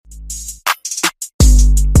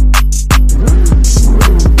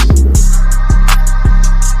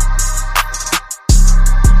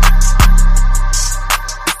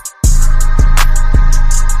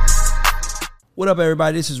What up,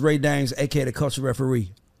 everybody? This is Ray Daniels, a.k.a. the Culture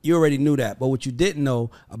Referee. You already knew that, but what you didn't know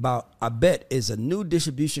about, I bet, is a new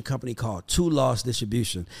distribution company called Two Lost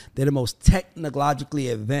Distribution. They're the most technologically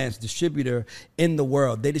advanced distributor in the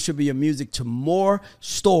world. They distribute your music to more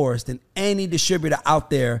stores than any distributor out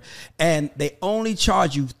there, and they only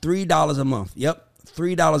charge you $3 a month. Yep,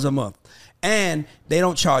 $3 a month. And they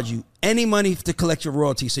don't charge you any money to collect your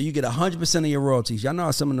royalties, so you get 100% of your royalties. Y'all know how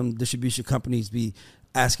some of them distribution companies be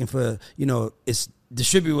asking for, it's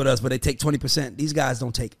distribute with us, but they take 20%. These guys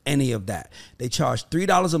don't take any of that. They charge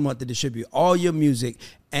 $3 a month to distribute all your music.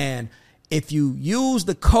 And if you use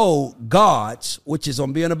the code GODS, which is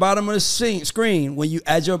on the bottom of the screen, when you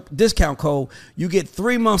add your discount code, you get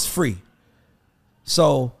 3 months free.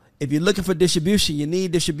 So if you're looking for distribution, you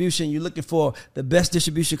need distribution, you're looking for the best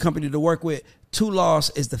distribution company to work with, Two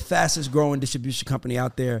Lost is the fastest growing distribution company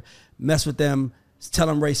out there. Mess with them. Tell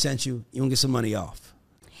them Ray sent you. You're going to get some money off.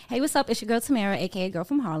 Hey, what's up? It's your girl Tamara, a.k.a. Girl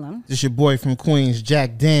from Harlem. This your boy from Queens,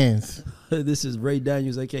 Jack Dance. This is Ray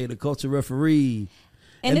Daniels, a.k.a. the Culture Referee.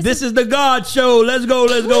 And this is the God Show. Let's go,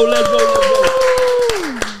 let's go, let's go,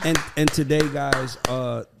 let's go. And today, guys,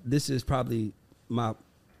 this is probably my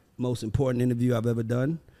most important interview I've ever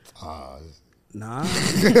done. Nah.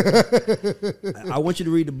 I want you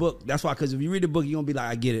to read the book. That's why, because if you read the book, you're going to be like,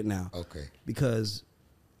 I get it now. Okay. Because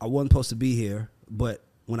I wasn't supposed to be here, but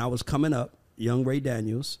when I was coming up, young Ray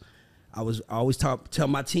Daniels, I always tell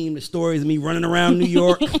my team the stories of me running around New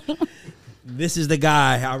York. This is the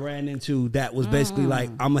guy I ran into that was basically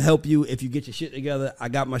like, I'm going to help you if you get your shit together. I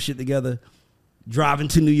got my shit together. Driving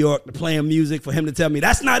to New York to playing music for him to tell me,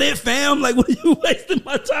 that's not it, fam. Like, what are you wasting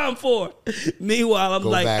my time for? Meanwhile, I'm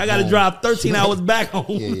like, I got to drive 13 hours back home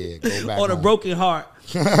go back on a broken heart.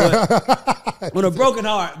 On a broken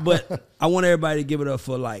heart. But I want everybody to give it up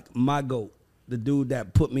for, like, my GOAT. The dude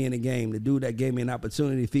that put me in the game, the dude that gave me an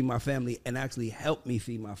opportunity to feed my family and actually helped me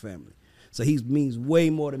feed my family. So he means way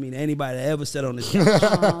more to me than anybody that ever said on this couch.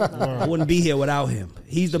 I wouldn't be here without him.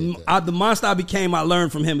 He's the monster I became. I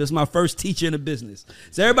learned from him. It's my first teacher in the business.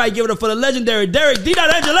 So everybody give it up for the legendary Derek D.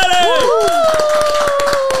 Angeletti.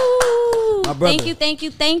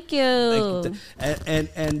 Thank you.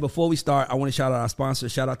 And before we start, I want to shout out our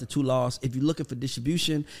sponsors. Shout out to Two Lost. If you're looking for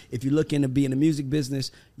distribution, if you're looking to be in the music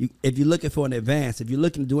business, if you're looking for an advance, if you're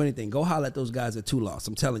looking to do anything, go holler at those guys at Two Lost.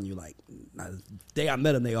 I'm telling you, like, the day I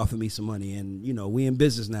met them, they offered me some money. And, we in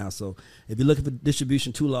business now. So if you're looking for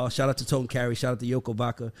distribution, Two Lost. Shout out to Toten Carry. Shout out to Yoko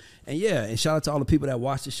Baka. And shout out to all the people that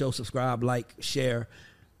watch the show, subscribe, like, share.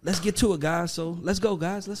 Let's get to it, guys. So let's go,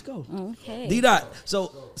 guys. Let's go. Okay. D-Dot.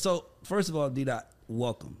 So first of all, D-Dot,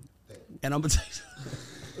 welcome. And I'm going to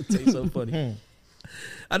tell you something funny.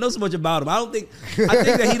 I know so much about him. I think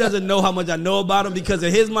that he doesn't know how much I know about him because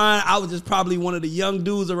in his mind, I was just probably one of the young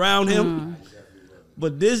dudes around him.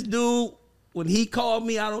 But this dude, when he called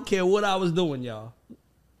me, I don't care what I was doing, y'all.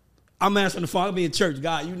 I'm answering the phone. I'll be in church.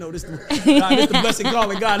 God, this the blessed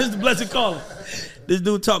calling. God, this is the blessed calling. This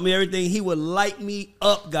dude taught me everything. He would light me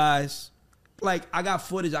up, guys. Like, I got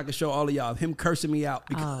footage I can show all of y'all of him cursing me out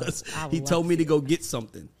because he told me to go get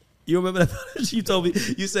something. You remember that? You told me,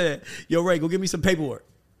 you said, yo, Ray, go get me some paperwork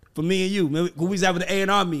for me and you. We was having the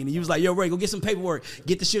A&R meeting. And you was like, yo, Ray, go get some paperwork.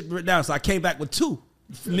 Get the shit written down. So I came back with 2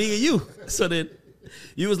 for me and you. So then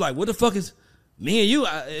you was like, what the fuck is me and you?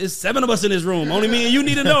 It's 7 of us in this room. Only me and you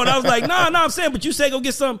need to know. And I was like, nah, I'm saying, but you say go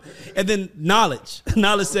get some. And then knowledge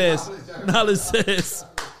says,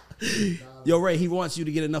 yo, Ray, he wants you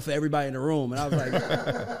to get enough for everybody in the room. And I was like,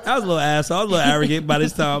 I was a little asshole. I was a little arrogant by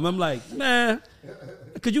this time. I'm like, man,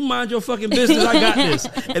 could you mind your fucking business? I got this.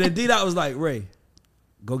 And then D-Dot was like, Ray,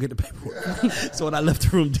 go get the paperwork. So when I left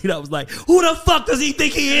the room, D-Dot was like, who the fuck does he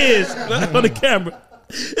think he is? On the camera.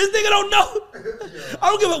 This nigga don't know. I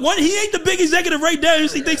don't give a what. He ain't the big executive Ray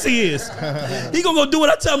Daniels he thinks he is. He gonna go do what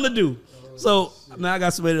I tell him to do. So, man, I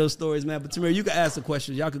got so many of those stories, man. But Tamir, you can ask the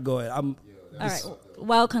questions. Y'all could go ahead. All right.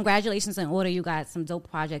 Well, congratulations on order. You got some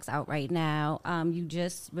dope projects out right now. You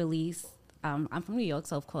just released. I'm from New York,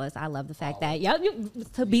 so of course I love the fact that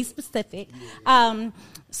to be specific.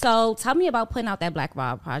 So tell me about putting out that Black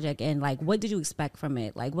Rob project and like what did you expect from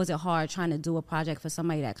it? Like was it hard trying to do a project for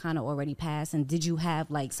somebody that kind of already passed, and did you have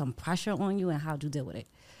like some pressure on you, and how'd you deal with it?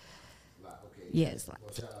 Okay. Yes. Well,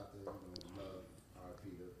 shout out to love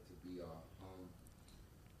RP to BR.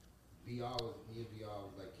 BR was me and BR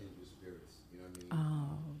was like kindred spirits. You know what I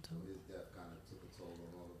mean? So his death kind of took a toll on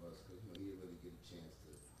all of us because he didn't really get a chance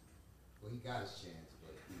to. Well, he got his chance,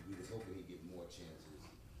 but we was hoping he'd get more chances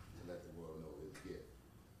to let the world know his gift.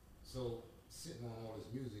 So sitting on all this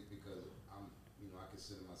music because I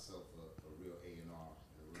consider myself a real A&R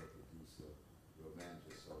and a real producer, real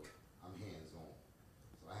manager. So I'm hands on.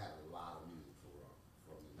 So I have a lot of music for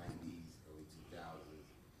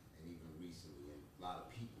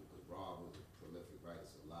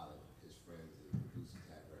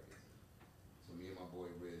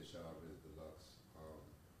shout out Riz Deluxe from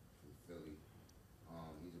Philly.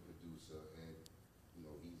 He's a producer, and you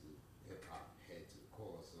know he's a hip hop head to the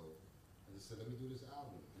core. So I just said, let me do this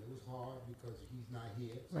album, and it was hard because he's not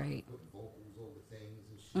here. So Right. I put vocals over things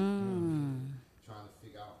and shit. Trying to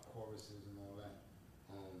figure out choruses and all that.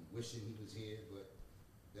 Wishing he was here, but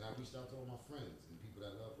then I reached out to all my friends and people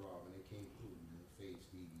that love Rob, and they came through. You know, Faith,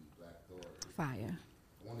 Stevie, Black Thought. Fire.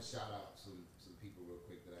 I want to shout out some people real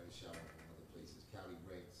quick that I didn't shout out from other places. Cali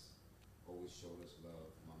Ranks always showed us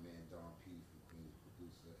love. My man Don P from Queens,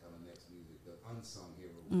 producer, LNX Music, the unsung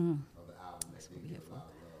hero of the album that they get a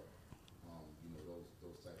lot of love. You know,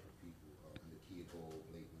 those type of people. The Kia Gold,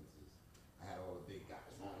 Blake Winters. I had all the big guys.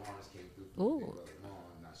 Ron Lawrence came through. Ooh. Big brother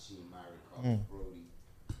Ron, Nasheem Myrie, Carlos Brody,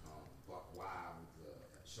 Buck Wild,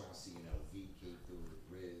 Sean C and LV came through with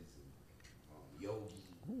Riz and Yogi,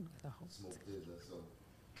 Smoke Dizza. So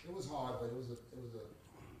it was hard, but it was a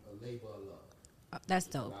labor of love. That's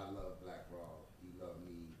dope. I love Black Rob. He loved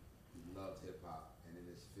me. He loved hip hop. And in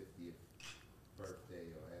his 50th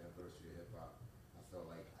birthday or anniversary of hip hop, I felt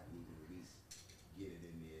like I needed to at least get it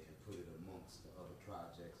in there and put it amongst the other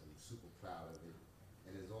projects. I'm super proud of it.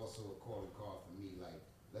 And it's also a calling card for me. Like,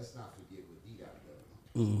 let's not forget what D-Dot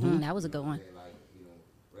does. That was a good one. Like, you know,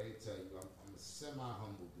 ready to tell you, I'm a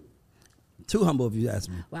semi-humble dude. Too humble if you ask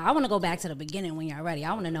me. Well, I want to go back to the beginning when y'all ready.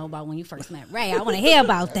 I want to know about when you first met Ray. I want to hear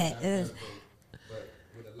about that. But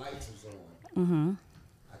when the lights was on,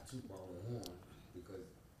 I took my own horn because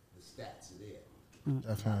the stats are there. I'm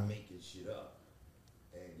not making shit up.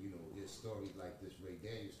 And, you know, there's stories like this Ray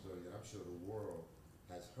Daniels story that I'm sure the world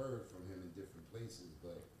has heard from him in different places,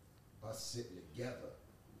 but us sitting together,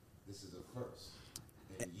 this is a first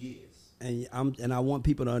in years. And I want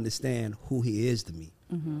people to understand who he is to me.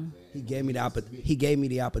 He gave me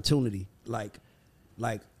the opportunity. Like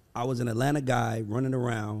I was an Atlanta guy running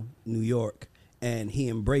around New York, and he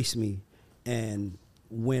embraced me. And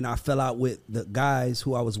when I fell out with the guys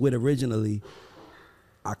who I was with originally,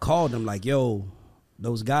 I called them like, "Yo,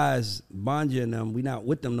 those guys, Banja and them, we not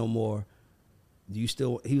with them no more. Do you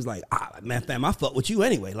still?" He was like, "Man, fam, I fuck with you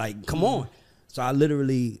anyway. Like, come on." So I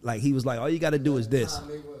literally, like, he was like, "All you got to do is this."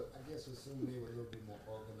 They were, I guess, assuming they were a little bit more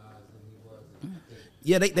organized than he was. And I think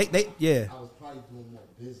Yeah, they yeah. I was probably doing more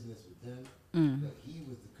business with them, but he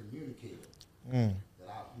was the communicator. That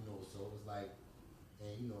I, you know, so it was like,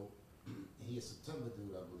 and you know, he a September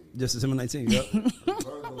dude, I believe. Just December 19th. Yep.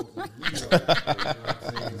 Virgo's in Leo, you know what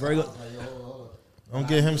I'm saying? Virgo. So I was like, yo, hold up. Don't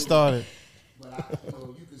get him started. But you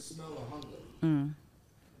know, you can smell the hunger.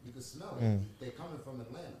 You can smell it. They're coming from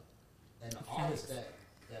Atlanta, and the artists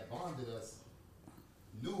that bonded us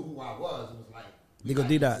knew who I was and was like, They go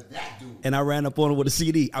D-Dot. that dude. And I ran up on him with a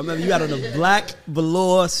CD. I remember you had on a black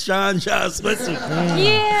velour Sean John sweatshirt.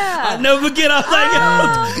 Yeah. I never forget. I was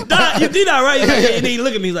like, yo, Dot, you did that, right? He's like, yeah. And then he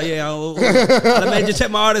looked at me. He's like, yeah. I man, just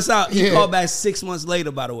check my artist out. He called back 6 months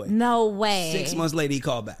later, by the way. No way. 6 months later, he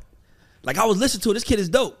called back. Like, I was listening to it. This kid is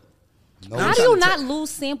dope. No, How do you not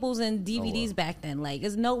lose samples and DVDs back then? Like,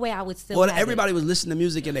 there's no way I would still. Well, have everybody was listening to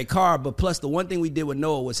music in their car, but plus the one thing we did with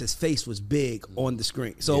Noah was his face was big on the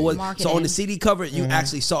screen. So it was Marketing. so on the CD cover, you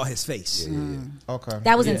actually saw his face. Okay.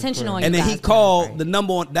 That was intentional. on And you then he guys' called part. the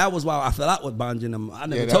number one. That was why I fell out with Banja and them. I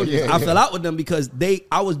never Yeah, told you. yeah, I fell out with them because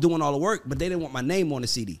I was doing all the work, but they didn't want my name on the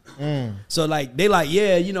CD. So like they like,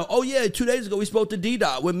 yeah, you know, oh yeah, 2 days ago we spoke to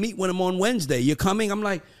D-Dot. We'll meet with him on Wednesday. You're coming? I'm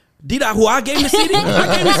like, D-Dot, who I gave him the CD?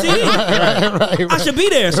 I gave him the CD. I should be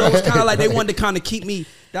there. So it was kind of like they wanted to kind of keep me.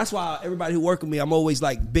 That's why everybody who work with me, I'm always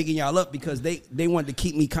like bigging y'all up because they wanted to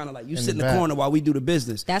keep me kind of like, you sit in the back. corner while we do the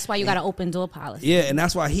business. That's why you got an open door policy. Yeah, and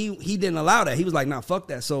that's why he didn't allow that. He was like, nah, fuck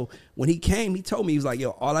that. So when he came, he told me, he was like,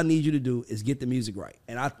 yo, all I need you to do is get the music right.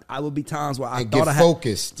 And I would be times where I And thought get I had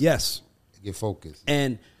focused. Yes. Get focused.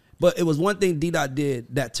 But it was one thing D-Dot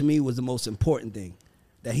did that to me was the most important thing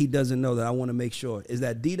that he doesn't know that I want to make sure is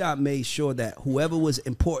that D-Dot made sure that whoever was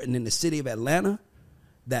important in the city of Atlanta,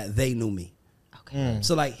 that they knew me. Okay.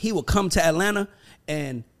 So like he would come to Atlanta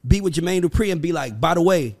and be with Jermaine Dupri and be like, by the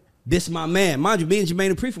way, this my man. Mind you, me and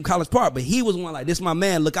Jermaine Dupri from College Park, but he was one like, this my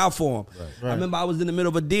man, look out for him. Right. I remember I was in the middle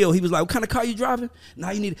of a deal. He was like, what kind of car you driving?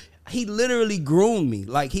 Now you need, he literally groomed me.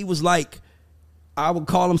 Like he was like, I would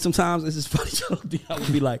call him sometimes, this is funny, I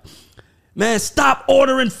would be like, man, stop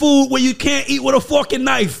ordering food where you can't eat with a fork and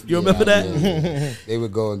knife. You remember that? Yeah. They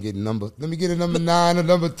would go and get let me get a number 9 or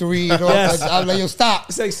number 3. And all. Yes. I'd like, yo, stop.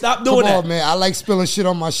 Say, stop doing Come that. on, man. I like spilling shit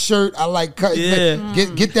on my shirt. I like cutting. Yeah.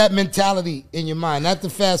 Get that mentality in your mind. Not the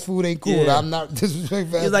fast food ain't cool. Yeah. I'm not disrespecting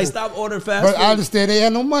fast He's like, food. stop ordering fast But food. I understand they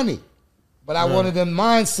had no money. But I wanted them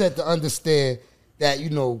mindset to understand that,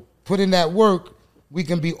 you know, put in that work we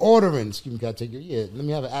can be ordering. Excuse me, can I take your? Yeah, let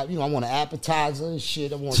me have an. I want an appetizer and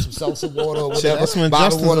shit. I want some seltzer water or whatever. That's when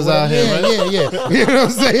Justin was out here, right? Yeah. You know what I'm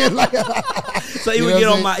saying? Like, so he would get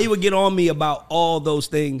on he would get on me about all those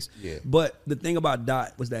things. Yeah. But the thing about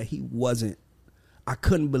Dot was that he wasn't. I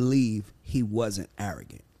couldn't believe he wasn't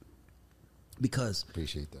arrogant because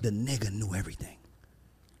appreciate that. the nigga knew everything.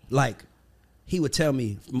 Like he would tell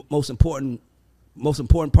me most important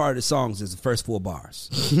part of the songs is the first 4 bars,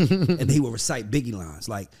 and he would recite Biggie lines.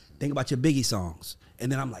 Like think about your Biggie songs,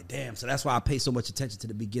 and then I'm like, damn. So that's why I pay so much attention to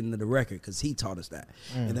the beginning of the record because he taught us that.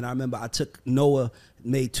 And then I remember I took Noah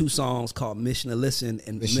made 2 songs called Mission to Listen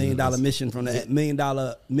and $1 Million Mission from the $1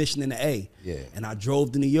 Million Mission in the A. Yeah. And I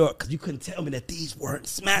drove to New York because you couldn't tell me that these weren't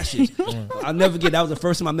smashes. I'll never forget that was the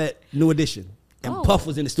first time I met New Edition. And Puff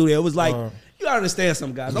was in the studio. It was like, you gotta understand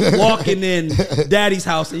some guys. I'm walking in Daddy's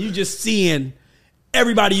house and you just seeing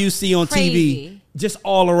everybody you see on TV just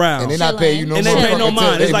all around. And they're not paying you no and more. they pay no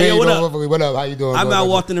mind. It's like, yo, what up? What up? How you doing? I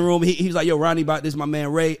walked in the room. He was like, yo, Ronnie, this is my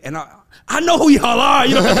man Ray. And I know who y'all are.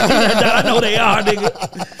 You know, I know they are,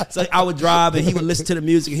 nigga. So I would drive and he would listen to the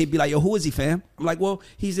music and he'd be like, yo, who is he, fam? I'm like, well,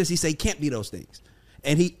 he's this. He say, he can't be those things.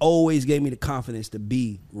 And he always gave me the confidence to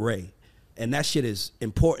be Ray. And that shit is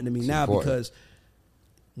important to me because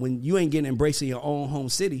when you ain't getting embraced in your own home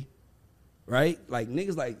city, right? Like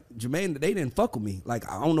niggas like Jermaine, they didn't fuck with me. Like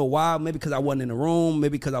I don't know why. Maybe because I wasn't in the room.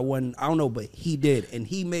 Maybe because I wasn't. I don't know. But he did, and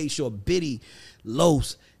he made sure Biddy,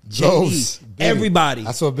 Los, JD, everybody.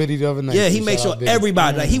 I saw Biddy the other night. Yeah, he made sure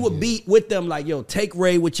everybody. Like he would be with them. Like yo, take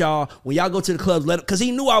Ray with y'all when y'all go to the clubs. Let him, because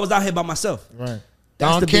he knew I was out here by myself. Right.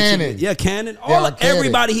 That's Don the Cannon. Yeah, Cannon.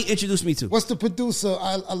 Everybody he introduced me to. What's the producer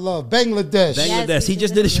I love? Bangladesh. Bangladesh. He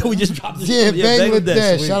just did a show. We just dropped the show. Yeah,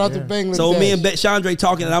 Bangladesh. Shout out to Bangladesh. So me and Chandre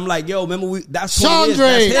talking, and I'm like, yo, remember that's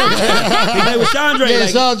Chandre. His name was Chandre. Yeah, like,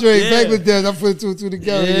 Chandre, Bangladesh. I put 2 and 2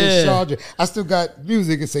 together. Yeah, Chandre. I still got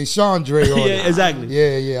music and say Chandre on it. Yeah, exactly.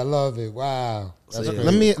 Yeah, I love it. Wow. That's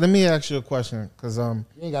crazy. Let me ask you a question because you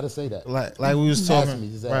ain't got to say that. Like we was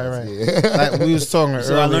talking, right. Yeah. Like we was talking earlier.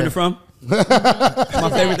 So I learned it from.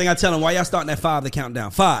 My favorite thing I tell them, why y'all starting at 5 to count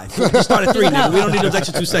down? 5. Just start at 3, nigga. We don't need those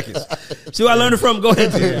extra 2 seconds. See where I learned it from? Go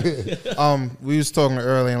ahead. We was talking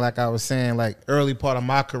earlier, and like I was saying, like early part of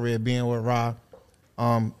my career being with Rob,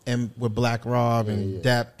 and with Black Rob and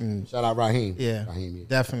Dap and shout out Raheem. Yeah, Raheem,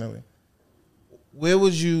 definitely. Where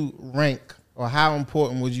would you rank, or how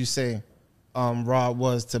important would you say Rob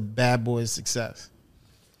was to Bad Boy's success?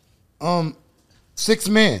 6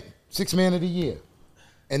 man of the year.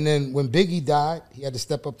 And then when Biggie died, he had to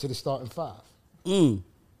step up to the starting 5. You know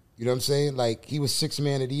what I'm saying? Like, he was 6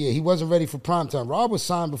 man of the year. He wasn't ready for primetime. Rob was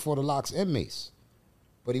signed before the Lox and Mace.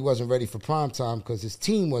 But he wasn't ready for primetime because his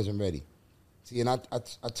team wasn't ready. See, and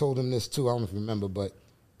I told him this too. I don't know if you remember, but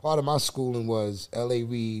part of my schooling was L.A.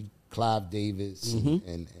 Reid, Clive Davis,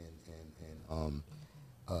 and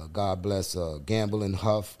God bless Gamble and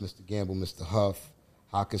Huff, Mr. Gamble, Mr. Huff,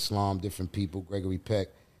 Hawk Islam, different people, Gregory Peck.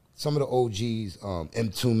 Some of the OGs,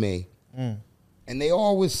 M2 and they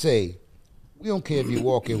always say, we don't care if you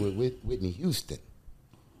walk in with Whitney Houston.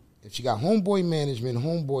 If she got homeboy management,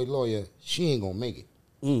 homeboy lawyer, she ain't gonna make it.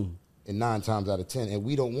 And 9 times out of 10, and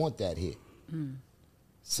we don't want that here.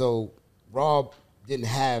 So Rob didn't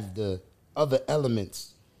have the other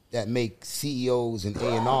elements that make CEOs and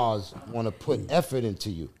A&Rs want to put effort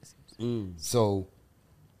into you. So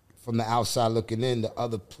from the outside looking in, the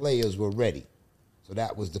other players were ready. So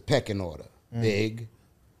that was the pecking order. Big,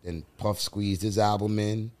 then Puff squeezed his album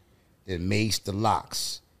in, then Mace the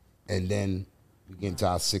Lox, and then we get into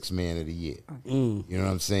our 6 man of the year. You know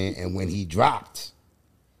what I'm saying? And when he dropped,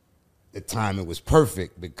 the timing was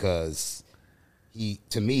perfect because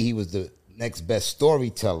to me, he was the next best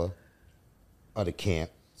storyteller of the camp.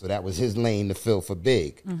 So that was his lane to fill for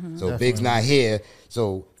Big. So definitely. Big's not here.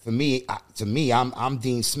 So for me, I'm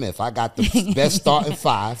Dean Smith. I got the best starting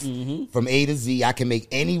 5 from A to Z. I can make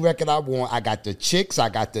any record I want. I got the chicks, I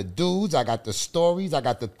got the dudes, I got the stories, I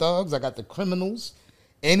got the thugs, I got the criminals.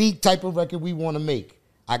 Any type of record we want to make,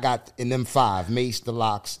 I got in them 5, Mace, the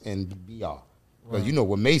Lox, and BR. Because you know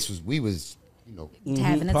what Mace was, we was, you know,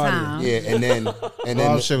 having a time. Yeah, and then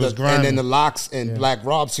the Lox and Black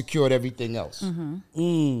Rob secured everything else.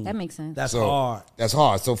 That makes sense. That's hard. That's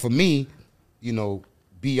hard. So for me, you know,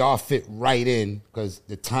 BR fit right in because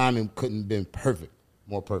the timing couldn't have been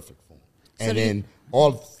more perfect for him. And then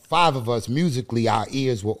all 5 of us musically, our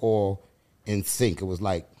ears were all in sync. It was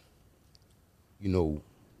like, you know,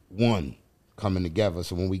 one coming together.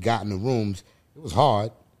 So when we got in the rooms, it was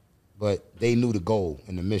hard, but they knew the goal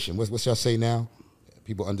and the mission. What's y'all say now?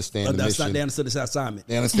 People understand the mission. They understood the assignment.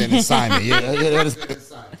 They understand the assignment. Yeah, they understand the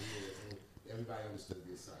assignment. Everybody understood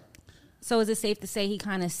the assignment. So is it safe to say he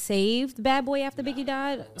kind of saved Bad Boy after Biggie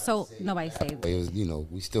died? So nobody saved It him. was,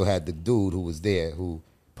 we still had the dude who was there who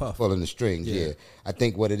Puff. pulling the strings. Yeah. Yeah. I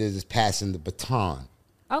think what it is passing the baton.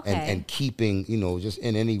 Okay. And keeping, just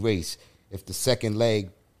in any race, if the second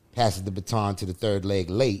leg passes the baton to the third leg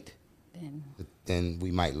late, then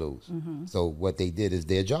we might lose. So what they did is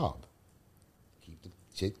their job. Keep the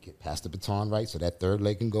shit, pass the baton right so that third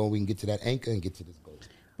leg can go, we can get to that anchor and get to this goal.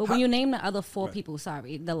 But when you name the other four people,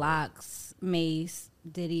 the Locks, Mace,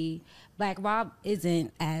 Diddy, Black Rob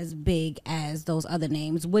isn't as big as those other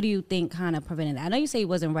names. What do you think kind of prevented that? I know you say he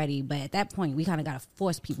wasn't ready, but at that point, we kind of got to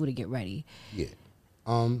force people to get ready. Yeah.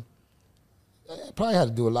 It probably had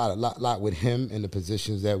to do a lot with him and the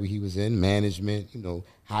positions that he was in, management,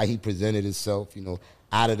 how he presented himself.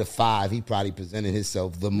 Out of the five, he probably presented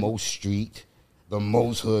himself the most street, the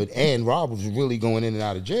most hood, and Rob was really going in and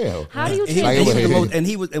out of jail. How do you He, think? and he was the most, and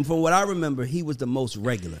he was, and from what I remember, he was the most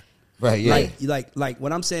regular. Right, yeah. Like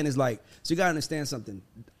what I'm saying is so you gotta understand something.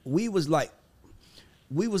 We was like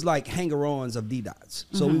hanger-ons of D-Dots.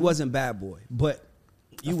 So we wasn't Bad Boy, but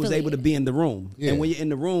you was able to be in the room. Yeah. And when you're in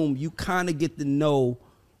the room, you kind of get to know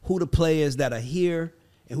who the players that are here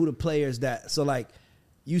and who the players that, so like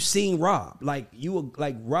you seen Rob,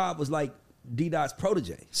 Rob was like D-Dot's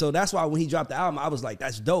protege. So that's why when he dropped the album, I was like,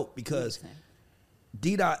 that's dope because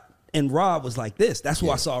D-Dot and Rob was like this. That's who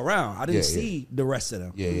I saw around. I didn't see the rest of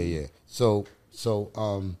them. Yeah. So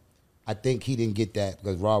I think he didn't get that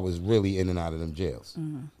because Rob was really in and out of them jails.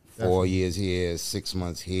 4 years here, 6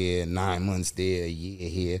 months here, 9 months there, a year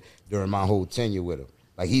here during my whole tenure with him.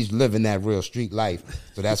 Like he's living that real street life.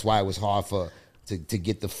 So that's why it was hard to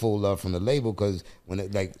get the full love from the label because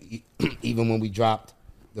even when we dropped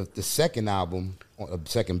the second album,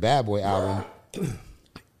 second Bad Boy album,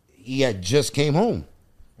 he had just came home.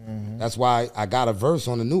 That's why I got a verse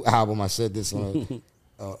on the new album. I said this on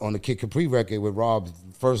the Kid Capri record with Rob's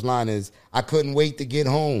first line is, I couldn't wait to get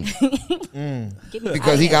home.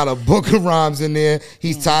 Because he got a book of rhymes in there.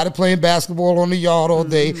 He's tired of playing basketball on the yard all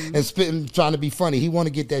day and spitting, trying to be funny. He want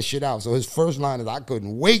to get that shit out. So his first line is, I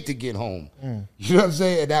couldn't wait to get home. You know what I'm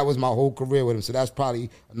saying? And that was my whole career with him. So that's probably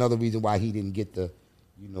another reason why he didn't get to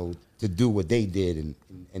do what they did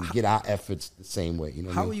and get our efforts the same way. You know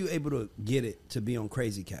what How I were mean? you able to get it to be on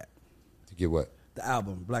Crazy Cat, To get what? the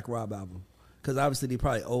album, Black Rob album? Because obviously they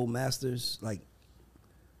probably old masters.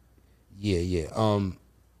 Yeah.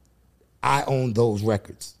 I own those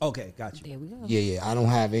records. Okay, got you. There we go. Yeah. I don't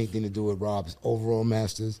have anything to do with Rob's overall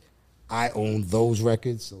masters. I own those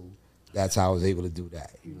records, so that's how I was able to do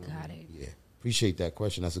that. Got it. Yeah. Appreciate that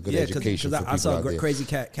question. That's a good Yeah, education for people I saw out there. Crazy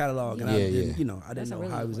Cat catalog, and I didn't That's a know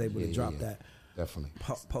really how he was good able to Yeah, drop yeah. that. Definitely.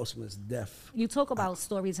 Posthumous death. You talk about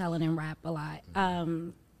storytelling and rap a lot.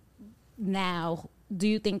 Now, do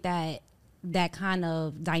you think that kind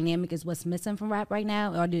of dynamic is what's missing from rap right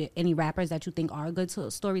now? Or do any rappers that you think are good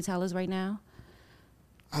storytellers right now?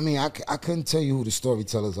 I mean, I couldn't tell you who the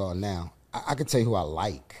storytellers are now. I can tell you who I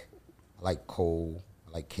like. I like Cole.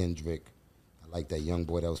 I like Kendrick. I like that young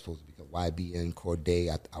boy that was supposed to become YBN, Corday.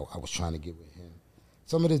 I was trying to get with him.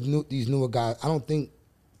 Some of these newer guys, I don't think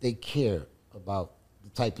they care about the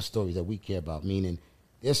type of stories that we care about, meaning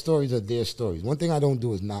their stories are their stories. One thing I don't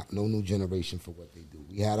do is knock no new generation for what they do.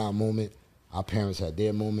 We had our moment. Our parents had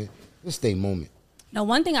their moment. It's their moment. Now,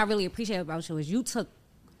 one thing I really appreciate about you is you took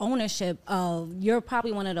ownership of, you're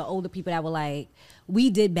probably one of the older people that were like, we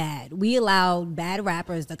did bad. We allowed bad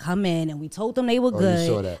rappers to come in and we told them they were good. You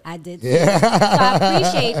saw that. I did. Yeah. So I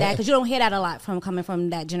appreciate that because you don't hear that a lot coming from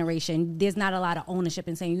that generation. There's not a lot of ownership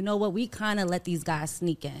in saying, you know what, we kind of let these guys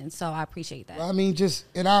sneak in. So I appreciate that. Well, I mean, just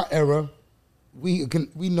in our era, we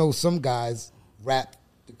know some guys rap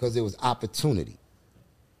because it was opportunity.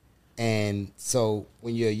 And so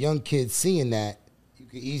when you're a young kid seeing that, you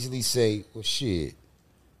can easily say, well, shit,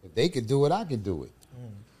 if they could do it, I could do it.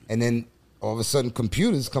 And then all of a sudden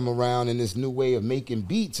computers come around and this new way of making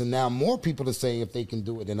beats, and now more people are saying if they can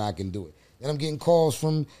do it, then I can do it. Then I'm getting calls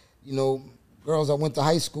from, girls I went to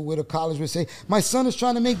high school with or college would say, my son is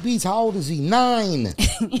trying to make beats. How old is he? 9. You know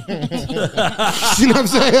what I'm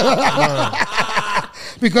saying?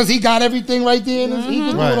 Because he got everything right there. And he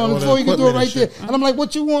can do it on the floor. He can do it right there. And I'm like,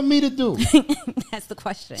 what you want me to do? That's the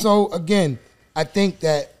question. So, again, I think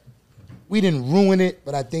that we didn't ruin it,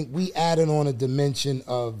 but I think we added on a dimension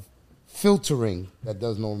of filtering that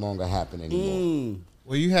does no longer happen anymore.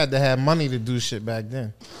 Well, you had to have money to do shit back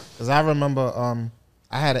then. Because I remember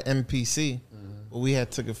I had an MPC but we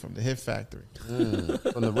had took it from the Hit Factory.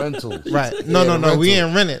 From the rentals. Right. Yeah, No, the we rental.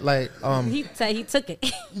 ain't rent it. Like, He said he took it.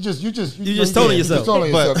 You just told yourself.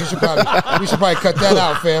 You should probably cut that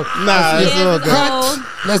out, fam. nah, it's all good. Cut.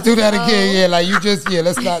 Let's do that again. Yeah, like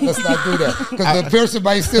let's not do that because the person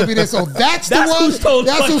might still be there. So that's the That's one. who stole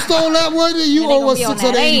That's who stole that one. And you And they owe gonna us be on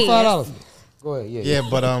that $685. Go ahead. Yeah,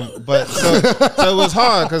 but so it was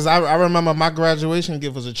hard because I remember my graduation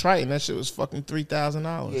gift was a Triton. That shit was fucking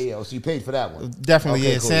 $3,000. Yeah. Oh, so you paid for that one? Definitely,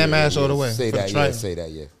 Okay, yeah. cool. Sam Ash all the way. Say for the that. Yeah. Triton. Say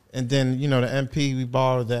that. Yeah. And then the MP we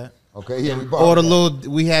borrowed that. Okay. Yeah. We All the borrowed that.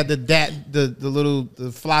 little we had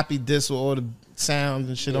the floppy disk with all the sounds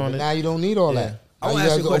and shit Yeah, on but it. now you don't need all Yeah. that. I Now want you to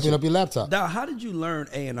ask guys you a open question. up your laptop. Dow, how did you learn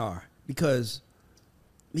A&R? Because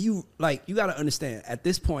you got to understand, at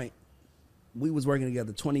this point, we was working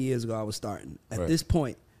together 20 years ago. I was starting. At Right. this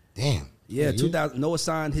point, Damn. yeah, 2000. Noah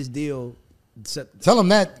signed his deal Tell them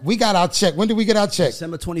that we got our check. When did we get our check?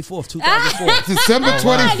 December 24th, 2004. December You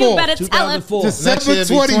 24th. better tell him. 2004. Next year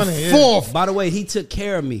December it'll be 20, yeah. 24th. By the way, he took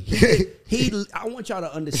care of me. He I want y'all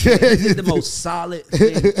to understand, he did the most solid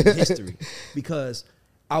thing in history because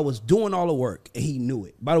I was doing all the work and he knew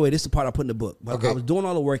it. By the way, this is the part I put in the book. But Okay. I was doing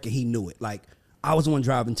all the work and he knew it. Like I was the one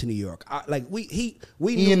driving to New York. We He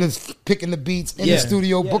knew. in the picking the beats in Yeah. the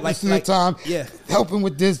studio, Yeah, booking like- studio like- time, yeah. helping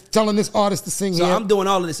with this, telling this artist to sing So here. I'm doing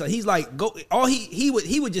all of this. So he's like, go. All he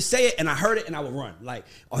would just say it, and I heard it, and I would run. Like,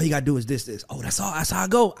 all you gotta do is this. Oh, that's all. That's how I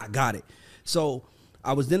go. I got it. So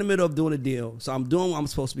I was in the middle of doing a deal. So I'm doing what I'm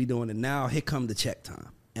supposed to be doing, and now here come the check time.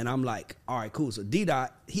 And I'm like, all right, cool. So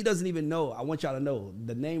D-Dot, he doesn't even know. I want y'all to know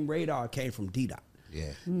the name Radar came from D-Dot. yeah.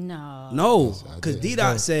 No. No, I because did.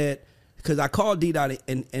 D-Dot said, because I called D-Dot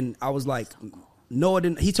and I was like, Noah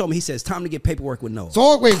didn't. He told me, he says, time to get paperwork with Noah.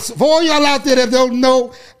 So wait, so for all y'all out there that don't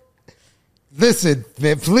know, listen,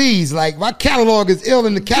 man, please, like my catalog is ill,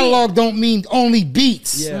 and the catalog don't mean only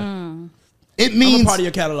beats. Yeah, It I'm means a part of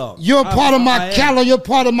your catalog. you're a part of I my am. catalog. You're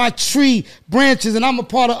part of my tree branches, and I'm a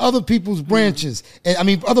part of other people's branches. And I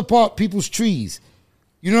mean, other people's trees.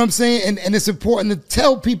 You know what I'm saying? And it's important to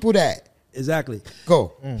tell people that. Exactly.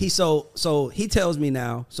 Go. He so he tells me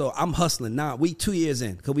now. So I'm hustling now. We 2 years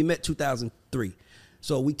in because we met 2003.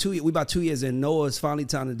 So we about 2 years in. Noah's finally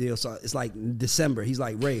signed the deal. So it's like December. He's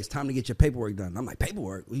like, Ray, it's time to get your paperwork done. I'm like,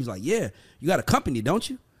 paperwork? He's like, yeah. You got a company, don't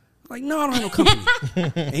you? I'm like, no, I don't have no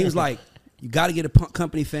company. And he was like, you got to get a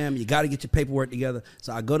company, fam. You got to get your paperwork together.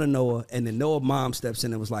 So I go to Noah, and then Noah's mom steps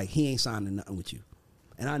in and was like, he ain't signing nothing with you.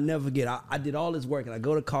 And I never forget. I did all this work, and I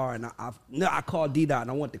go to the car, and I called D-Dot,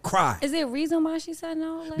 and I want to cry. Is there a reason why she said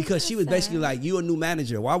no? Like, Because she was that's basically sad. like, you a new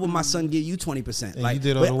manager. Why would my son give you 20%? And Like, you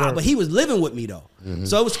did all the work. but he was living with me though.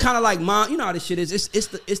 So it was kind of like, mom, you know how this shit is. It's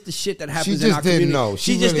the shit that happens She in just our didn't community. know.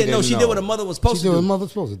 She just really didn't know. She did know. what a mother was supposed She to did what do. mother's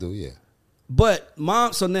supposed to do, yeah. But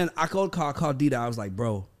mom, so then I called D-Dot. I was like,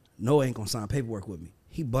 bro, Noah ain't gonna sign paperwork with me.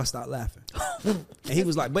 He bust out laughing. And he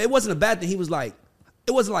was like, but it wasn't a bad thing. He was like,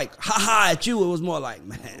 it wasn't like, ha at you. It was more like,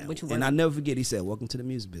 man. What you And work? I never forget, he said, welcome to the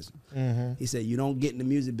music business. He said, you don't get in the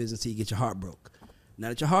music business till you get your heart broke. Now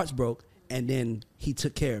that your heart's broke, and then he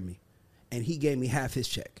took care of me. And he gave me half his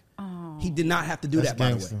check. Oh. He did not have to do That's that, by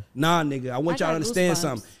the gangster. way. Nah, nigga, I want I y'all to got understand goosebumps.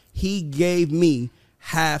 something. He gave me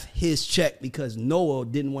half his check because Noah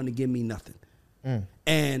didn't want to give me nothing.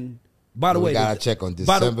 And by the We way, got our check on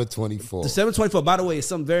by the- December 24th. December 24th. By the way, it's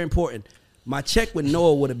something very important. My check with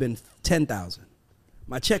Noah would have been $10,000.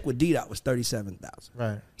 My check with D-Dot was $37,000.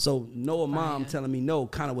 Right. So Noah mom telling me no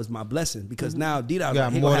kind of was my blessing because now D-Dot You got was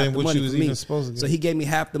like, he more gonna than have the what money you was for me. even supposed to get. So he gave me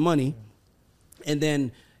half the money, and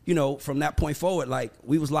then from that point forward, like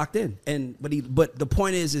we was locked in. And but the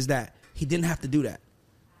point is that he didn't have to do that.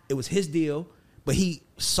 It was his deal, but he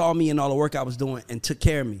saw me and all the work I was doing and took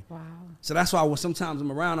care of me. Wow. So that's why when sometimes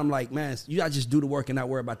I'm around, I'm like, man, you gotta just do the work and not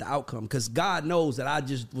worry about the outcome. Because God knows that I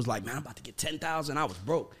just was like, man, I'm about to get 10,000. I was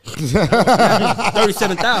broke.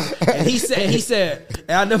 37,000. And he said,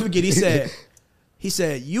 and I'll never forget, he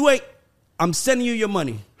said, you ain't, I'm sending you your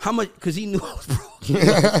money. How much? Because he knew I was broke.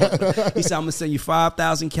 He said, I'm gonna send you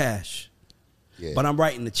 5,000 cash. Yeah. But I'm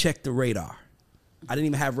writing the check to Radar. I didn't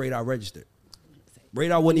even have Radar registered.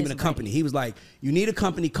 Radar wasn't even a company. He was like, you need a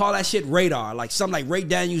company, call that shit Radar. Like something like Ray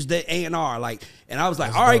Daniels did A&R. Like, and I was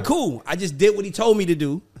like, all right, cool. I just did what he told me to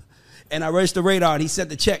do. And I registered Radar and he sent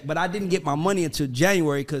the check. But I didn't get my money until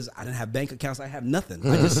January because I didn't have bank accounts. I have nothing.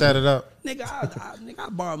 I just Set it up. Nigga, I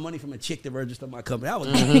borrowed money from a chick to register my company. I was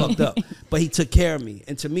fucked up. But he took care of me.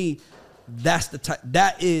 And to me, that's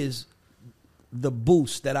that is the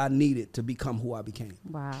boost that I needed to become who I became.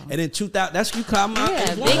 Wow. And in 2000, that's you come out. Yeah,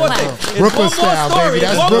 It's big more clap. thing. It's Brooklyn one more style, story. baby.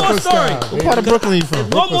 That's It's one more Brooklyn story. style. What part of Brooklyn you from?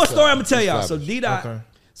 One more story I'm gonna tell y'all. So D-Dot. Okay.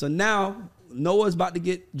 So now, Noah's about to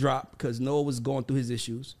get dropped because Noah was going through his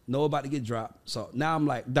issues. Noah about to get dropped. So now I'm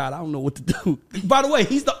like, Dot, I don't know what to do. By the way,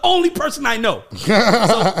 he's the only person I know. So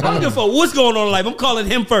I don't give a fuck what's going on in life. I'm calling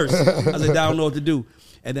him first. I said, I don't know what to do.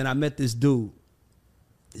 And then I met this dude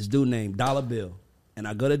named Dollar Bill. And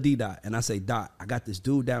I go to D-Dot and I say, Dot, I got this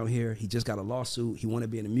dude down here. He just got a lawsuit. He want to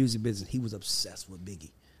be in the music business. He was obsessed with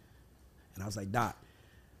Biggie. And I was like, Dot,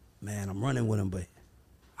 man, I'm running with him, but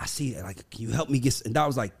I see it. Like, can you help me get? And Dot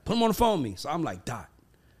was like, put him on the phone with me. So I'm like, Dot,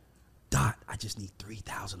 I just need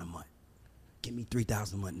 $3,000 a month. Give me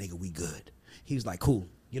 $3,000 a month, nigga. We good. He was like, cool.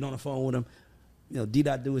 Get on the phone with him. You know,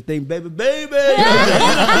 D-Dot do his thing, baby. He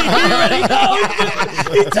already know.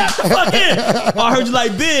 He tapped the fuck in. Oh, I heard you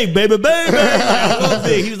like Big, baby. I love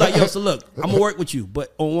Big. He was like, yo, so look, I'm going to work with you,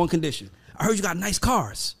 but on one condition. I heard you got nice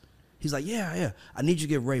cars. He's like, yeah. I need you to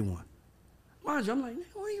get Ray one. Mind you, I'm like, nigga,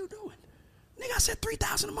 what are you doing? Nigga, I said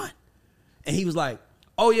 $3,000 a month. And he was like,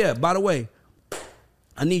 oh, yeah, by the way,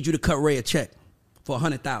 I need you to cut Ray a check for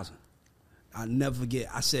 $100,000. I'll never forget.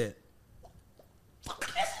 I said,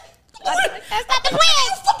 That's not the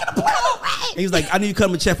plan. he was like, I need you to cut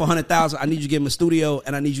him a check for $100,000. I need you to give him a studio,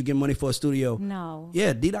 and I need you to give money for a studio. No.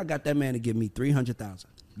 Yeah, D-Dot got that man to give me $300,000.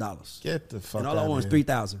 Get the fuck and out all I of want here. is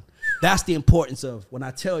 $3,000. That's the importance of when I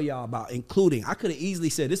tell y'all about including. I could have easily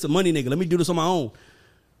said, this is a money nigga. Let me do this on my own.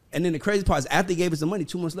 And then the crazy part is after he gave us the money,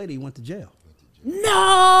 2 months later, he went to jail.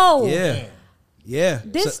 No. Yeah.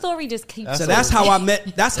 This story just keeps. So that's how I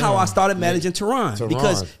met. That's how I started managing Tehran. Tehran.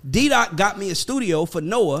 Because D-Dot got me a studio for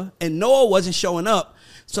Noah, and Noah wasn't showing up,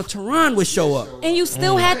 so Tehran would show up. And you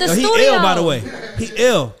still had the Yo, studio. he ill, by the way. He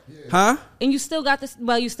ill, huh? And you still got this.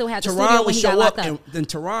 Well, you still had the Tehran studio when would he got show locked up, up. and then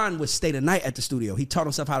Tehran would stay the night at the studio. He taught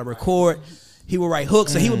himself how to record. He would write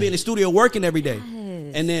hooks, so he would be in the studio working every day.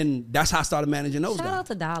 And then that's how I started managing those Shout guys. out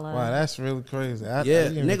to Dollar. Wow, that's really crazy. Yeah, I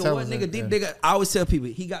didn't even nigga, tell what us nigga, that. deep nigga? I always tell people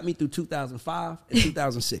he got me through 2005 and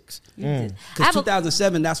 2006. You did. I Because have a-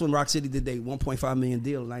 2007, that's when Rock City did their 1.5 million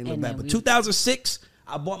deal, and I ain't look And back. then But we- 2006,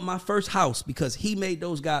 I bought my first house because he made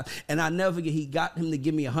those guys, and I never forget. He got him to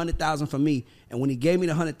give me $100,000 for me, and when he gave me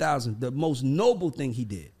the $100,000, the most noble thing he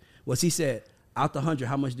did was he said, "Out the 100,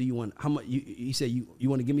 how much do you want? How much?" He said, "You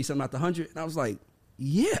want to give me something out the 100?" And I was like,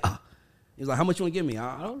 "Yeah." He was like, how much you want to give me?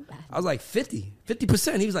 I was like,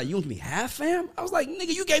 50%. He was like, you want to give me half, fam? I was like,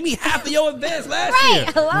 nigga, you gave me half of your advance last year.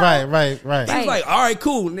 Hello? Right. He was Right. like, all right,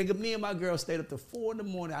 cool. Nigga, me and my girl stayed up till 4 in the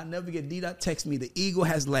morning. I never get D-Dot text me, the eagle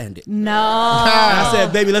has landed. No. And I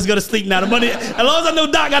said, baby, let's go to sleep now. The money, as long as I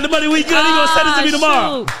know Doc got the money, we good. He gonna send it to me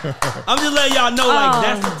tomorrow. Shoot. I'm just letting y'all know, like,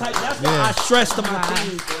 that's the type. That's why I stress to my Right.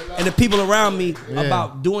 team and the people around me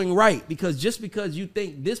about doing right. Because just because you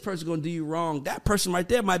think this person's gonna do you wrong, that person right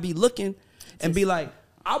there might be looking and be like,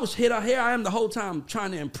 I was here I am the whole time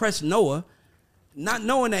trying to impress Noah, not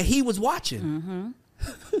knowing that he was watching.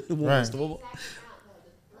 Right.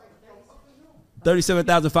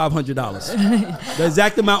 $37,500. The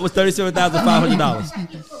exact amount was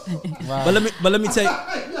 $37,500. Wow. But let me tell you.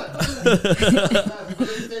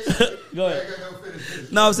 Go ahead.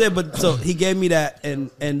 No, I'm saying, but so he gave me that, and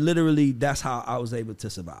literally that's how I was able to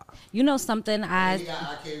survive. You know something? I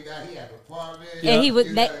came down, he had an apartment. And he was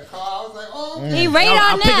had that. a car. I was like, oh, He radar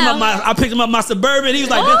I picked him up my Suburban. He was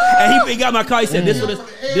like, this, and he got my car. He said, this what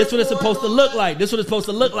it's supposed to look like. This what it's supposed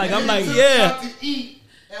to look like. I'm like, yeah. To eat,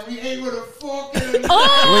 and we ate with a fork and a knife.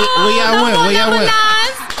 Oh, Where y'all no went? more Where y'all number went?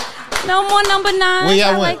 nines. No more number nines. Where y'all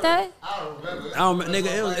I went? like that. I don't remember. I don't,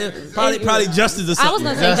 nigga, it was probably Justice or something. I was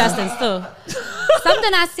gonna say Justin's too.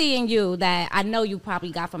 Something I see in you that I know you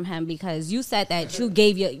probably got from him because you said that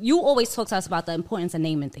you always talk to us about the importance of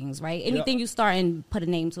naming things, right? Anything you start and put a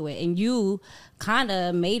name to it, and you kind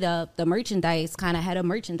of made up the merchandise, kind of had a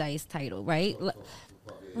merchandise title, right?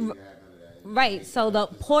 Right. So the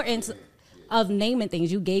importance of naming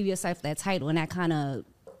things, you gave yourself that title, and that kind of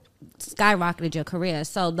skyrocketed your career.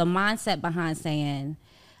 So the mindset behind saying,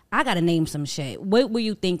 I gotta name some shit. What were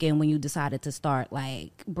you thinking when you decided to start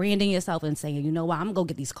like branding yourself and saying, you know what, I'm gonna go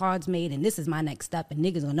get these cards made and this is my next step and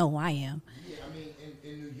niggas gonna know who I am? Yeah, I mean,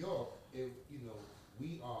 in New York,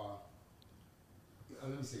 we are. Let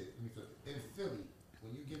me say it. In Philly,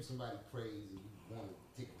 when you give somebody praise and you want to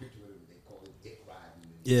take a picture with them, they call it dick riding.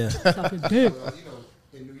 Yeah.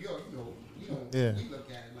 In New York, Yeah. we look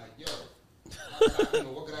at it like, yo,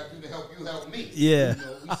 what can I do to help you help me? Yeah. We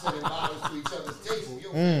sending dollars to each other's table.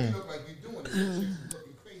 Yo, man, you look like you're doing this. This shit's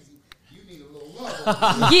looking crazy. You need a little love.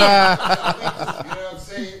 Yeah. You know what I'm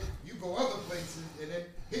saying? You go other places and then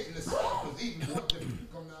hitting the spot was even more different. You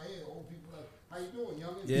come down here, old people like, how you doing,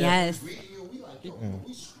 young? Yeah. Yes. Greeting you, we like, yo,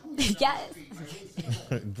 we screwed you. Yes.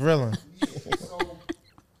 Grilling.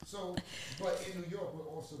 But in New York, we're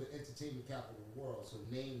also also the entertainment capital of the world, so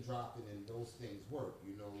name dropping and those things work.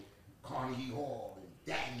 You know, Carnegie Hall and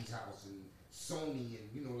Daddy's House and Sony, and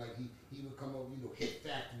you know, like he would come up, you know, Hit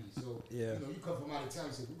Factory. So you know, you come from out of town,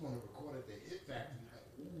 you say we're going to record at the Hit Factory, like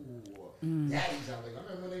ooh, or Daddy's House. Like I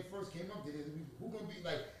remember when they first came up, who gonna be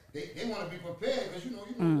like they want to be prepared because you know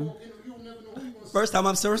walk in, you don't never know who you gonna see. First time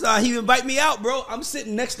he invite me out, bro. I'm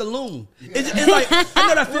sitting next to Loon. It's like I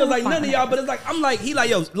know that feels like none of y'all, but it's like I'm like he like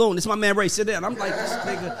yo Loon, this is my man Ray, sit down. I'm like this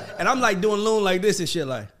nigga, and I'm like doing Loon like this and shit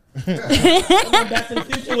like. I'm Back to the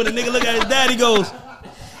Future when a nigga look at his dad, he goes.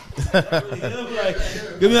 Like,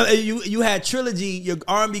 you had Trilogy, your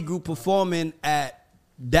R&B group performing at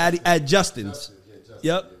Justin's.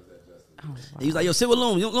 Yep. Oh, wow. And he's like, yo, sit with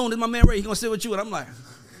Loon. Loon, this is my man Ray. He gonna sit with you, and I'm like,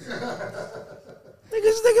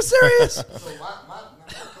 this nigga serious. So my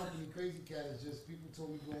company, Crazy Cat, is just people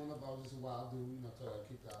told me growing up I was just a wild dude, you know, until I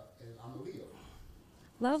kicked out, and I'm a Leo.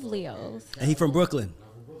 Love Leos. And he from Brooklyn.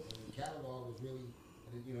 I'm from Brooklyn. The catalog was really,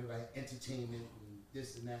 you know, like entertainment and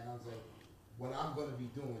this and that. And I was like, what I'm going to be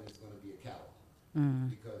doing is going to be a catalog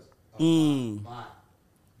because of my,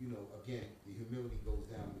 you know, again, the humility goes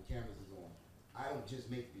down when the cameras is on. I don't just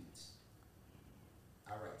make beats.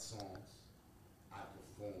 I write songs. I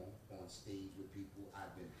perform on stage with people.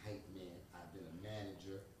 I've been hype man. I've been a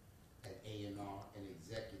manager, an A&R, an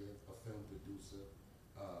executive, a film producer,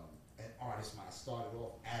 an artist. When I started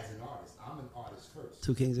off as an artist, I'm an artist first.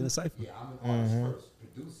 Two Kings in a Cypher. Yeah, I'm an artist first.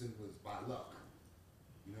 Producing was by luck.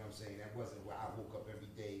 You know what I'm saying? That wasn't where I woke up every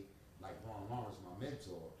day like Ron Lawrence, my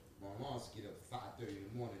mentor. Ron Lawrence get up at 5:30 in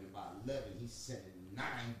the morning, and by 11 he's sending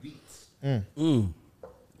 9 beats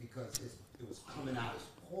because it was coming out his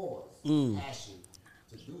pores, passion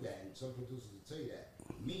to do that. And some producers will tell you that.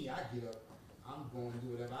 Me, I get up, I'm going to do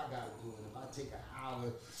whatever I got to do, and if I take an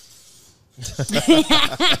hour.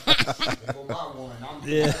 For my one, right.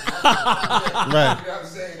 You know what I'm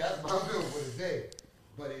saying? That's my bill for the day.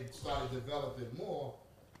 But it started developing more.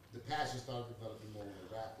 The passion started developing more when the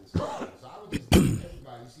rap is started. So I would just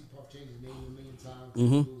everybody. You see Puff change his name a million times.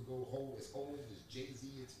 Dudes go whole. It's old. It's Jay-Z.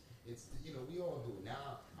 It's you know we all do it.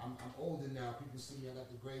 Now I'm older now. People see me. I got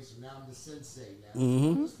the grace. So now I'm the sensei now.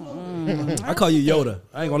 I call you Yoda.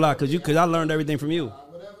 I ain't gonna lie, cause I learned everything from you.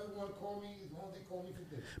 Whatever you want to call me, as long as they call me for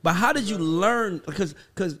this. But how did you learn?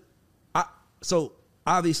 So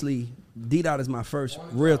obviously, D-Dot is my first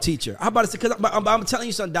real teacher. I'm about to say, because I'm telling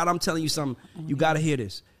you something, Dot, I'm telling you something. You got to hear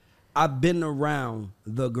this. I've been around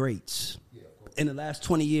the greats in the last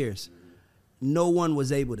 20 years. No one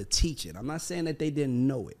was able to teach it. I'm not saying that they didn't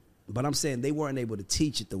know it, but I'm saying they weren't able to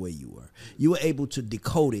teach it the way you were. You were able to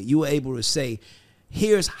decode it. You were able to say,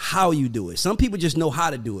 here's how you do it. Some people just know how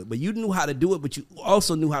to do it, but you knew how to do it, but you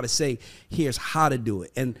also knew how to say, here's how to do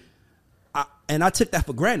it. And I took that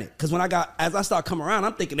for granted because as I start coming around,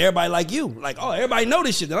 I'm thinking everybody like you, like, oh, everybody know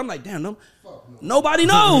this shit. And I'm like, damn, nobody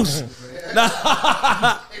knows. Ain't nobody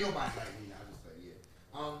like me. I just say, yeah.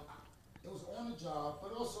 It was on the job,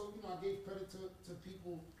 but also, you know, I gave credit to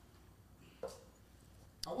people.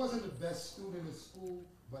 I wasn't the best student in school,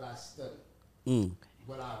 but I studied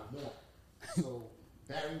what I want. So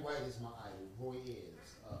Barry White is my idol. Roy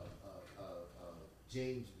Ayers,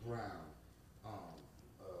 James Brown.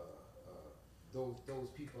 Those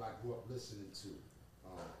people I grew up listening to,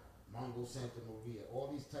 Mongo Santa Maria, all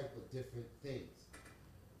these type of different things.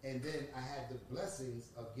 And then I had the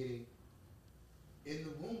blessings of getting in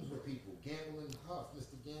the rooms with people, Gamble and Huff,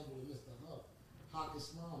 Mr. Gamble and Mr. Huff,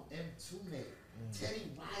 Hawkins Mom, M2 Teddy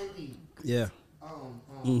Riley,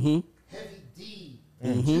 Heavy D,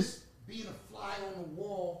 just being a fly on the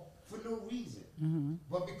wall for no reason.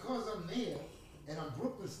 But because I'm there and I'm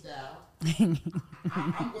Brooklyn style,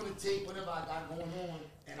 I'm going to take whatever I got going on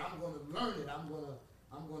and I'm going to learn it. I'm going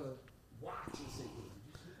to watch and say, did you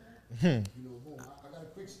see that? You know, boom. I got a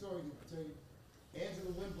quick story to tell you.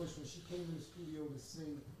 Angela Winbush, when she came in the studio to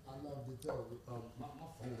sing I Love the Dough, my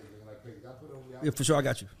phone is ringing like crazy. I put it over there. Yeah, for sure, I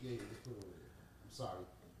got you. Yeah, just put it over there. I'm sorry.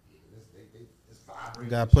 It's vibrating. You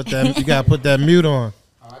gotta put that mute on.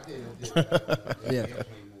 Oh, I did. Yeah.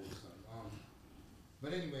 Airplane mode or something.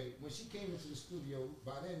 But anyway, when she came into the studio,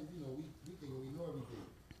 by then, you know, we think we know everything.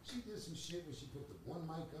 She did some shit where she put the one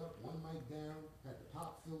mic up, one mic down, had the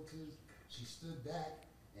pop filters. She stood back,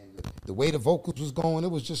 and the way the vocals was going,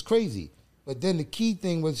 it was just crazy. But then the key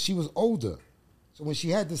thing was she was older. So when she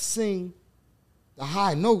had to sing the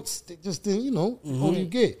high notes, they just didn't, you know, all you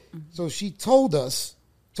get. So she told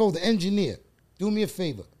the engineer, do me a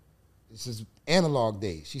favor. This is analog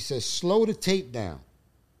days. She says, slow the tape down.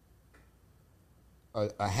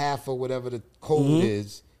 A half or whatever the code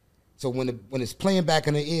is. So when it's playing back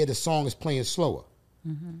in the ear, the song is playing slower.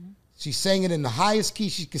 She sang it in the highest key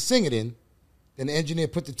she could sing it in, Then the engineer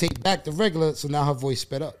put the tape back to regular, so now her voice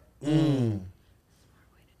sped up. Wow.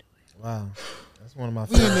 That's one of my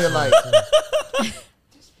We in there like,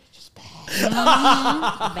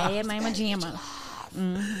 Bad mama jamma.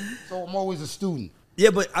 so I'm always a student. Yeah,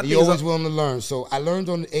 but I And think you're it's always willing to learn. So I learned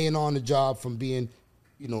on the A&R on the job from being,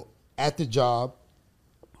 at the job.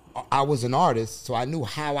 I was an artist, so I knew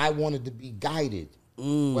how I wanted to be guided,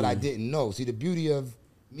 but I didn't know. See, the beauty of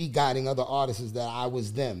me guiding other artists is that I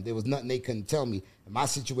was them. There was nothing they couldn't tell me. And my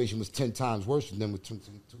situation was 10 times worse than them with Two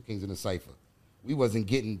Kings in a Cypher. We wasn't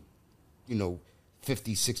getting, $50,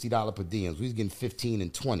 $60 per diems. We was getting 15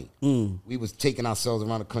 and 20. We was taking ourselves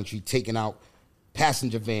around the country, taking out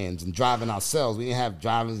passenger vans and driving ourselves. We didn't have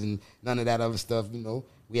drivers and none of that other stuff,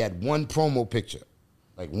 We had one promo picture,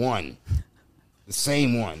 like one, the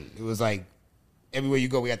same one. It was like everywhere you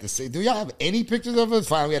go, we had to say, do y'all have any pictures of us?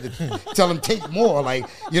 Finally, we had to tell them take more. Like,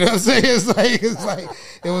 you know what I'm saying? It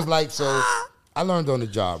was like, so I learned on the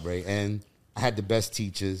job, Ray, and I had the best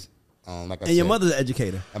teachers. Like I said, and your mother's an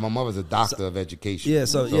educator. and my mother's a doctor of education. Yeah,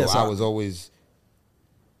 so I was always,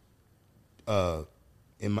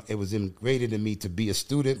 it was ingrained in me to be a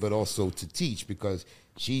student, but also to teach because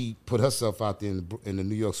she put herself out there in the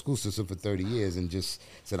New York school system for 30 years and just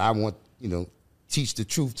said, I want, teach the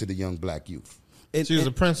truth to the young black youth. She was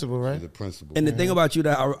a principal, She's right? the principal. And the thing about you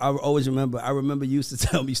that I always remember, you used to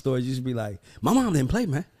tell me stories. You used to be like, my mom didn't play,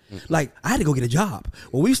 man. Like, I had to go get a job.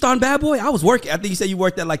 When we started Bad Boy, I was working. I think you said you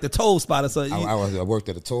worked at like the toll spot or something. I worked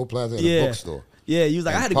at a toll plaza and a bookstore. Yeah, you was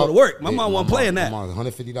like, I had to go to work. My mom wasn't playing that. My mom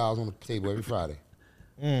was $150 on the table every Friday.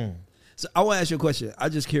 So I want to ask you a question.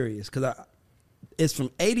 I'm just curious because it's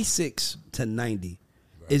from 86 to 90.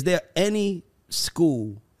 Right. Is there any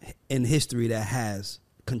school in history that has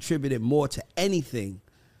contributed more to anything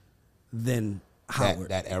than Howard?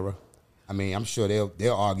 That era. I mean, I'm sure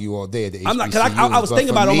they'll argue all day at the I'm not, HBCUs, because I was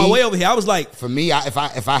thinking about it on my way over here. I was like, for me, if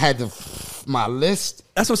I had my list,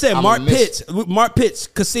 that's what I'm saying. Mark Pitts,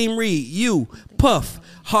 Kasim Reed, you, Puff,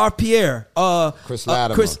 Harv Pierre, Chris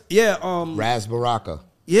Latimer, Raz Baraka,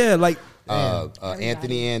 yeah, like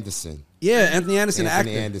Anthony Anderson, Anthony Anderson,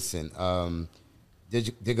 Anthony actor. Anderson,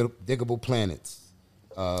 Diggable Planets,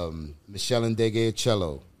 Michelle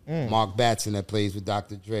Ndegeocello, Mark Batson that plays with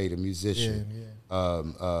Dr. Dre, the musician.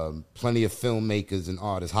 Plenty of filmmakers and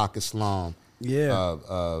artists, Hawk Islam.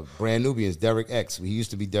 Brand Nubians, Derek X. He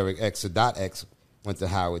used to be Derek X. Sadat X went to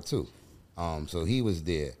Howard too. So he was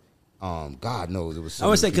there. God knows it was so I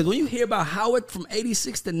would say, because when you hear about Howard from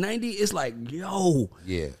 86 to 90, it's like, yo.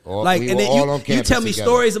 Yeah. Like, and then you tell me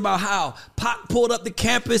stories about how Pac pulled up the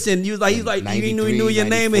campus and he was like, you knew your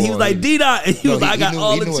name, and he was like, D-Dot, and he was like, I got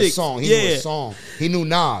all the chicks. He knew a song. He knew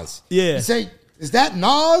Nas. Yeah. He say, is that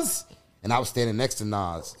Nas? And I was standing next to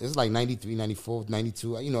Nas. It was like 93, 94,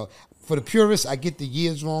 92. For the purists, I get the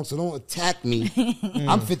years wrong, so don't attack me.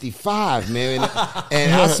 I'm 55, man,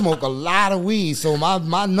 and I smoke a lot of weed, so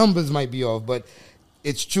my numbers might be off, but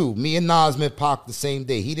it's true. Me and Nas met Pac the same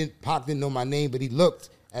day. Pac didn't know my name, but he looked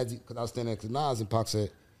because I was standing next to Nas, and Pac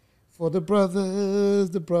said, "For the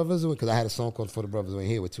brothers, because I had a song called "For the Brothers Who Ain't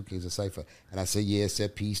Here" with Two Kings of Cypher, and I said, "Yeah,"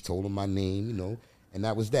 said peace, told him my name, And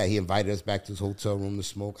that was that. He invited us back to his hotel room to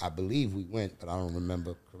smoke. I believe we went, but I don't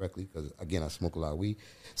remember correctly because, again, I smoke a lot of weed.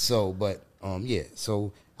 So, but,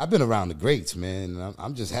 So I've been around the greats, man. And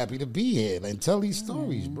I'm just happy to be here and tell these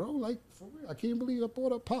stories, bro. Like, for real. I can't believe I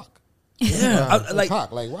brought up Pac. Yeah.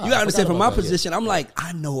 Pac. Like, wow. You got to understand, from my position, I'm like,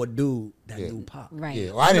 I know a dude that knew Pac. Right.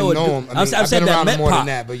 Yeah. Well, I didn't know him. I mean, I've been around him more than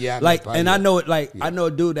that, but yeah. I know it, I know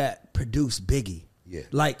a dude that produced Biggie. Yeah.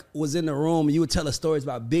 Like, was in the room, and you would tell us stories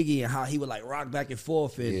about Biggie and how he would like rock back and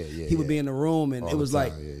forth, and he would be in the room, and all it was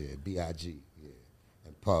like, B.I.G.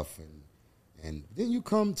 and Puff, and didn't you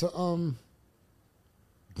come to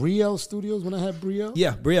Brielle Studios when I had Brielle?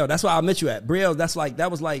 Yeah, Brielle. That's why I met you at Brielle. That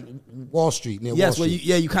was like Wall Street near Wall Street.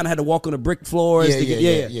 You kind of had to walk on the brick floors.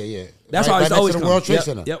 Yeah. That's why I used to always come. The World Trade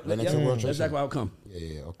Center. Yep. Right next to the World Trade Center. That's exactly why I would come.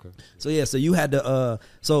 Yeah. Okay. So you had to.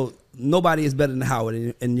 So nobody is better than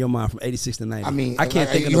Howard in your mind from 86 to 90. I mean, I can't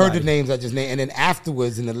think of you nobody. heard the names I just named, and then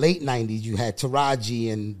afterwards in the late 90s, you had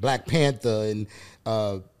Taraji and Black Panther and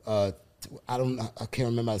I can't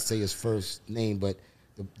remember how to say his first name, but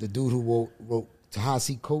the dude who wrote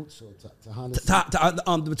Ta-Nehisi Coates or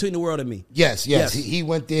Between the World and Me. Yes. He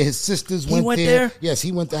went there. His sisters went there. Yes,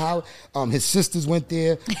 he went to Howard. His sisters went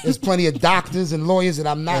there. There's plenty of doctors and lawyers that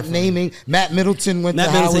I'm not naming. Matt Middleton went to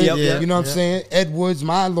Howard. You know what I'm saying? Ed Woods,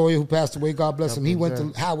 my lawyer who passed away, God bless him, he went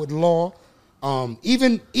to Howard Law.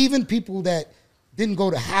 Even people that didn't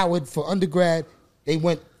go to Howard for undergrad, they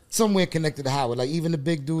went somewhere connected to Howard. Like even the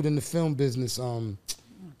big dude in the film business,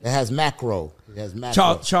 that has Macro. It has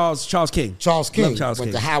Macro. Charles King. Charles King Charles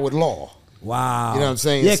went King. to Howard Law. Wow. You know what I'm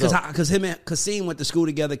saying? Yeah, So- because him and Kasim went to school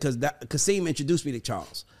together because Kasim introduced me to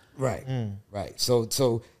Charles. Right. Right.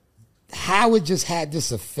 So Howard just had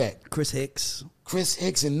this effect. Chris Hicks. Chris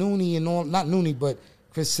Hicks and Nooney and all, not Nooney, but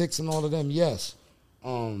Chris Hicks and all of them, yes.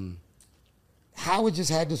 Howard just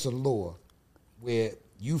had this allure where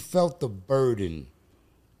you felt the burden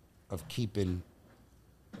of keeping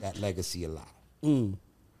that legacy alive.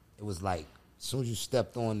 It was like, as soon as you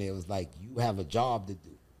stepped on there, it was like, you have a job to do.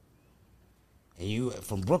 And you,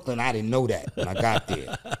 from Brooklyn, I didn't know that when I got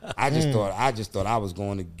there. I just thought I was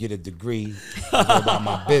going to get a degree and go about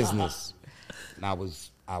my business. And I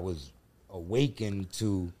was awakened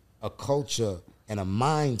to a culture and a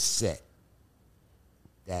mindset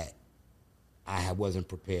that I wasn't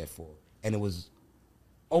prepared for. And it was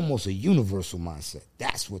almost a universal mindset.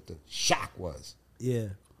 That's what the shock was. Yeah.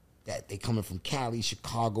 That they coming from Cali,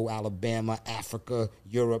 Chicago, Alabama, Africa,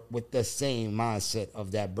 Europe, with the same mindset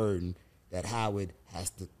of that burden that Howard has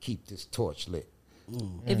to keep this torch lit.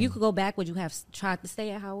 If you could go back, would you have tried to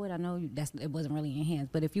stay at Howard? I know it wasn't really in your hands,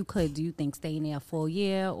 but if you could, do you think staying there a full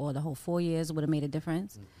year or the whole 4 years would have made a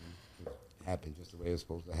difference? Happened just the way it was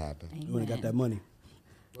supposed to happen. You would have got that money.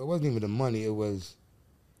 Well, it wasn't even the money. It was,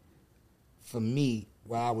 for me,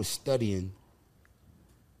 while I was studying,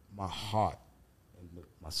 my heart and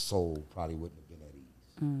my soul probably wouldn't have been at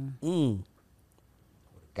ease.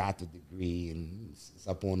 Got the degree and it's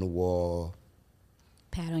up on the wall.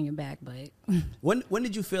 Pat on your back, but When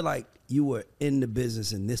did you feel like you were in the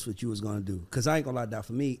business and this what you was going to do? Because I ain't going to lie, that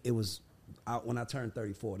for me, it was when I turned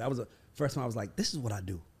 34. That was the first time I was like, this is what I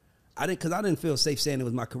do. I didn't feel safe saying it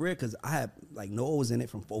was my career because I had, like, Noah was in it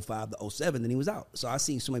from 05 to 07, then he was out. So I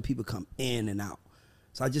seen so many people come in and out.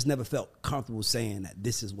 So I just never felt comfortable saying that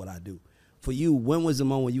this is what I do. For you, when was the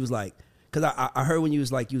moment when you was like, because I heard when you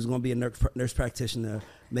was like you was going to be a nurse practitioner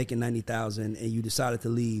making $90,000 and you decided to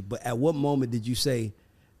leave. But at what moment did you say,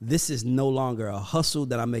 this is no longer a hustle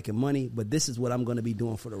that I'm making money, but this is what I'm going to be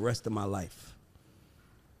doing for the rest of my life?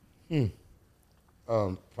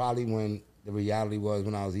 Probably when the reality was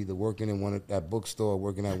when I was either working in that bookstore or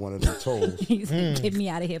working at one of the tolls. get me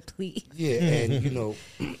out of here, please. Yeah, and, you know,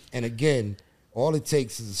 and again, all it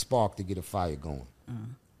takes is a spark to get a fire going.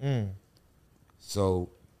 So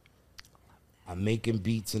I'm making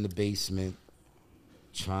beats in the basement,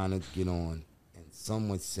 trying to get on, and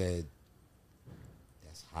someone said,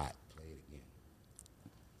 that's hot, play it again.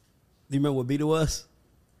 Do you remember what beat it was?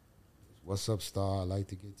 What's up, Star? I'd like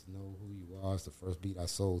to get to know who you are. It's the first beat I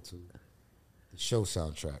sold to the show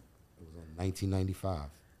soundtrack. It was on 1995.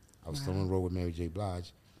 I was still on the road with Mary J.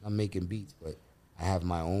 Blige. I'm making beats, but I have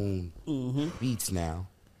my own beats now.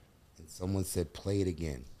 And someone said, play it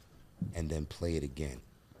again, and then play it again.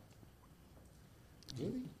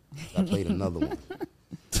 Really? I played another one.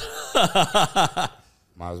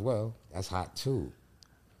 Might as well. That's hot, too.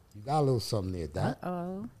 You got a little something there, Doc.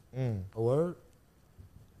 Uh-oh. A word?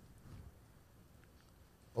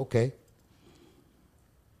 Okay.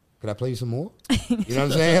 Could I play you some more? You know what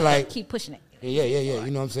I'm saying? Like, Keep pushing it. yeah.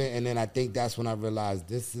 You know what I'm saying? And then I think that's when I realized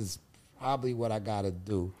this is probably what I got to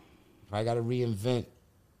do. I got to reinvent,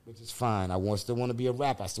 which is fine. I still want to be a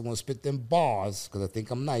rapper. I still want to spit them bars because I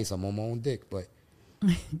think I'm nice. I'm on my own dick. But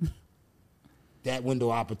that window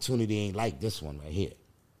of opportunity ain't like this one right here.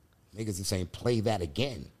 Niggas are saying, play that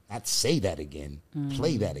again. Not say that again.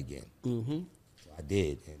 Play that again. So I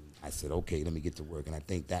did. And I said, okay, let me get to work. And I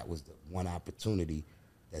think that was the one opportunity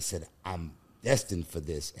that said, I'm destined for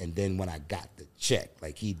this. And then when I got the check,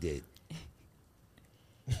 like he did.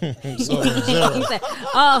 He said,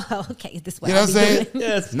 oh, okay, this way. You know what I'm saying?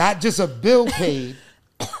 Yes. Not just a bill paid,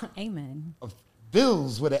 Amen. of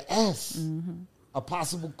bills with an S, a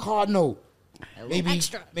possible car note,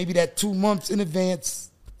 maybe that 2 months in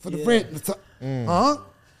advance for the rent. Huh?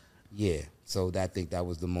 Yeah. So I think that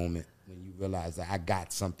was the moment when you realize that I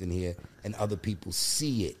got something here and other people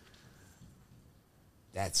see it.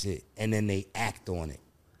 That's it. And then they act on it.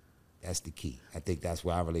 That's the key. I think that's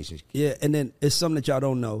where our relationship. Yeah, and then it's something that y'all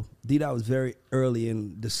don't know. D-Dot was very early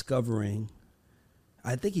in discovering.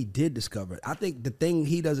 I think he did discover it. I think the thing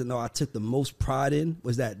he doesn't know I took the most pride in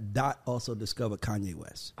was that Dot also discovered Kanye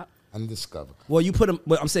West. Undiscovered. Well, you put him.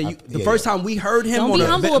 But I'm saying the first time we heard him, Don't on be a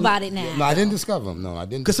humble event- about it now. No, I didn't discover him. No, I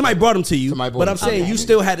didn't. Because somebody brought him to you. Somebody brought But him I'm to saying me. you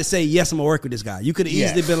still had to say, yes, I'm going to work with this guy. You could have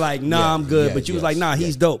easily been like, nah, Yeah, I'm good. yeah, But you was yes, like, nah, yeah.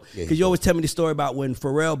 he's dope. Yeah, Because you always tell me the story about when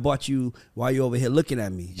Pharrell bought you while you over here looking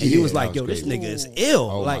at me. And you Yeah, was like, that yo, was this crazy. nigga is ill.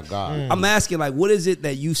 Oh, my like, God. I'm asking, like, what is it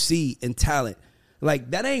that you see in talent?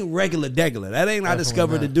 Like, that ain't regular degular. That ain't I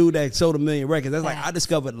discovered the dude that sold 1 million records. That's like I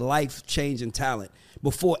discovered life-changing talent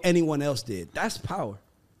before anyone else did. That's power.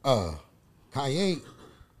 Kanye,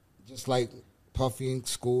 just like Puffy in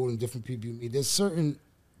school and different people you meet, there's certain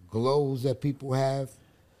glows that people have,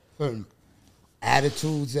 certain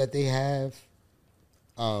attitudes that they have,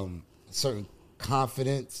 certain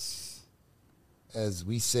confidence, as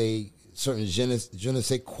we say, certain je ne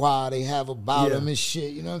sais quoi they have about them and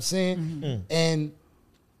shit, you know what I'm saying? Mm-hmm. And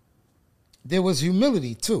there was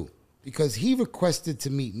humility too, because he requested to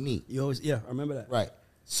meet me. You always, I remember that. Right.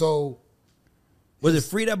 So was it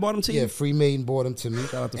Free that bought him to you? Yeah, Free Maiden bought him to me.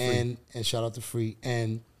 Shout out to Free. And shout out to Free.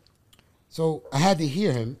 And so I had to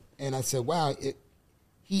hear him, and I said, wow,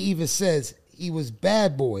 he even says he was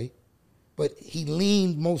Bad Boy, but he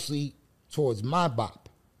leaned mostly towards my bop,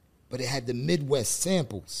 but it had the Midwest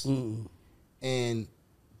samples.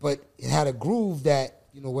 But it had a groove that,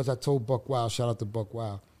 you know, what I told Buck Wild, shout out to Buck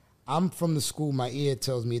Wild, I'm from the school, my ear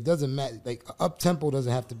tells me it doesn't matter, like up-tempo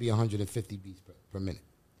doesn't have to be 150 beats per minute.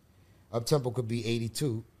 Up-tempo could be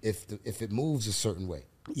 82 if it moves a certain way.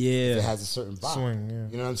 Yeah. If it has a certain vibe. Swing, yeah.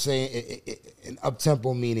 You know what I'm saying? An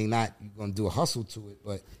up-tempo meaning not you're going to do a hustle to it,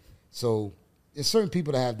 but so there's certain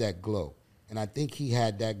people that have that glow. And I think he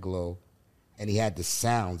had that glow, and he had the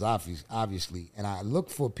sounds, obviously. And I look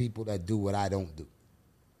for people that do what I don't do.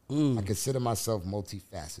 I consider myself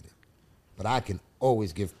multifaceted. But I can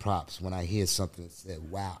always give props when I hear something that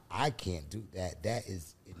said, wow, I can't do that. That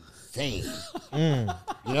is insane. You know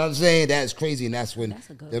what I'm saying? That's crazy. And that's when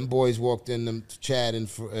them boys walked in, them Chad and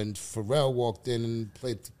Pharrell walked in and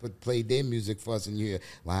played their music for us. And you hear,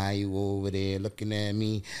 why are you over there looking at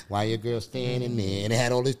me? Why your girl standing there? And they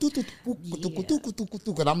had all this, and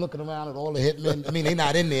I'm looking around at all the hitmen. I mean, they're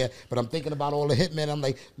not in there, but I'm thinking about all the hitmen. I'm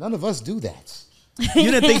like, none of us do that.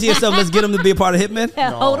 You didn't think to yourself, let's get them to be a part of Hitman? No,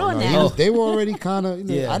 hold on now. They were already kind of, you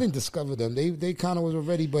know, Yeah. I didn't discover them. They kind of was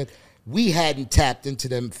already, but we hadn't tapped into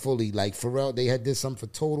them fully. Like Pharrell, they had did something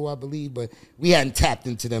for Total, I believe, but we hadn't tapped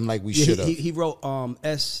into them like we should have. He wrote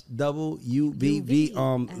SWUBV,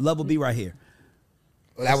 Love Will Be Right Here.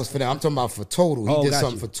 Well, that was for them. I'm talking about for Total. He Oh, did got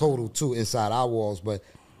something you. for Total too inside our walls, but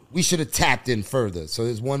we should have tapped in further. So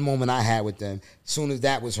there's one moment I had with them. As soon as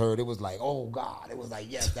that was heard, it was like, oh God. It was like,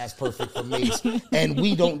 yes, that's perfect for Mace. And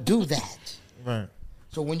we don't do that. Right.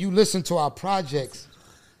 So when you listen to our projects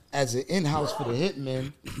as an in-house for the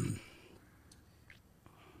Hitmen,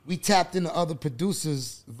 we tapped into other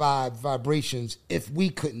producers' vibrations if we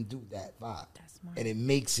couldn't do that vibe. And it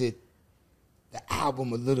makes it, the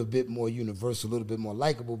album, a little bit more universal, a little bit more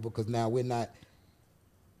likable, because now we're not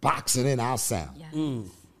boxing in our sound. Yes.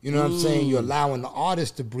 You know what I'm saying? You're allowing the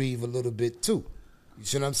artist to breathe a little bit too. You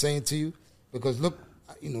see what I'm saying to you? Because look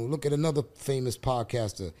at another famous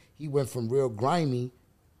podcaster. He went from real grimy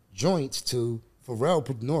joints to Pharrell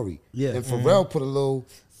put Nori. Yeah. And Pharrell put a little,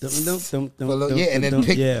 and then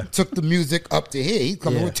took the music up to here. He's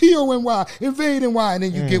coming with T-O-N-Y, Invade NY, and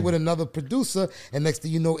then you get with another producer, and next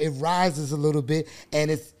thing you know, it rises a little bit, and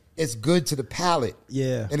it's good to the palate.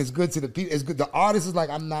 Yeah. And it's good to the people. It's good. The artist is like,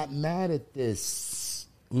 I'm not mad at this.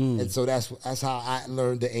 And so that's how I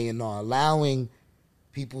learned the A&R, allowing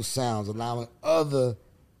people's sounds, allowing other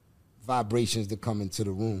vibrations to come into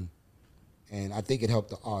the room. And I think it helped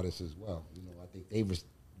the artists as well. You know, I think they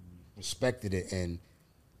respected it and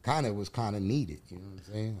was kind of needed. You know what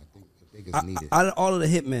I'm saying? I think it's needed. Out of all of the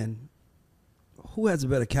Hitmen, who has a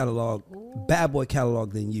better catalog, Bad Boy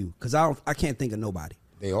catalog than you? Because I can't think of nobody.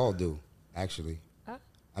 They all do, actually.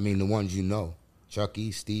 I mean, the ones you know.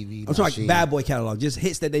 Chucky, Stevie, I'm talking like Bad Boy catalog, just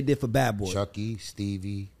hits that they did for Bad Boy. Chucky,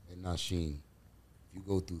 Stevie, and Nasheem. You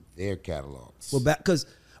go through their catalogs. Well, so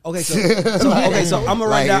I'm gonna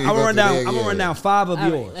run down 5 of All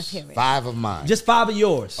right, yours. let's hear it. 5 of mine. Just 5 of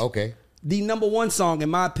yours. Okay. The number 1 song, in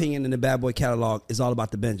my opinion, in the Bad Boy catalog is All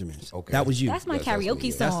About the Benjamins. Okay. That was you. That's my Yes, that's karaoke me,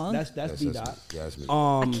 yeah. song. That's D Dot. Yeah, that's me.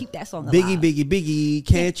 I keep that song alive. Biggie,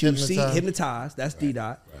 can't you see? Hypnotize. Hypnotize. That's D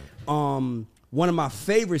Dot. One of my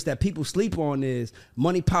favorites that people sleep on is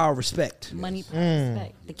Money, Power, Respect. Money, Power,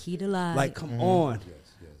 Respect. The Key to Life. Like, come on.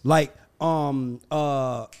 Like,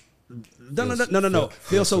 no.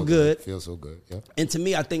 Feel so good. Feel so good. Yeah. And to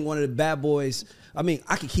me, I think one of the Bad Boys, I mean,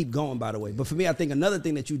 I could keep going, by the way. But for me, I think another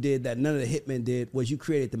thing that you did that none of the Hitmen did was you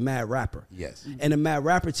created the Mad Rapper. Yes. And the Mad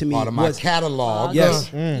Rapper to me Part of my was catalog. Yes.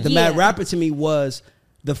 The Mad Yeah. Rapper to me was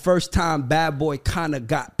the first time Bad Boy kind of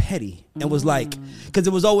got petty and was like, because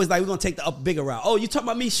it was always like, we're going to take the bigger route. Oh, you talking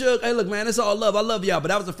about me, Suge? Hey, look, man, it's all love. I love y'all. But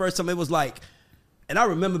that was the first time it was like, And I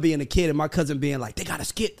remember being a kid and my cousin being like, they got a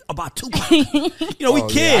skit about Tupac. You know, we Oh,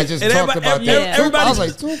 kids. yeah, I just and talked about that. Everybody, I was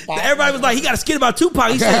like, Tupac. everybody was like, he got a skit about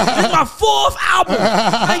Tupac. He said, this is my 4th album.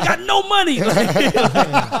 I ain't got no money.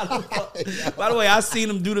 By the way, I seen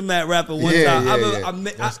him do the Mad Rapper one time. I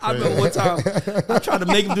remember one time I tried to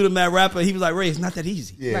make him do the Mad Rapper. He was like, Ray, it's not that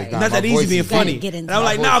easy. Yeah, Right. It's not that easy being funny. Get And into I'm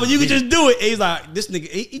like, it. nah, but you can just do it. And he's like, this nigga,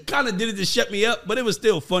 he kind of did it to shut me up, but it was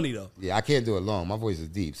still funny though. Yeah, I can't do it long. My voice is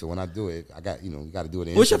deep, so when I do it, I got you got to do it.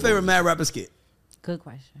 In What's your intervals. favorite Mad Rapper skit? Good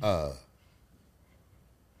question. My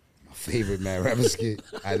favorite Mad Rapper skit.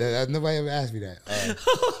 Nobody ever asked me that.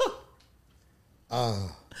 Wow.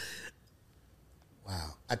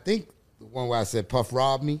 I think the one where I said Puff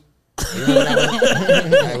robbed me. You know that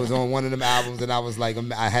one? I was on one of them albums, and I was like,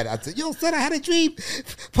 I said, yo, son, I had a dream.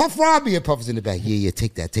 Puff robbed me, and Puff was in the back. Yeah,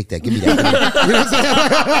 take that. Give me that. You know what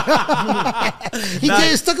I'm saying? He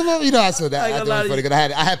came, stuck him up. You know, I saw that. I thought it was funny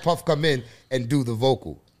because I had Puff come in and do the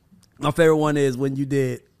vocal. My favorite one is when you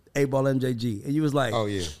did 8-Ball MJG, and you was like, Oh,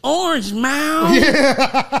 yeah. Orange Mound?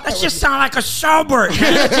 That just sound like a sherbet, man.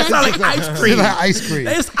 That just sound like ice cream. Like ice cream.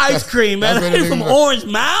 It's ice cream, man. that's what That's it from is. Orange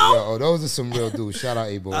Mound? Yo, those are some real dudes. Shout out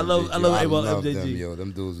 8-Ball. I love MJG. 8-Ball love MJG. them, yo.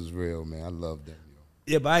 Them dudes is real, man. I love them,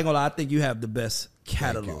 yo. Yeah, but I ain't gonna lie. I think you have the best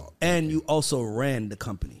catalog. you. And you also ran the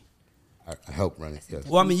company. I helped run it. Yes.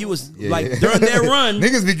 Well, I mean, you was Yeah, like yeah. during their run.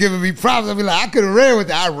 Niggas be giving me props. I be like, I could have ran with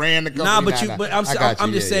that. I ran the company. Nah, but I got you.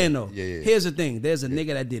 I'm just Yeah, saying yeah. though. Yeah. Here's the thing. There's a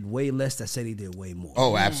nigga that did way less that said he did way more.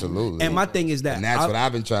 Oh, absolutely. And my thing is that And that's what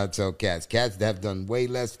I've been trying to tell cats. Cats that have done way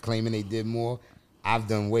less, claiming they did more. I've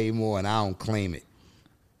done way more, and I don't claim it.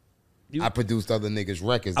 I produced other niggas'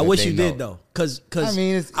 records. I that wish they you know. did though, because I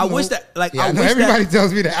mean, it's, I you wish know, that like yeah, I I know wish everybody that,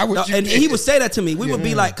 tells me that. I wish No, you and did. he would say that to me. We would be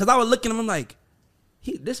Yeah. like, because I would look at him, I'm like,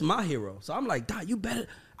 this is my hero. So I'm like, Dog, you better.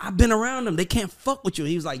 I've been around them. They can't fuck with you. And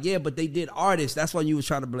he was like, yeah, but they did artists. That's why you was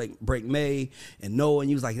trying to break May and Noah. And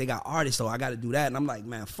you was like, they got artists, so I got to do that. And I'm like,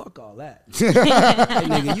 man, fuck all that. Hey,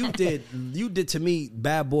 nigga, you did to me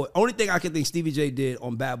Bad Boy. Only thing I can think Stevie J did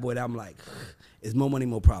on Bad Boy that I'm like, is More Money,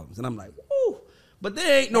 More Problems. And I'm like, woo. But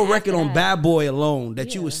there ain't no record on Bad Boy alone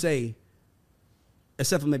that you would say,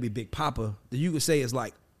 except for maybe Big Papa, that you could say is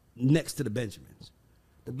like next to the Benjamins.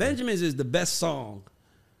 The Benjamins is the best song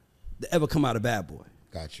that ever come out of Bad Boy,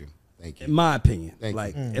 Got you. Thank you. in my opinion. Thank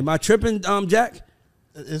like, you. am I tripping, Jack?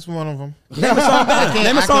 It's one of them. Name a song better.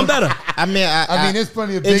 Name a song better. I mean, I mean, there's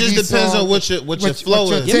plenty of It just Biggie depends songs. on what your flow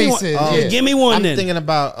your is. Give me taste one. is, Yeah, yeah. give me one I'm then. thinking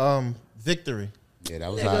about Victory. Yeah,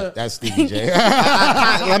 that was hot. That's Stevie J.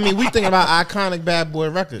 I mean, we thinking about iconic Bad Boy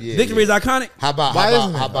records. Yeah. Victory is iconic. How about Why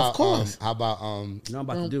isn't it? how Of about course. how about You know what I'm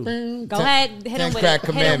about to do. Go ahead, hit him with Crack it.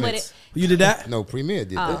 Hit him with Commandments. it. You did that? No, Premier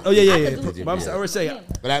did that. Oh yeah. I could do- But I would say,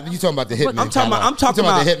 But you talking about the Hitman? I'm talking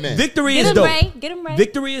about the Hitman. Victory Get is him dope. right. Get him right.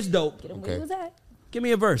 Victory is dope. Get him Okay. where he was at. Give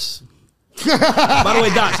me a verse. By the way,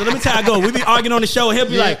 Doc, so let me tell you how I go. We be arguing on the show, and he'll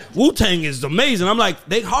be like, Wu-Tang is amazing. I'm like,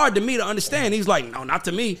 they hard to me to understand. He's like, no, not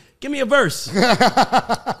to me. Give me a verse.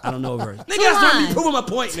 I don't know a verse. Nigga, that's not me lines. proving my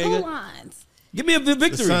point, Two nigga. lines. Give me a The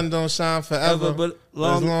victory. sun don't shine forever, Ever, but as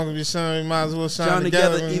long- long as we shine, we might as well shine Shine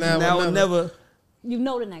together. together, and even now or never. You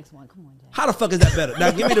know the next one. Come on, Jack. How the fuck is that better?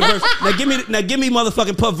 Now give me the verse. Now give me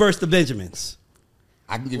motherfucking Puff verse to Benjamins.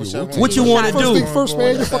 I can give What's you up, Wu-Tang. What you want to First do? thing first,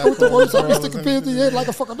 man, you fucking with the words. I be sticking pins in your head like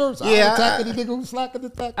a fucking nurse. Yeah, attack any nigga who's slacking the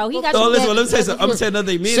back. Oh, he got Oh, you. listen, let me say something. I'm gonna say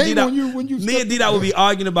another thing. Me and Shame D-Dot, on you when you me and D-Dot would be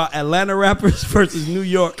arguing about Atlanta rappers versus New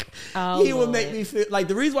York. Oh, He would Lord. make me feel like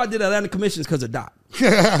the reason why I did Atlanta Commissions because of Dot.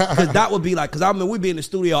 Because Dot would be like, because I mean, we'd be in the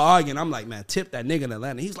studio arguing. I'm like, man, Tip that nigga in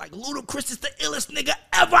Atlanta. He's like, Ludacris is the illest nigga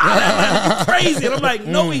ever out of Atlanta. You crazy. And I'm like,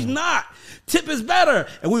 no, he's not. Tip is better.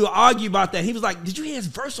 And we would argue about that. He was like, did you hear his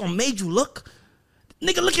verse on Made You Look?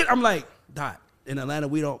 Nigga, look at I'm like, Dot, in Atlanta,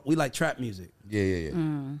 we like trap music. Yeah. It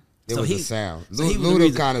So was he- a sound. so he was the Luda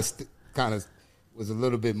reason. kind of was a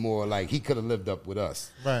little bit more like he could have lived up with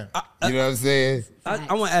us. Right. You know what I'm saying?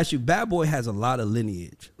 I want to ask you, Bad Boy has a lot of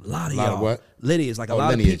lineage. A lot of Lot of y'all. what? Lineage. Like a Oh, lot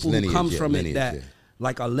lineage, of people lineage, who comes yeah, from lineage, it that yeah.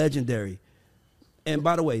 like are legendary. And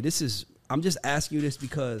by the way, I'm just asking you this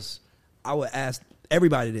because I would ask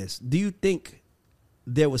everybody this. Do you think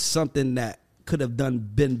there was something that could have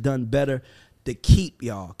been done better to keep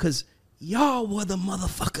y'all? Because y'all were the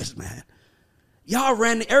motherfuckers, man. Y'all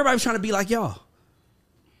everybody was trying to be like y'all.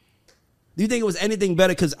 Do you think it was anything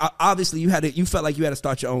better? Because obviously you felt like you had to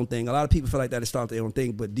start your own thing. A lot of people feel like they had to start their own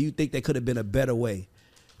thing. But do you think there could have been a better way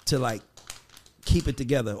to like keep it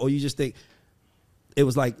together? Or you just think it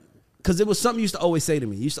was like, because it was something you used to always say to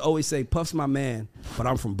me. You used to always say, Puff's my man, but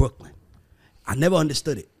I'm from Brooklyn. I never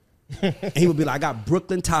understood it. And he would be like, I got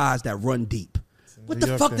Brooklyn ties that run deep. What New the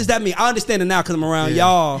York fuck thing. does that mean? I understand it now because I'm around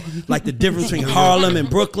y'all, like the difference between Harlem and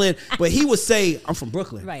Brooklyn. But he would say, I'm from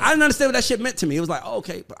Brooklyn. Right. I didn't understand what that shit meant to me. It was like, oh,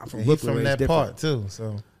 okay, but I'm from He Brooklyn. from where it's that different. part too.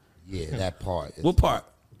 So Yeah, that part. is What part?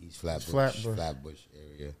 East Flatbush, Flatbush. Flatbush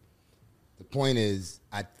area. The point is,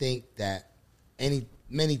 I think that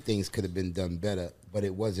many things could have been done better, but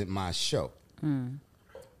it wasn't my show.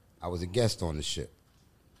 I was a guest on the ship.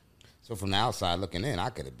 So from the outside looking in, I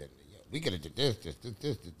could have been, we could have did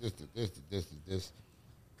this.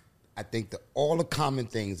 I think that all the common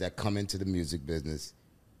things that come into the music business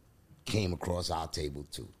came across our table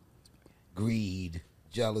too. Greed,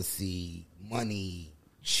 jealousy, money,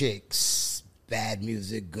 chicks, bad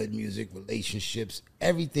music, good music, relationships,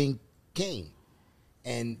 everything came.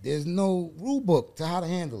 And there's no rule book to how to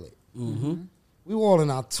handle it. We were all in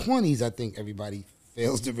our 20s, I think everybody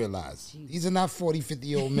fails to realize. These are not 40,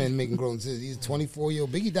 50-year-old men making grown decisions. These are 24-year-old.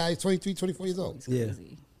 Biggie died 23, 24 years old. Yeah.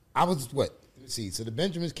 I was what? Let me see. So the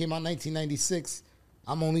Benjamins came out in 1996.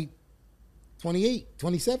 I'm only 28,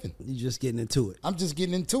 27. You just getting into it. I'm just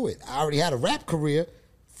getting into it. I already had a rap career,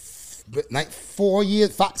 but like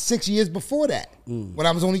 6 years before that, when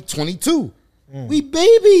I was only 22. We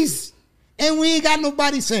babies, and we ain't got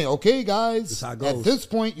nobody saying, "Okay, guys, That's how it at goes. this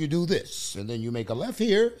point you do this, and then you make a left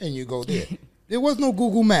here, and you go there." There was no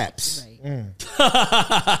Google Maps.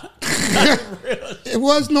 It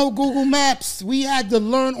was no Google Maps. We had to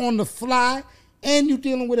learn on the fly. And you're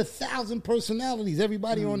dealing with 1,000 personalities,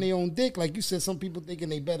 everybody on their own dick. Like you said, some people thinking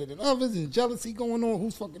they better than others, and jealousy going on.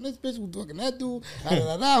 Who's fucking this bitch? Who's fucking that dude?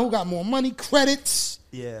 Who got more money? Credits.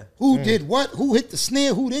 Yeah. Who did what? Who hit the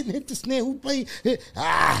snare? Who didn't hit the snare? Who played?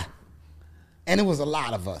 And it was a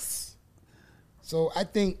lot of us. So I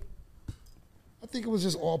think it was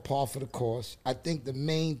just all par for the course. I think the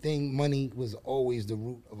main thing, money was always the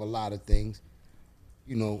root of a lot of things.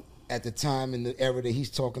 You know, at the time in the era that he's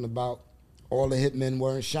talking about, all the hitmen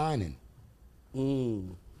weren't shining. I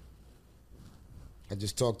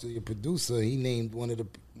just talked to your producer. He named one of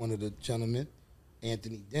the gentlemen,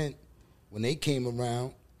 Anthony Dent. When they came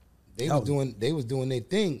around, they was doing their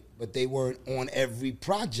thing, but they weren't on every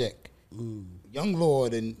project. Young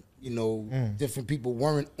Lord and different people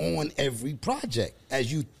weren't on every project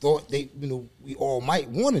as you thought we all might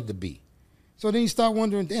wanted to be. So then you start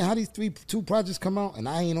wondering, damn, how these two projects come out and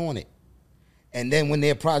I ain't on it. And then when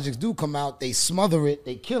their projects do come out, they smother it,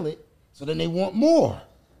 they kill it, so then they want more.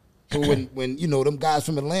 So when them guys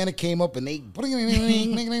from Atlanta came up and they doing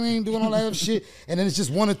all that other shit, and then it's just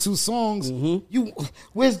one or two songs,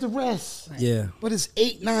 where's the rest? Yeah. But it's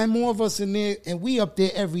 8, 9 more of us in there, and we up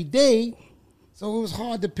there every day, so it was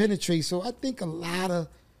hard to penetrate. So I think a lot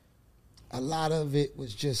of it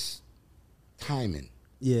was just timing.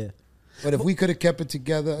 Yeah. But if we could have kept it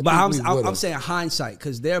together, But I think I'm saying hindsight,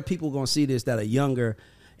 because there are people going to see this that are younger,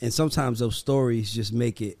 and sometimes those stories just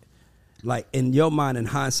make it, like, in your mind, in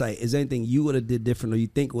hindsight, is there anything you would have did different or you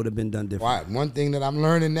think would have been done different? One thing that I'm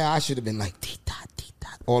learning now, I should have been like, dee-dot,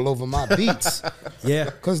 all over my beats. Yeah.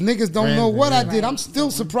 Because niggas don't know what I did. I'm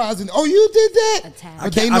still surprised. Oh, you did that?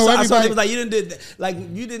 But they know I saw everybody. it was like, you didn't do that. Like,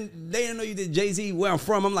 they didn't know you did Jay-Z where I'm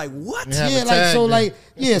from. I'm like, what?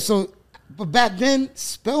 Yeah. But back then,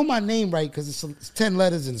 spell my name right because it's 10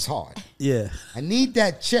 letters and it's hard. Yeah. I need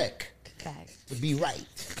that check Facts. to be right.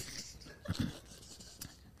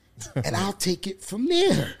 And I'll take it from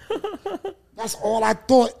there. That's all I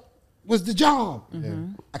thought was the job.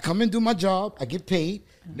 I come in, do my job, I get paid.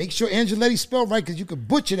 Make sure Angeletti spelled right because you could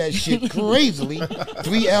butcher that shit crazily.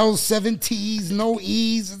 3 L's, 7 T's, no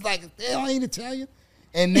E's. It's like, hell, I ain't Italian.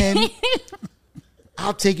 And then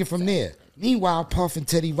I'll take it from there. Meanwhile, Puff and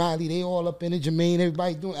Teddy Riley, they all up in it, Jermaine,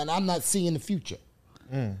 everybody doing, and I'm not seeing the future.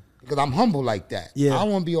 Because I'm humble like that. Yeah. I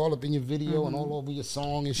don't want to be all up in your video and all over your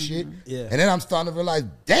song and shit. Yeah. And then I'm starting to realize,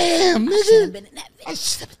 damn, nigga. I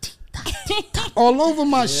should have all over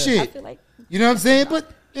my shit. feel like- You know what I'm saying?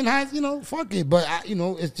 But then fuck it. But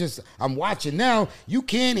it's just I'm watching now. You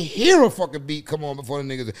can't hear a fucking beat come on before the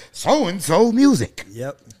niggas so and so music.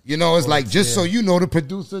 Yep. It's like just so you know the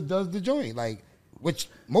producer does the joint, like which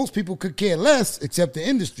most people could care less except the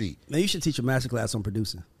industry. Man, you should teach a masterclass on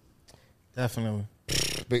producing. definitely.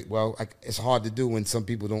 But, it's hard to do when some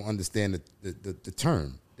people don't understand the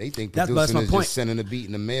term. They think That's producing my is point. just sending a beat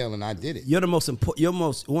in the mail and I did it. You're the most important.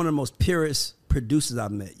 One of the most purest producers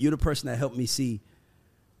I've met. You're the person that helped me see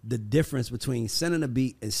the difference between sending a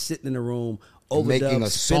beat and sitting in a room, making overdub, a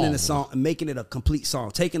spinning a song. song, and making it a complete song.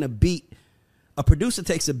 Taking a beat, a producer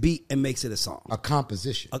takes a beat and makes it a song. A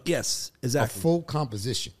composition. Yes, A exactly. full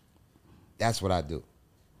composition. That's what I do.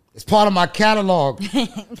 It's part of my catalog.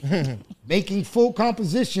 Making full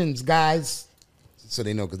compositions, guys. so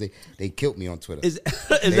they know because they killed me on Twitter. Is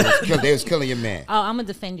They was killing your man. Oh, I'm gonna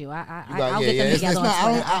defend you. I'll get them It's together on not-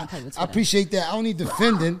 Twitter. I don't play with I Twitter. appreciate that. I don't need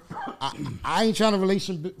defending. I ain't trying to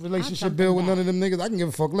relationship build with none of them niggas. I can give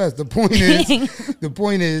a fuck less. The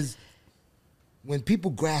point is, when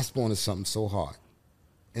people grasp onto something so hard,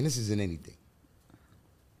 and this isn't anything,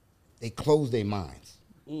 they close their minds.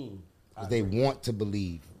 'Cause they want to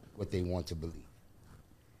believe what they want to believe.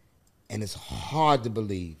 And it's hard to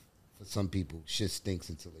believe for some people shit stinks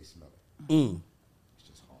until they smell it. It's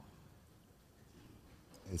just hard.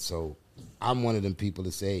 And so I'm one of them people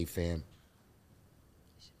that say, hey, fam,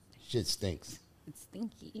 shit stinks. It's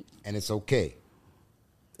stinky. And it's okay.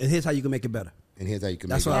 And here's how you can make it better. And here's how you can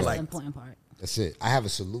That's make what I it That's like. the important part. That's it. I have a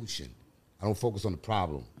solution. I don't focus on the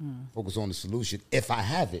problem. Focus on the solution if I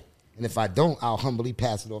have it. And if I don't, I'll humbly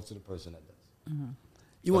pass it off to the person that does.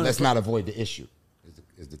 You But want let's not avoid the issue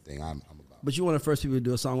is the thing I'm about. But you one of the first people to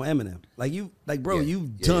do a song with Eminem. Bro, Yeah, you've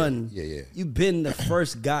yeah, done. yeah. You've been the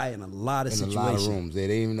first guy in a lot of In a situations. lot of rooms. They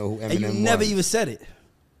didn't even know who Eminem And you was. never even said it.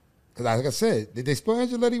 Because like I said, did they spoil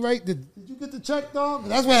Angeletti right? Did you get the check, dog?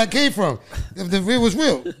 That's where I came from. It was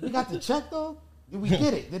real. You got the check, dog? Did we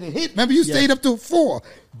get it? Did it hit? Remember you stayed up till 4.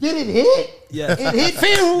 Did it hit? Yeah. It hit,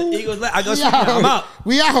 fam. The Eagles, I go, We I'm out.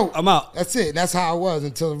 We out. I'm out. That's it. That's how I was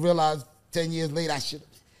until I realized 10 years later I should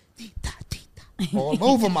all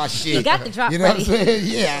over my shit. You got the drop You know what I'm ready. saying?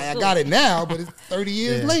 Yeah, I got it now, but it's 30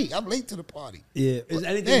 years late. I'm late to the party. Yeah. Is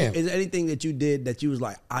Damn. there anything that you did that you was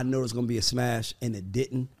like, I know it's gonna be a smash and it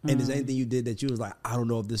didn't? And is there anything you did that you was like, I don't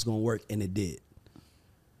know if this is gonna work and it did?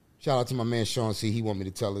 Shout out to my man Sean C. He want me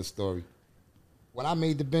to tell this story. When I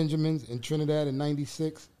made the Benjamins in Trinidad in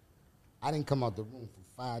 96, I didn't come out the room for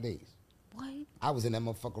 5 days. What? I was in that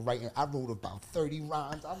motherfucker writing. I wrote about 30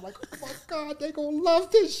 rhymes. I'm like, oh my God, they gonna love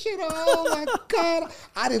this shit. Oh my God.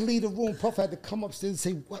 I didn't leave the room. Puff had to come upstairs and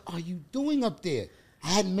say, what are you doing up there? I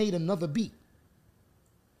hadn't made another beat.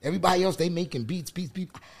 Everybody else, they making beats.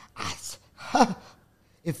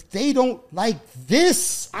 If they don't like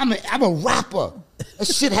this, I'm a rapper. That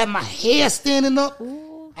shit had my hair standing up.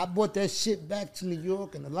 I brought that shit back to New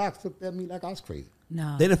York, and the locks looked at me like I was crazy.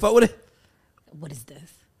 No. They didn't fuck with it? What is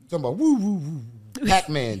this? Talking about woo woo woo.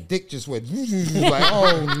 Pac-Man, dick just went woo, woo, woo. Like, oh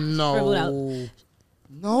Scribbled out.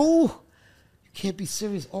 no, you can't be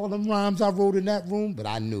serious. All them rhymes I wrote in that room, but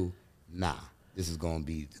I knew, nah, this is gonna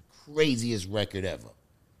be the craziest record ever.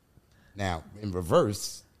 Now, in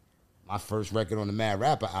reverse, my first record on the Mad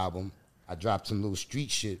Rapper album, I dropped some little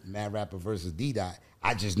street shit, Mad Rapper versus D-Dot.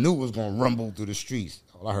 I just knew it was gonna rumble through the streets.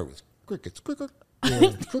 All I heard was crickets, crickets,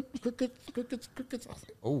 crickets, crickets. I was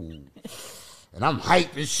like, oh. And I'm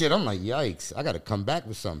hyped as shit. I'm like, yikes, I got to come back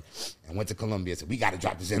with something. And went to Columbia and said, we got to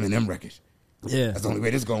drop this Eminem record. Yeah. That's the only way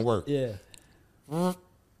this is going to work. Yeah.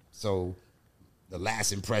 So the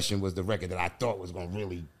last impression was the record that I thought was going to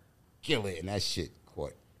really kill it. And that shit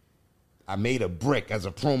caught. I made a brick as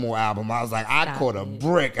a promo album. I was like, I caught a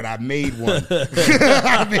brick and I made one.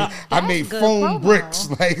 I made good foam promo. bricks.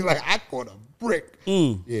 Like I caught a brick.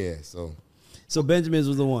 Yeah, so So Benjamin's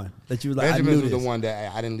was the one that you was like, Benjamin I knew was this. the one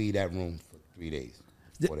that I didn't leave that room for 3 days.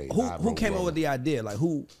 4 days. I Who wrote came up Roma. with the idea? Like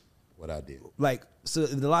who? What I did? So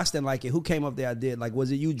the locks didn't like it. Who came up with the idea? Like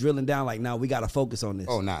was it you drilling down? Like now we got to focus on this.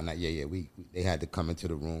 Oh, not yeah. They had to come into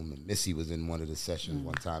the room, and Missy was in one of the sessions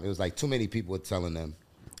one time. It was like too many people were telling them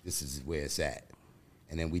this is where it's at,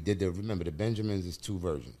 and then we did remember the Benjamins is 2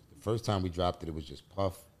 versions. The first time we dropped it, it was just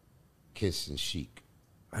Puff, Kiss, and Chic.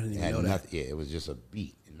 I didn't It even had know that. nothing. Yeah, it was just a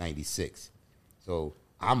beat in '96. So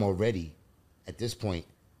I'm already at this point.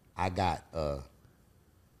 I got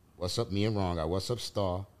What's Up, Me and Wrong. I What's Up,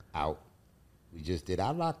 Star out. We just did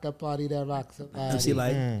I Rock That Body That Rocks Up. MC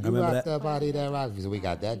Light. I You remember rock that. that body that rocks. So we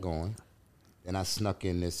got that going. Then I snuck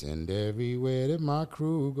in this, and everywhere that my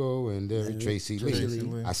crew go, and every Tracy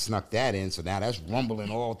Lee. I snuck that in, so now that's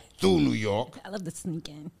rumbling all through New York. I love the sneak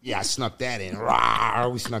in. Yeah, I snuck that in. Rah,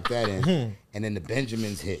 we snuck that in. And then the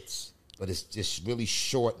Benjamins hits. But it's just really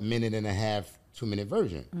short, 1.5, 2-minute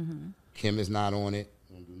version. Kim is not on it.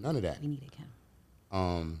 We don't do none of that. We need it,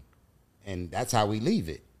 Kim. And that's how we leave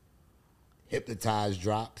it. Hypnotize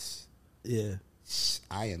drops. Yeah.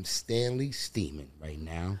 I am Stanley steaming right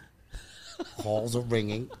now. Calls are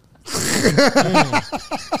ringing.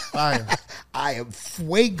 Fire. I am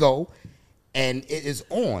fuego. And it is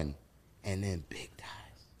on. And then Big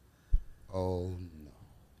dies. Oh, no.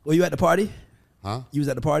 Were you at the party? Huh? You was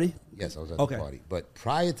at the party? Yes, I was at Okay. the party. But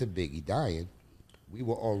prior to Biggie dying, we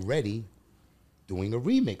were already doing a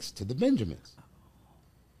remix to the Benjamins.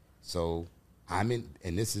 So I'm in,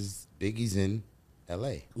 and this is Biggie's in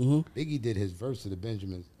L.A. Biggie did his verse to the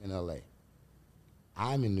Benjamins in L.A.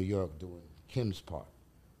 I'm in New York doing Kim's part.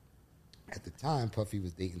 At the time, Puffy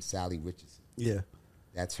was dating Sally Richardson. Yeah.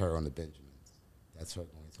 That's her on the Benjamins. That's her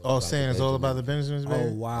going to Oh, saying it's all about the Benjamins, baby?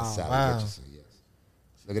 Oh, wow. That's Sally Wow. Richardson, yes.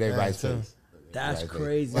 Look at everybody's too. face. That's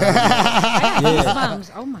Everybody's face. crazy. I got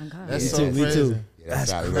goosebumps. Oh my god. That's Me so too, me crazy. too. Yeah, That's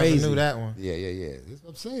Sally crazy. Never knew that one. Yeah. That's what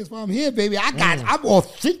I'm saying. That's why I'm here, baby. I'm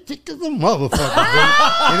authentic as a motherfucker, baby.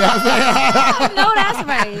 You know what I'm saying? No, that's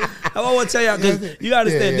right. I want to tell y'all because you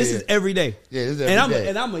understand Yeah, this yeah. is every day. Yeah, this is and every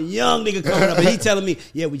day. I'm a young nigga coming up, and he telling me,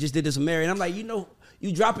 yeah, we just did this with Mary, and I'm like,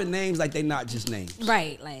 you dropping names like they not just names.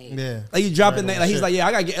 Right, like Yeah. Like you dropping Right, names. Like he's shit. like, yeah,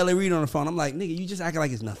 I gotta get L.A. Reid on the phone. I'm like, nigga, you just acting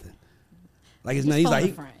like it's nothing. Like it's nothing. He's phone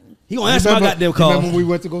like, a friend. he gonna answer my goddamn call. Remember when we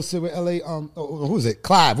went to go sit with L.A. Who was it?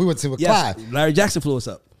 Clive. We went to with Yes, Clive. Larry Jackson flew us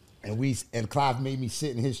up. And Clive made me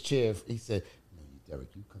sit in his chair. He said, no,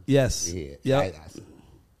 Derek, you come Yes. over here. Yep. I said,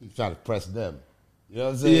 he's trying to press them. You know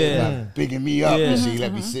what I'm saying? Yeah. Like, bigging me up. Yeah. And she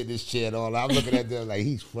let me sit in this chair and all that. I'm looking at them like,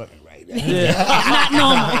 he's fronting right now.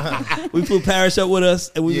 not normal. We flew Parrish up with us,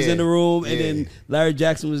 and we was Yeah. in the room, and Yeah. then Larry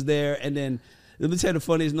Jackson was there, and then let me tell you the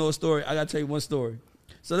funniest Noah story. I gotta tell you one story.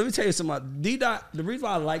 So let me tell you something about D-Dot. The reason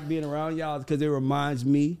why I like being around y'all is because it reminds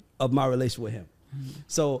me of my relationship with him.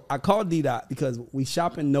 So I called D-Dot because we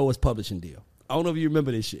shop in Noah's publishing deal. I don't know if you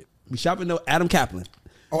remember this shit. We shop in Noah, Adam Kaplan.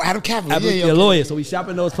 Oh, Adam Kaplan. Adam, Yeah, the okay. lawyer. So we shop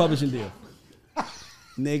in Noah's publishing deal.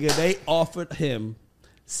 Nigga, they offered him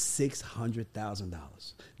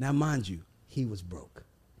 $600,000. Now, mind you, he was broke.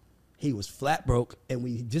 He was flat broke, and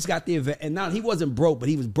we just got the event. And now he wasn't broke, but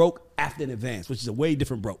he was broke after an advance, which is a way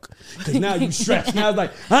different broke. Because now you stretch. Now it's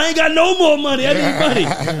like, I ain't got no more money. I need money.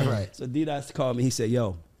 Right. So D-Dot called me. He said,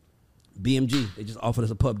 yo, BMG, they just offered us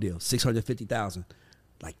a pub deal, $650,000,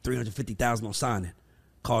 like $350,000 on signing.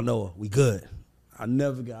 Call Noah. We good. I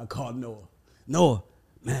called Noah. Noah,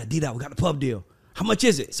 man, D-Dot, we got a pub deal. How much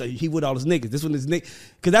is it? So he with all his niggas. This one is niggas.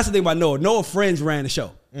 Because that's the thing about Noah. Noah friends ran the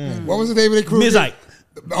show. What was the name of the crew? Mizite.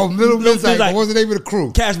 Oh, Little Mizite. Mizite. What was the name of the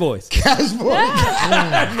crew? Cash Boys. Cash Boy.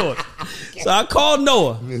 Cash Boys. So I called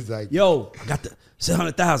Noah. Mizite. Yo, I got the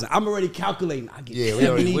 600,000. I'm already calculating. I get Yeah, we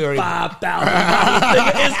already- $75,000.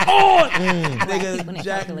 Nigga, it's on. People Nigga, need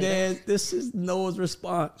Jack calculators. Dan, this is Noah's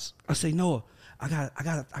response. I say, Noah, I got a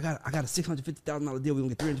 $650,000 deal. We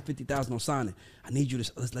gonna get $350,000 on signing. I need you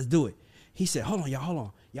to let's do it. He said, hold on.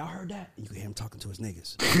 Y'all heard that? And you can hear him talking to his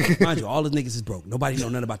niggas. Mind you, all his niggas is broke. Nobody know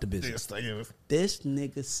nothing about the business. This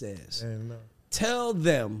nigga says, tell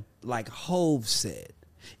them, like Hove said,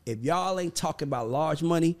 if y'all ain't talking about large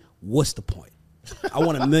money, what's the point? I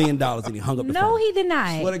want $1 million, and he hung up the phone. No, he did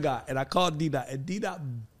not. Swear to God. And I called D-Dot, and D-Dot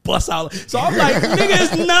bust out. So I'm like,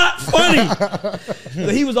 nigga, it's not funny. So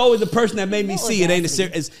he was always the person that made me see it ain't as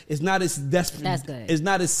serious. It's not as desperate. That's good. It's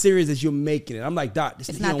not as serious as you're making it. I'm like, Doc, this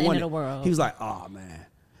It's he not don't the want end it. of the world. He was like, oh, man.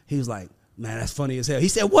 He was like, man, that's funny as hell. He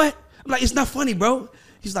said, what? I'm like, it's not funny, bro.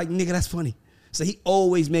 He's like, nigga, that's funny. So he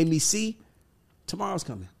always made me see tomorrow's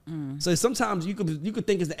coming. So sometimes you could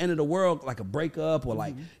think it's the end of the world, like a breakup or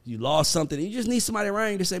like you lost something. You just need somebody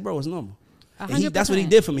around you to say, bro, it's normal. And that's what he 100%.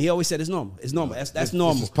 did for me. He always said it's normal. It's normal. That's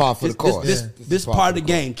normal. This is par for the course. This This is is par part for of the the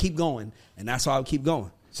game. Keep going. And that's how I keep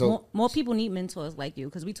going. So More people need mentors like you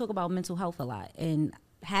because we talk about mental health a lot and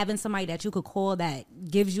having somebody that you could call that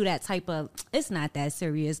gives you that type of it's not that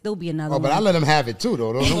serious. There'll be another but one. I let them have it too,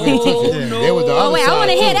 though. Don't Oh, They was the no. other Oh wait, I side, want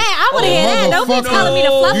to too. hear that. I want to hear that. Don't be motherfucker. telling me the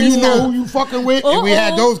fluffy Do you know stuff. who you fucking with? And we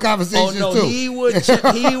had those Oh conversations no, too. he would.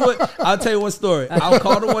 I'll tell you one story. I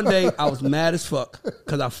called him one day. I was mad as fuck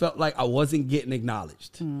because I felt like I wasn't getting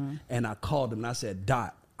acknowledged. And I called him and I said,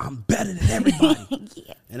 Dot, I'm better than everybody.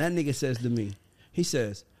 And that nigga says to me, he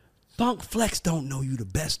says, Funk Flex don't know you the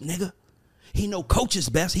best, nigga. He know Coach is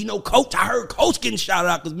best. He know Coach. I heard Coach getting shouted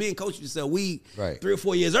out because me and Coach used to sell weed Right. 3 or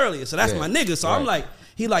 4 years earlier. So that's Yeah. my nigga. So I'm Right.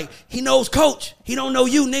 like, he knows Coach. He don't know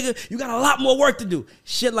you, nigga. You got a lot more work to do.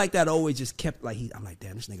 Shit like that always just kept like I'm like,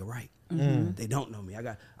 damn, this nigga right. They don't know me. I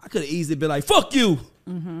could have easily been like, fuck you.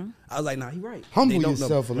 I was like, nah, he right. They Humble don't know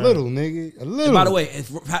yourself me. a little, nigga. A little. And by the way,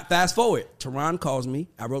 fast forward. Tehran calls me.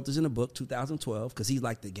 I wrote this in a book, 2012, because he's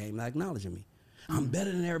like the game not acknowledging me. I'm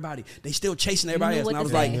better than everybody. They still chasing everybody knew else. what And I to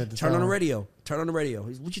was say. like, turn on the radio. Turn on the radio.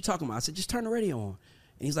 He's, what you talking about? I said, just turn the radio on.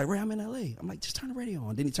 And he's like, Ray, I'm in L.A. I'm like, just turn the radio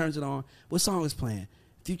on. Then he turns it on. What song is playing?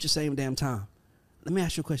 Future Same Damn Time. Let me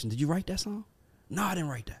ask you a question. Did you write that song? No, I didn't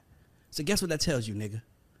write that. So guess what that tells you, nigga?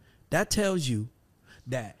 That tells you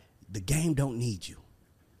that the game don't need you.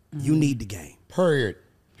 You need the game. Period.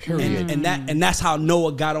 And that's how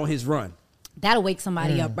Noah got on his run. That'll wake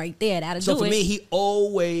somebody up right there. That'll So do for it. me, he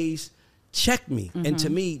always checked me. And to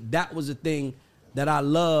me, that was the thing that I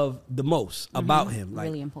love the most about him. Like,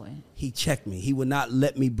 really important. he checked me. He would not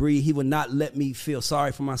let me breathe. He would not let me feel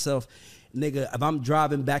sorry for myself. nigga, if I'm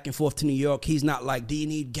driving back and forth to New York, he's not like, do you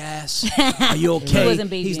need gas? Are you okay? wasn't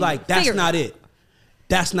babying He's you. like, that's Serious. not it.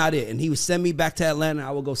 That's not it. And he would send me back to Atlanta.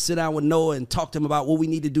 I would go sit down with Noah and talk to him about what we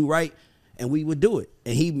need to do right, and we would do it.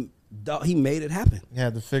 And he made it happen. You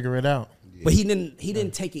had to figure it out. But he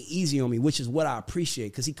didn't take it easy on me, which is what I appreciate,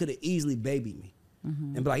 because he could have easily babied me.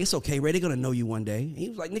 And be like, it's okay, Ray, they're going to know you one day. And he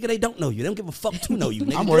was like, nigga, they don't know you. They don't give a fuck to know you.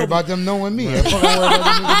 Nigga. I'm Get worried over about them knowing me. I'm fucking worried about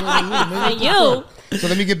them niggas knowing me. You. So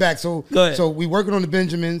let me get back. So Go ahead. So we working on the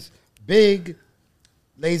Benjamins. Big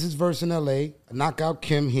lays his verse in L.A. Knock out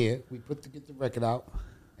Kim here. We put to get the record out,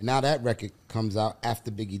 and now that record comes out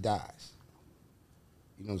after Biggie dies.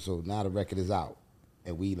 You know, so now the record is out,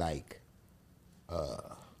 and we like,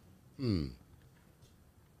 what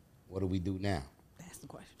do we do now? That's the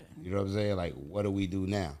question. You know what I'm saying? Like, what do we do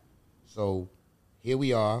now? So here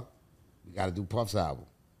we are. We got to do Puff's album,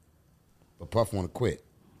 but Puff want to quit.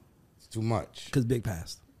 It's too much. Because Big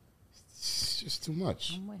passed. It's just too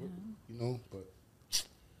much. I'm with him. You know, but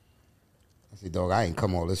I say, dog, I ain't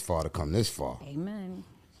come all this far to come this far. Amen.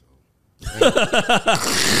 Better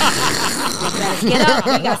get up.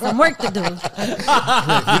 We got some work to do. You know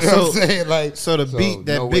what I'm saying? Like, So the beat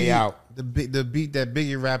that no way Biggie, out. the beat that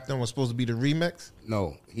Biggie rapped on was supposed to be the remix.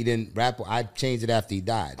 No, he didn't rap. I changed it after he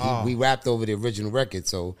died. Oh. We rapped over the original record,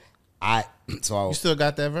 so You still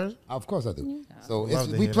got that version? of course I do. So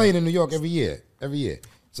Love to we hear play it that. in New York every year.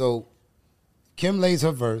 So Kim lays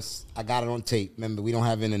her verse. I got it on tape. Remember, we don't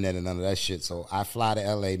have internet and none of that shit. So I fly to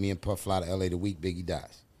L.A. Me and Puff fly to L.A. the week Biggie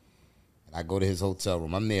dies. And I go to his hotel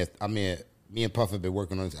room. I'm there. Me and Puff have been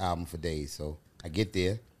working on this album for days. So I get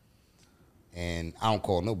there, and I don't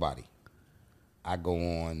call nobody. I go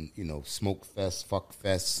on, Smoke Fest, Fuck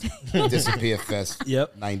Fest, Disappear Fest,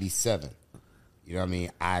 Yep. 97. You know what I mean?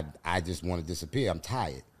 I just want to disappear. I'm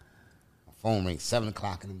tired. My phone rings 7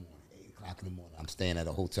 o'clock in the morning, 8 o'clock in the morning. I'm staying at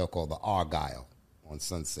a hotel called the Argyle on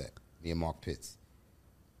Sunset, near Mark Pitts.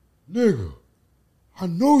 Nigga, I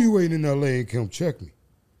know you ain't in L.A. and come check me.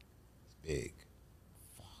 It's big.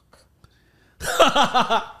 Fuck.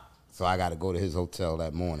 So I got to go to his hotel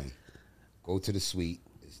that morning, go to the suite.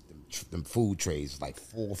 Them food trays, like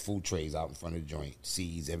 4 food trays out in front of the joint.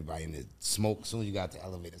 Sees everybody in the smoke. As soon as you got to the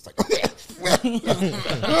elevator, it's like,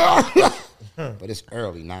 but it's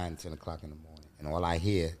early, 9, 10 o'clock in the morning, and all I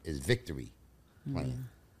hear is Victory playing.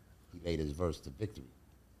 He laid his verse to Victory,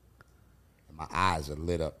 and my eyes are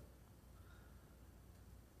lit up.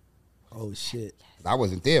 Oh, shit. I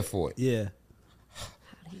wasn't there for it. Yeah.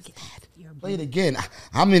 Play it again.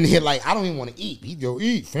 I'm in here like I don't even want to eat. He go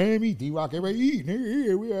eat, fam. Eat, D-Rock, everybody eat. I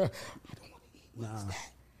don't want to eat. What is that?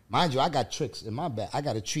 Mind you, I got tricks in my bag. I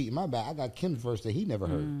got a treat in my bag. I got Kim's verse that he never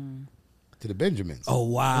heard to the Benjamins. Oh,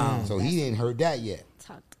 wow. So he didn't heard that yet.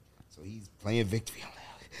 Tucked. So he's playing Victory. I'm like,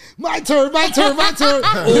 my turn. My turn. I got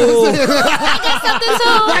something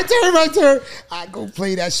too. My turn. I go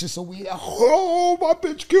play that shit. So we, my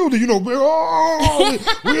bitch killed it.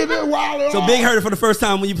 We in there wild. So Big heard it for the first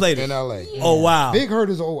time when you played it. In L.A. Oh, wow. Big heard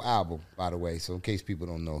his old album, by the way. So in case people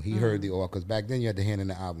don't know, he heard the old, because back then you had to hand in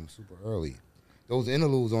the album super early. Those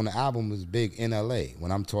interludes on the album was big in L.A.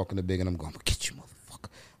 When I'm talking to Big and I'm going, I'm gonna get you, motherfucker.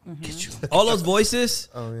 I'm gonna get you. All those voices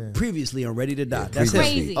yeah. previously on Ready to Die. Yeah, That's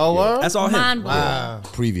previously. him. Crazy. Oh, what? That's all him. Mind blowing. Wow.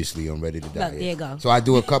 Previously on Ready to Die. Look, there you go. So I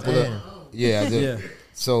do a couple of, I do. Yeah.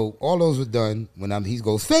 So all those were done when he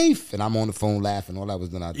goes, Faith, and I'm on the phone laughing. All that was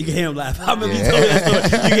done. You can hear him laugh. I remember you told me that story. You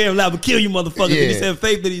can hear him laugh, but kill you motherfucker. When he Yeah. said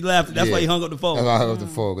Faith, that he laughed. That's Yeah. why he hung up the phone. That's why I hung up the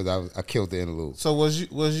phone, because I killed the interlude. So was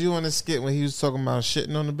you on the skit when he was talking about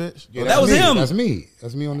shitting on the bitch? Yeah, that was me. him. That's me.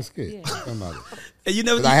 That's me on the skit. Talking about it. And you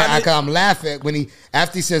never. Cause I'm laughing when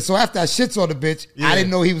after he said, so after I shits on the bitch, I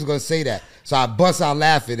didn't know he was gonna say that. So I bust out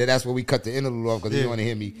laughing, and that's when we cut the interlude off, because he didn't want to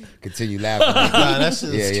hear me continue laughing. Nah, that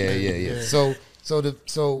shit is Yeah.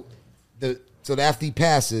 So after he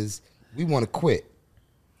passes, we want to quit.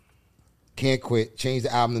 Can't quit. Change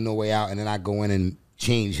the album to No Way Out, and then I go in and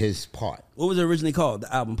change his part. What was it originally called?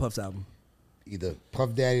 The album, Puff's album. Either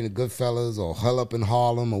Puff Daddy and the Goodfellas, or Hell Up in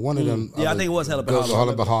Harlem, or one of them. Yeah, I think it was Hell Up in Harlem. Hell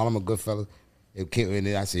Up in Harlem or Goodfellas. It came, and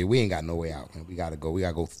then I said, we ain't got no way out. Man. We gotta go. We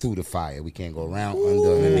gotta go through the fire. We can't go around,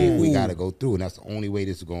 under, underneath. We gotta go through, and that's the only way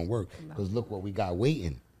this is gonna work. Because look what we got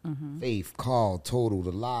waiting: Faith, Carl, Total,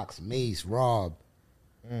 The Lox, Mace, Rob,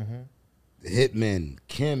 the Hitmen.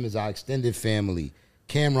 Kim is our extended family.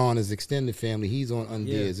 Cameron is extended family. He's on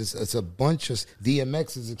Undears. It's a bunch of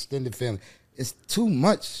DMX's extended family. It's too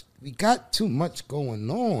much. We got too much going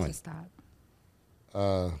on. Stop.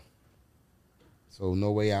 So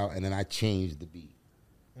No Way Out, and then I changed the beat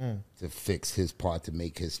to fix his part, to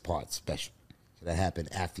make his part special. So that happened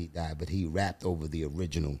after he died, but he rapped over the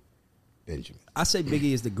original Benjamin. I say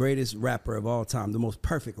Biggie is the greatest rapper of all time, the most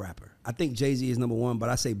perfect rapper. I think Jay-Z is number one, but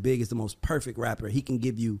I say Big is the most perfect rapper. He can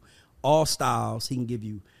give you all styles. He can give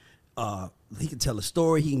you, he can tell a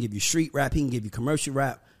story. He can give you street rap. He can give you commercial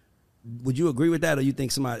rap. Would you agree with that, or you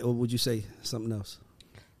think somebody, or would you say something else?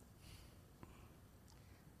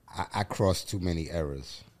 I crossed too many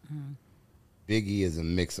eras. Mm-hmm. Biggie is a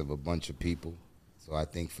mix of a bunch of people, so I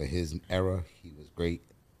think for his era, he was great.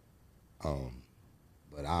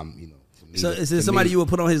 But I'm, to me, So is there somebody you would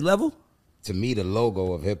put on his level? To me, the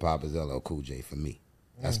logo of hip hop is LL Cool J. For me,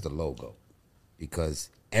 that's the logo, because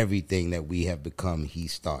everything that we have become, he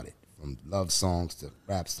started. From love songs to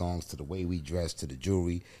rap songs to the way we dress to the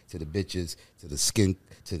jewelry to the bitches to the skin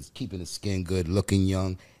to keeping the skin good, looking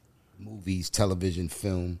young, movies, television,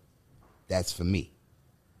 film. That's for me.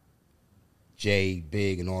 Jay,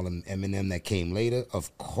 Big, and all them Eminem that came later,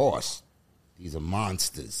 of course, these are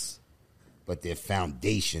monsters. But their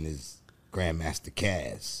foundation is Grandmaster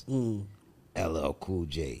Caz, LL Cool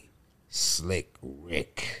J, Slick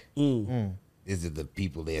Rick. These are the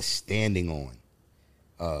people they're standing on.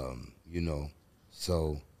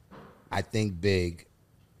 So I think Big,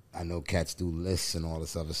 I know cats do lists and all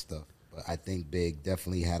this other stuff, but I think Big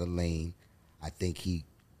definitely had a lane. I think he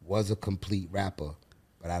was a complete rapper,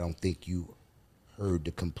 but I don't think you heard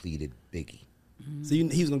the completed Biggie. So he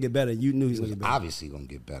was gonna get better. You knew he was He gonna was get better. obviously going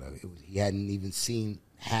to get better. He hadn't even seen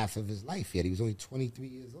half of his life yet. He was only 23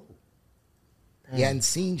 years old. He hadn't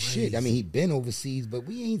seen shit. I mean, he been overseas, but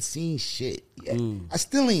we ain't seen shit yet. I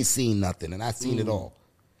still ain't seen nothing, and I seen it all.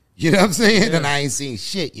 You know what I'm saying? Yeah. And I ain't seen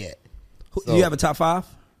shit yet. So, you have a top five?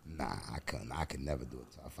 Nah, I couldn't. I could never do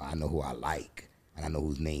a top five. I know who I like, and I know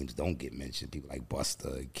whose names don't get mentioned. People like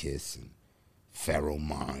Busta and Kiss and Pharoah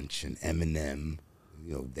Monch and Eminem.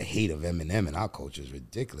 The hate of Eminem in our culture is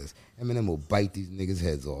ridiculous. Eminem will bite these niggas'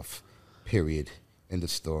 heads off. Period. End of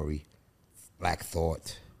story. Black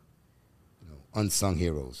Thought. Unsung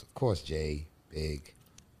heroes. Of course, Jay, Big,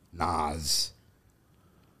 Nas.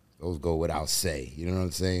 Those go without say. You know what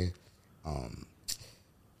I'm saying?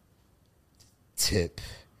 Tip.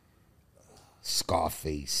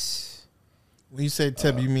 Scarface. When you say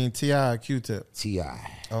Tip, you mean T.I. or Q-Tip?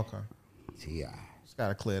 T.I. Okay. T.I. Just got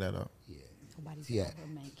to clear that up. Yeah.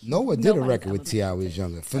 Noah did a record with T.I. when he was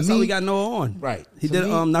younger. For That's me, how we got Noah on. Right. He To did me,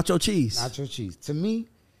 Nacho Cheese. Nacho Cheese. To me,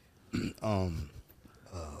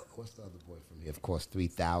 what's the other boy from here? Of course,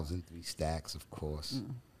 3,000, 3 Stacks, of course.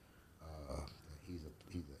 He's an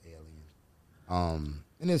alien.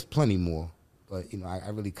 And there's plenty more. But, I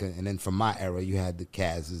really couldn't. And then from my era, you had the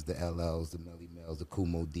Kaz's, the LLs, the Melly Mel's, the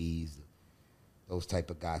Kumo D's, those type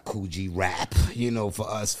of guys. Cool G Rap, for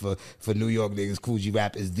us, for New York niggas, Cool G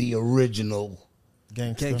Rap is the original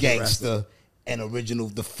gangster and original,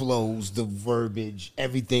 the flows, the verbiage,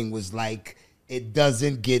 everything was like, it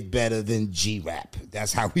doesn't get better than G-Rap.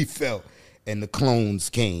 That's how we felt. And the clones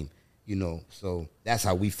came, so that's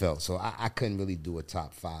how we felt. So I couldn't really do a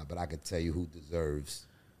top five, but I could tell you who deserves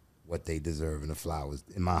what they deserve in the flowers,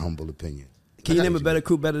 in my humble opinion. Can you name a better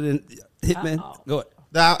crew better than Hitman? Go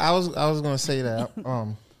ahead. I was going to say that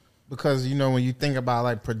because, when you think about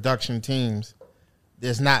like production teams,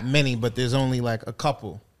 there's not many, but there's only like a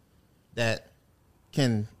couple that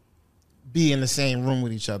can be in the same room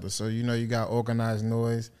with each other. So, you got Organized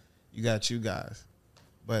Noise, you got you guys.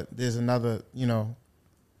 But there's another,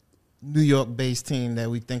 New York-based team that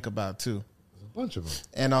we think about too. There's a bunch of them.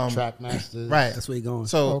 And Trackmasters. right. That's where you're going.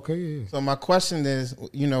 So, okay, yeah. So my question is,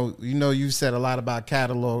 you said a lot about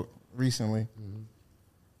catalog recently.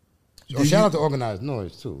 Oh, shout out to Organized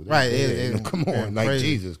Noise too. Right. Come on, like crazy.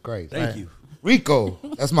 Jesus Christ. Thank you. Rico,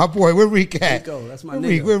 that's my boy. Where Rick at? Rico, that's my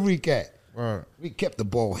nigga. Where Rick at? Right. We kept the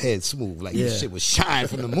ball head smooth, like this shit was shine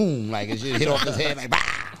from the moon, like it just hit off his head, like bah.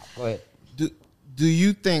 Go ahead. Do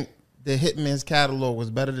you think the Hitman's catalog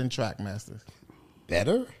was better than Trackmasters?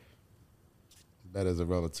 Better? Better is a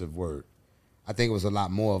relative word. I think it was a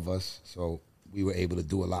lot more of us, so we were able to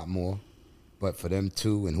do a lot more. But for them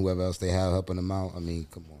two and whoever else they have helping them out, I mean,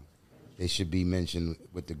 come on. They should be mentioned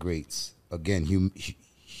with the greats. Again,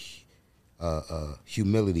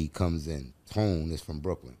 humility comes in. Tone is from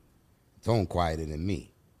Brooklyn. Tone quieter than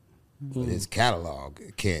me. But his catalog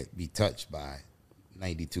can't be touched by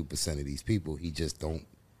 92% of these people. He just don't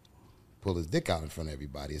pull his dick out in front of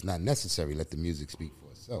everybody. It's not necessary. Let the music speak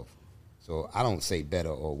for itself. So I don't say better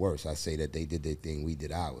or worse. I say that they did their thing, we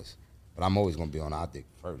did ours. But I'm always going to be on our dick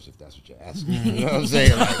first, if that's what you're asking. You know what I'm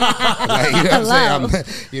saying? Like, you know what I'm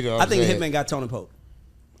saying? I think Hitman got Tone and Pope.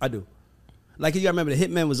 I do. Like, you got to remember, the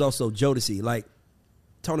Hitman was also Jodeci. Like,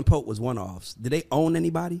 Tone and Pope was one-offs. Did they own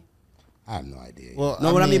anybody? I have no idea. Well,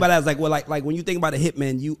 No, what I mean by that is like, well, like when you think about a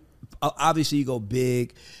Hitman, obviously you go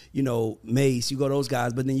Big, you know, Mace, you go those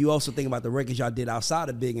guys, but then you also think about the records y'all did outside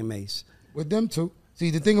of Big and Mace. With them too. See,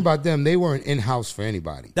 the thing about them, they weren't in-house for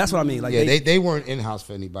anybody. That's what I mean. Like yeah, they weren't in-house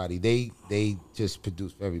for anybody. They just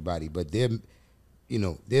produced for everybody. But they're, you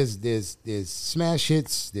know, there's smash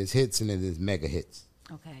hits, there's hits, and then there's mega hits.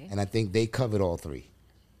 Okay. And I think they covered all three.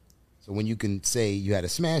 So when you can say you had a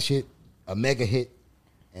smash hit, a mega hit,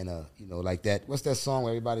 and a, you know, like that. What's that song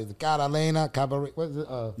where everybody's Carolina, Cabaret? What is it?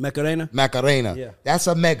 Macarena. Macarena. Yeah. That's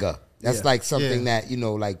a mega. That's Yeah. like something that, you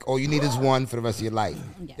know, like all you need is one for the rest of your life.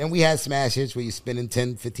 Yeah. Then we had smash hits where you're spinning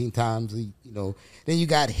 10, 15 times, you know. Then you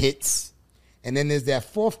got hits. And then there's that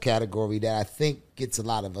fourth category that I think gets a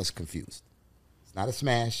lot of us confused. It's not a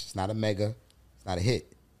smash. It's not a mega. It's not a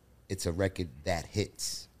hit. It's a record that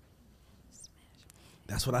hits.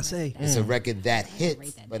 That's what I say. It's a record that hits,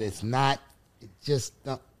 write that but down. it's not. It just.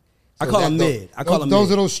 I call them mid. I call them those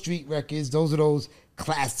mid. are those street records. Those are those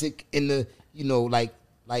classic in the, you know, like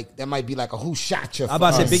that might be like a Who Shot Ya. I'm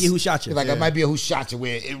about to for say us. Biggie Who Shot Ya. Like Yeah. it might be a Who Shot Ya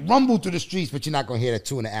where it rumbled through the streets, but you're not gonna hear that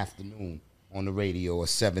 2 in the afternoon on the radio or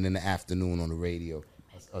 7 in the afternoon on the radio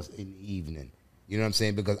or in the evening. You know what I'm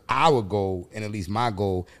saying? Because our goal, and at least my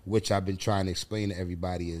goal, which I've been trying to explain to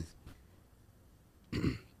everybody, is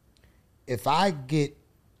if I get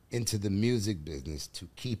into the music business to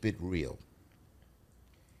keep it real,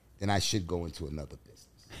 then I should go into another business.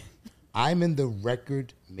 I'm in the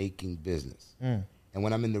record making business. And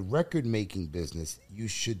when I'm in the record making business, you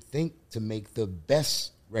should think to make the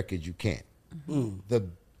best record you can.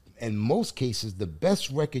 In most cases, the best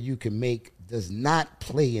record you can make does not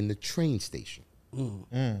play in the train station.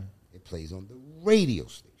 It plays on the radio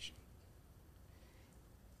station,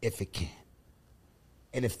 if it can.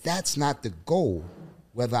 And if that's not the goal,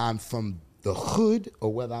 whether I'm from the hood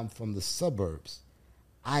or whether I'm from the suburbs,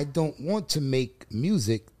 I don't want to make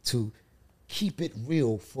music to keep it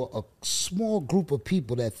real for a small group of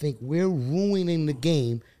people that think we're ruining the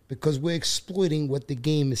game because we're exploiting what the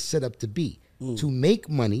game is set up to be. To make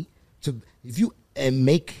money, and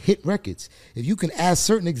make hit records. If you can ask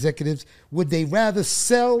certain executives, would they rather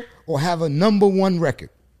sell or have a number one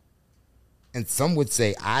record? And some would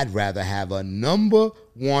say, I'd rather have a number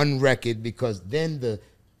one record because then the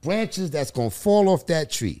branches that's going to fall off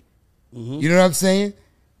that tree. You know what I'm saying?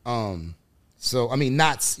 So, I mean,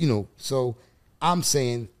 not, you know, so I'm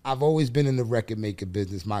saying I've always been in the record making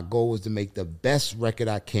business. My goal was to make the best record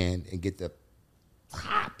I can and get the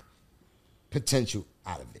top potential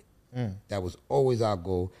out of it. That was always our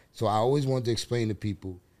goal. So I always wanted to explain to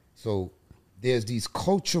people. So there's these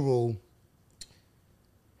cultural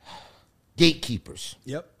gatekeepers.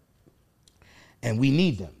 Yep. And we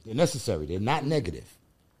need them. They're necessary. They're not negative.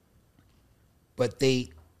 But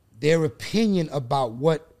their opinion about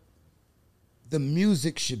what the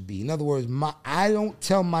music should be. In other words, I don't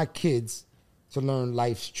tell my kids to learn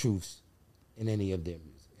life's truths in any of their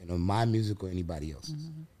music, in my music or anybody else's.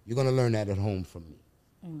 You're going to learn that at home from me.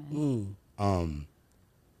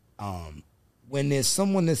 When there's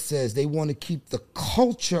someone that says they want to keep the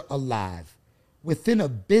culture alive within a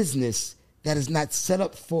business that is not set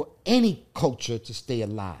up for any culture to stay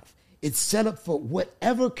alive. It's set up for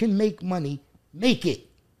whatever can make money, make it.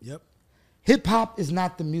 Yep. Hip-hop is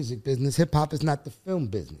not the music business. Hip-hop is not the film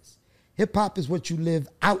business. Hip-hop is what you live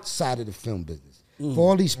outside of the film business. For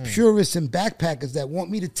all these purists and backpackers that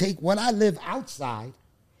want me to take what I live outside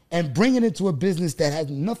and bring it into a business that has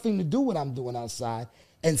nothing to do with what I'm doing outside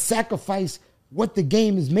and sacrifice what the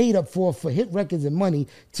game is made up for hit records and money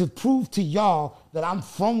to prove to y'all that I'm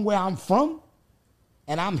from where I'm from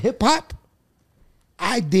and I'm hip-hop,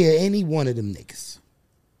 I dare any one of them niggas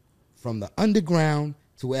from the underground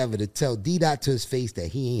to wherever to tell D-Dot to his face that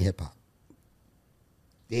he ain't hip-hop.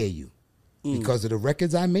 Dare you. Because of the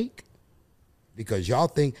records I make, because y'all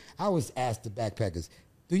think, I always ask the backpackers,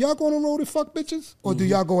 do y'all go on the road and fuck bitches? Or do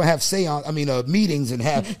y'all go have meetings and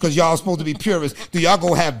have, because y'all supposed to be purists, do y'all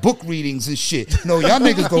go have book readings and shit? No, y'all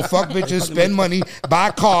niggas go fuck bitches, spend money, buy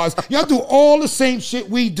cars. Y'all do all the same shit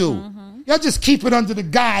we do. Y'all just keep it under the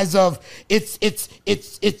guise of it's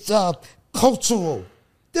cultural.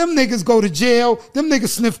 Them niggas go to jail. Them niggas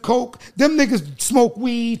sniff coke. Them niggas smoke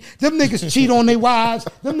weed. Them niggas cheat on their wives.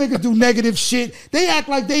 Them niggas do negative shit. They act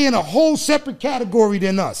like they in a whole separate category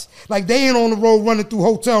than us. Like they ain't on the road running through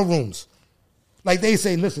hotel rooms. Like they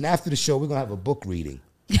say, listen, after the show, we're going to have a book reading.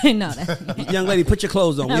 No, that's Young lady, put your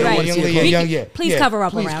clothes on. We don't Right. want to see your clothes. Please cover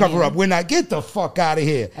up Please around cover here. up. We're not. Get the fuck out of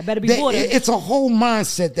here. I better be watered. It's a whole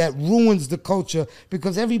mindset that ruins the culture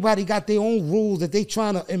because everybody got their own rules that they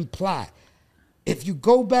trying to imply. If you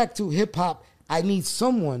go back to hip-hop, I need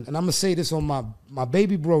someone, and I'm going to say this on my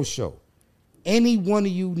Baby Bro show. Any one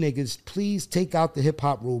of you niggas, please take out the hip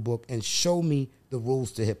hop rule book and show me the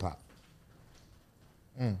rules to hip hop.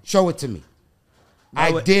 Show it to me.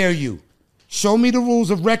 I dare you. Show me the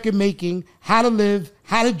rules of record making, how to live,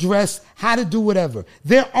 how to dress, how to do whatever.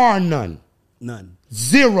 There are none. None.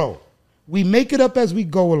 Zero. We make it up as we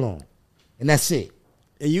go along. And that's it.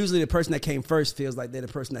 And usually the person that came first feels like they're the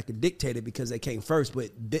person that could dictate it because they came first,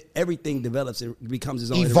 but everything develops and becomes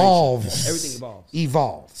its own Evolves. iteration. Everything evolves.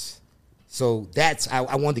 Evolves. So that's,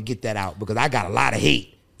 I wanted to get that out because I got a lot of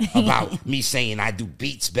hate about me saying I do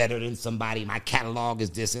beats better than somebody. My catalog is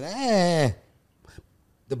this and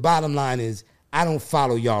The bottom line is I don't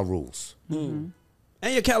follow y'all rules. Mm-hmm.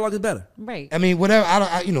 And your catalog is better. Right. I mean, whatever,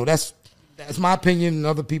 that's my opinion and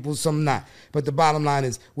other people's, some not. But the bottom line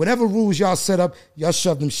is, whatever rules y'all set up, y'all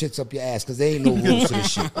shove them shits up your ass because there ain't no rules to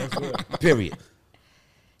this shit. Period.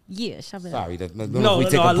 Yeah, shove it Sorry, up. we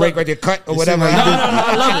take a break right there, cut or whatever.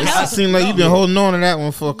 I love it. It seems like you've been holding on to that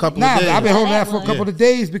one for a couple of days. I've been holding that for a couple of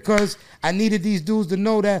days because I needed these dudes to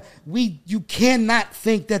know that you cannot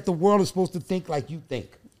think that the world is supposed to think like you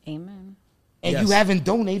think. Amen. And Yes. you haven't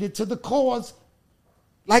donated to the cause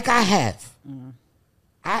like I have.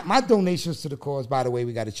 My donations to the cause, by the way,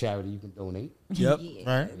 we got a charity you can donate. Yep.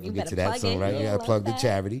 Right. We'll get better to that plug soon, it. right? You Yeah, gotta love plug the that.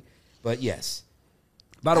 charity. But yes,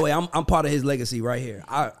 By the way, I'm part of his legacy right here.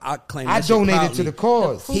 I claim that I shit donated proudly. to the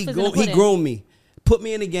cause. Proof is in the He pudding. groomed me, put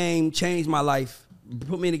me in the game, changed my life.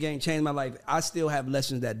 Put me in the game, changed my life. I still have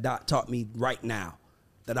lessons that Doc taught me right now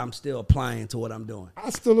that I'm still applying to what I'm doing.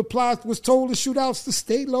 I still was told to shoot outs to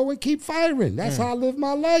stay low and keep firing. That's how I live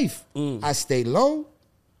my life. I stay low,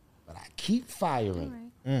 but I keep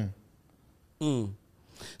firing.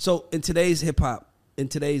 So in today's hip hop, in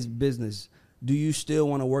today's business, do you still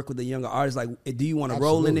want to work with the younger artists? Like, do you want to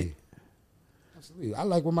roll in it? Absolutely. I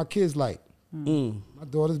like what my kids like. My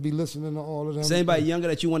daughters be listening to all of them. Is anybody younger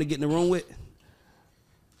that you want to get in the room with?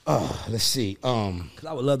 Let's see. Because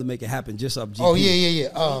I would love to make it happen just up GP. Oh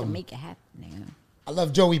yeah. Make it happen now. I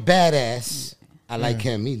love Joey Badass. I like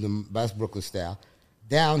him. He's the best Brooklyn style.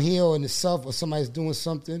 Down here or in the South, or somebody's doing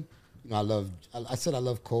something. You know, I said I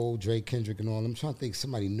love Cole, Drake, Kendrick, and all. I'm trying to think of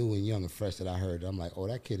somebody new and young and fresh that I heard. I'm like, oh,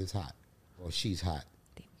 that kid is hot, or she's hot.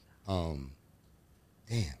 Damn.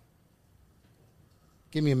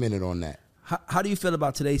 Give me a minute on that. How do you feel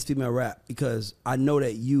about today's female rap? Because I know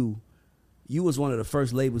that you was one of the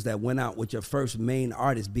first labels that went out with your first main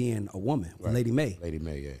artist being a woman, Right. Lady May. Lady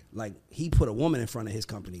May, yeah. Like, he put a woman in front of his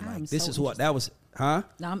company. I'm Like, this so is what that was, huh?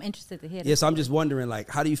 No, I'm interested to hear. Yes, I'm just wondering, like,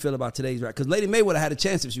 how do you feel about today's rap? Because Lady May would have had a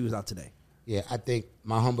chance if she was out today. Yeah, I think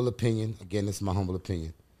my humble opinion, again, this is my humble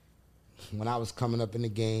opinion. When I was coming up in the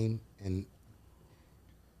game, and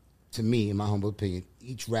to me, in my humble opinion,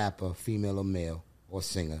 each rapper, female or male or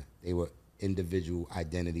singer, they were individual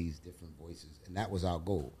identities, different voices. And that was our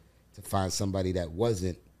goal, to find somebody that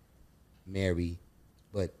wasn't Mary,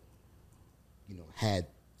 but, you know, had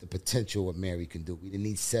the potential what Mary can do. We didn't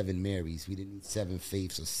need 7 Marys. We didn't need 7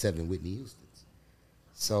 Faiths or 7 Whitney Houstons.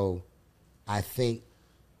 So I think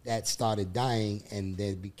that started dying, and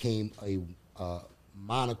there became a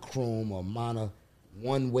monochrome or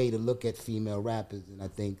one way to look at female rappers. And I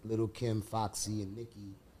think Little Kim, Foxy, and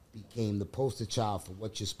Nicki became the poster child for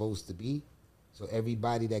what you're supposed to be. So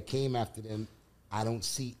everybody that came after them, I don't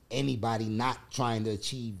see anybody not trying to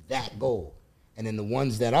achieve that goal. And then the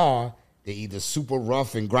ones that are, they're either super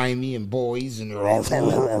rough and grimy and boys and or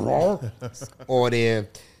they're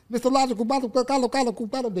Mr.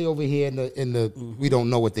 Logical, they over here in the we don't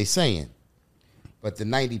know what they're saying. But the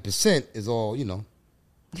 90% is all, you know.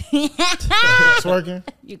 Twerking.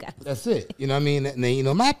 You got it. That's it. You know what I mean? And then, you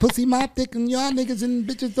know, my pussy, my dick, and y'all niggas and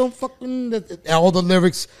bitches don't fucking. All the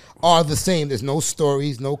lyrics are the same. There's no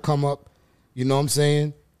stories, no come up. You know what I'm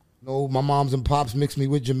saying? No, my moms and pops mixed me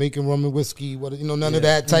with Jamaican rum and whiskey. What, you know, none of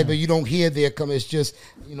that type of. You don't hear there come. It's just,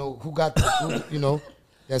 you know, who got the, you know.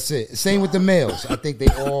 That's it. Same with the males. I think they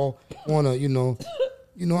all wanna, you know,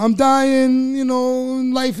 I'm dying, you know,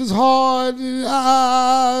 life is hard,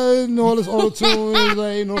 and all this auto-tune,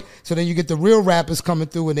 like, you know. So then you get the real rappers coming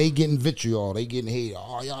through and they getting vitriol, they getting hate.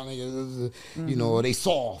 Oh, y'all niggas, you know, they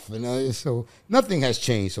soft. And so nothing has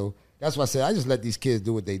changed. So that's why I said I just let these kids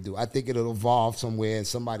do what they do. I think it'll evolve somewhere and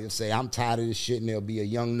somebody will say, I'm tired of this shit, and there'll be a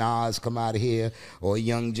young Nas come out of here, or a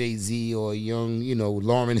young Jay-Z, or a young, you know,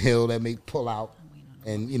 Lauryn Hill that may pull out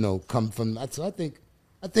and, you know, come from. So I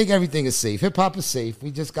think everything is safe. Hip hop is safe. We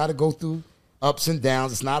just got to go through ups and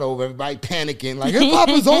downs. It's not over. Everybody panicking like hip hop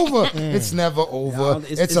is over. It's never over.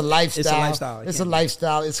 It's a lifestyle. It's a lifestyle. It's a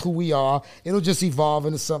lifestyle. It's who we are. It'll just evolve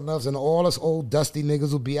into something else, and all us old dusty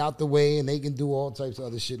niggas will be out the way, and they can do all types of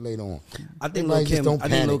other shit later on. I think Everybody Lil just Kim. don't I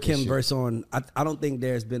think Lil panic and Kim shit. verse on. I don't think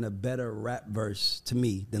there's been a better rap verse to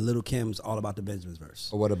me than Lil Kim's "All About the Benjamins" verse.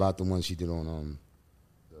 Or what about the one she did on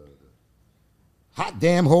Hot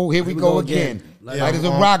Damn Hole, here we go again. Like as a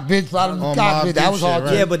rock bitch, out of the on cock Mobb bitch. That Deep was shit, hard. right?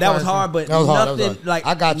 too. Yeah, but that was hard. But That was hard, that was nothing hard. like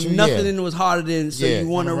I got you, Nothing yeah. was harder than so Yeah. you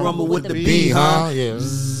want to rumble with the B, B, huh? Yeah.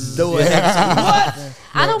 Do it. What?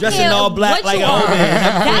 I don't Dressing care all black what like you a are. homie.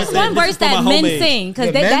 That's one This verse is for my that men homies. sing because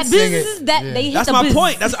Yeah, they men that sing business it. that they hit That's the my business.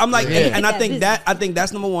 point. I'm like, Yeah. and I That think business. I think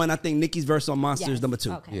that's number one. I think Nicki's verse on Monster Yes. is number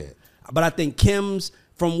 2. Okay. Yeah. But I think Kim's,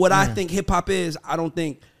 from what I think hip hop is,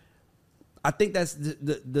 I think that's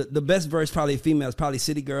the best verse. Probably females, probably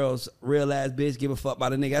City Girls, Real Ass Bitch, Give a Fuck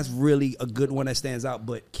About a Nigga. That's really a good one that stands out.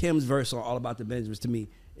 But Kim's verse on All About the Benjamins to me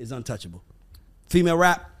is untouchable. Female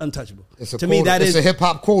rap, untouchable. It's a to me, that it's is a hip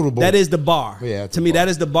hop quotable. That is the bar. Yeah, it's to a me, bar. that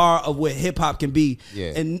is the bar of what hip hop can be.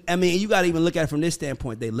 Yeah. And I mean, you got to even look at it from this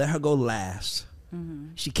standpoint. They let her go last.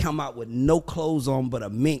 She come out with no clothes on but a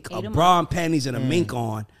mink, Ate a 'em bra and panties and a mink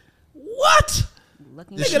on. What?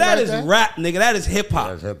 Looking Nigga, good. that like is that? rap, nigga. That is hip hop.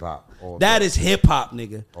 That's hip hop. That is hip hop,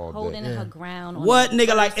 nigga. holding her ground. On What the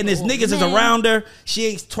nigga like? And this first niggas is man. around her. She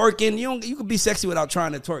ain't twerking. You can be sexy without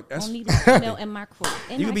trying to twerk. That's Don't need a female in my crew.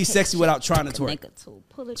 You can be sexy without trying to twerk.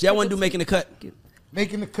 twerk. Y'all want to do making the cut?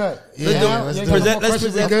 Making the cut. let's do it. Let's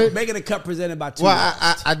present making the cut presented by two. Well,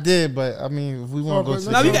 rappers. I did, but I mean, if we want to go to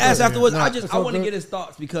Now you can ask afterwards. Nah, I want to get his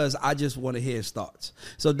thoughts because I just want to hear his thoughts.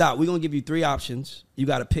 So Doc, we're gonna give you 3 options. You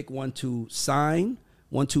got to pick one to sign,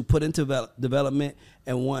 one to put into development,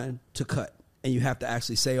 and one to cut. And you have to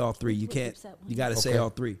actually say all 3. You can't. You got to say all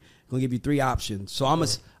 3. Gonna give you 3 options. So I'm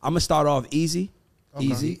gonna start off easy.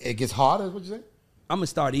 Easy. It gets harder. What you say? I'm gonna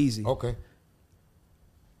start easy. Okay.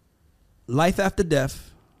 Life After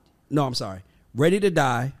Death. No, I'm sorry. Ready to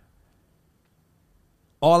Die.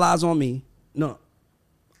 All Eyes on Me. No.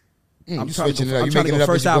 I'm You trying to switching go, it up. I'm You trying to making go it up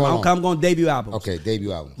first as you album. going I'm going debut album. Okay,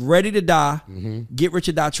 debut album. Ready to Die. Get Rich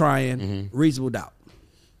or Die Trying. Reasonable Doubt.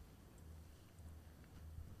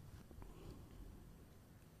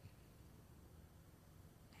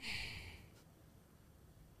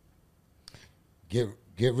 Get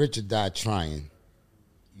Rich or Die Trying.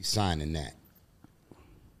 You signing that.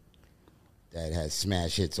 That has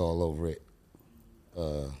smash hits all over it.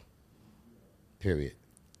 Period.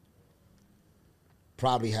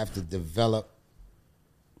 Probably have to develop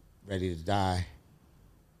Ready to Die.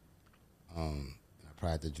 I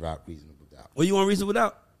probably have to drop Reasonable Doubt. Well, you want Reasonable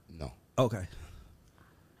Doubt? No. Okay.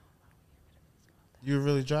 You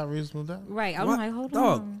really drop Reasonable Doubt? Right. I'm What? like, hold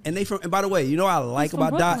Dog. on. And by the way, you know what I like from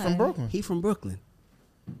about Doc? Brooklyn. From Brooklyn. He from Brooklyn.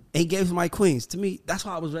 And he gave some my Queens. To me, that's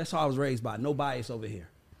how I was raised by. No bias over here.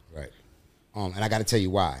 Right. And I got to tell you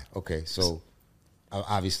why. Okay, so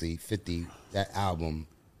obviously 50, that album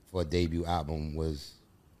for a debut album was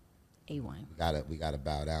A1. we gotta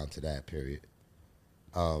bow down to that period.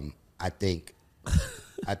 I think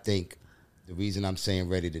the reason I'm saying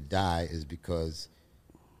Ready to Die is because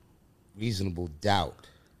Reasonable Doubt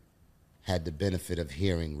had the benefit of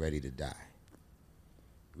hearing Ready to Die.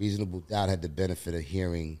 Reasonable Doubt had the benefit of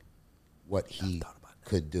hearing what he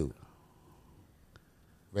could do.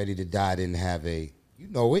 Ready to Die didn't have a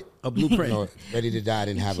blueprint. No, Ready to Die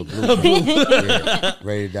didn't have a blueprint. Yeah,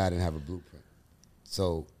 Ready to Die didn't have a blueprint.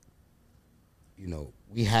 So,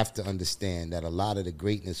 we have to understand that a lot of the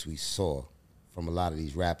greatness we saw from a lot of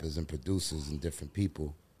these rappers and producers and different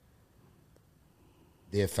people,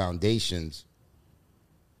 their foundations,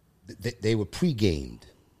 they were pre-gamed.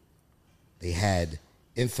 They had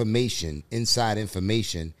inside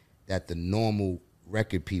information that the normal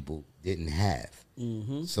record people didn't have.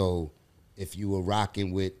 Mm-hmm. So if you were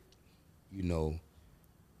rocking with,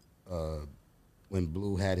 when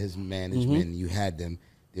Blue had his management and you had them,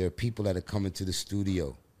 there are people that are coming to the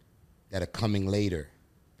studio that are coming later,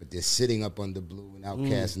 but they're sitting up under Blue and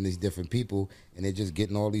Outkast and these different people, and they're just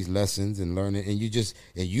getting all these lessons and learning, and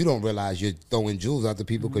you don't realize you're throwing jewels out to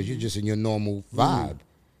people because you're just in your normal vibe.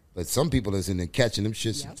 But some people are in there catching them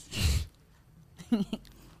shits. Yep.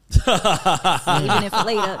 Saving it for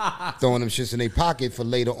later. Throwing them shits in their pocket for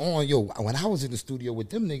later on. Yo, when I was in the studio with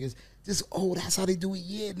them niggas, that's how they do it.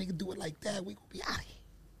 Yeah, nigga, do it like that. We gonna be out of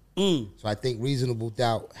here. So I think Reasonable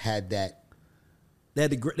Doubt had that. They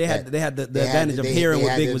had the advantage of hearing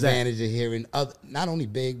what Big was at. They had the advantage of hearing not only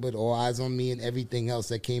Big, but All Eyes on Me and everything else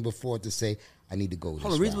that came before to say, I need to go this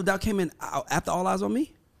Hold on, Reasonable route. Doubt came in after All Eyes on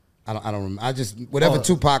Me? I don't remember. I just whatever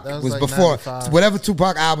Tupac that was like before. 95. Whatever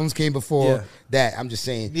Tupac albums came before Yeah. that. I'm just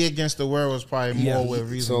saying. Be Against the World was probably more with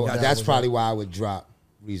Reasonable So Doubt that's was probably like- why I would drop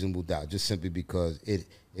Reasonable Doubt, just simply because it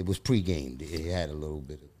was pre-gamed. It had a little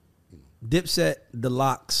bit of. Dipset, The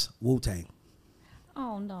Locks, Wu-Tang.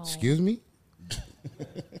 Oh no! Excuse me.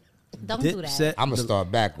 Don't do that. Dipset, I'm gonna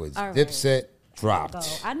start backwards. All right. Dipset dropped. Go.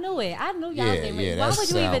 I knew it. I knew y'all Yeah, was getting ready. yeah, Why that would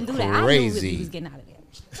you even sound do that? I knew crazy. he was getting out of there.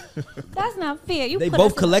 That's not fair. You They put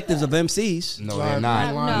both us in the collectives back. of MCs. No, they're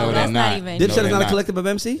not. No, they're that's not. not even- No, Dipset they're is not a collective of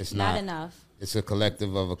MCs? It's Not not enough. It's a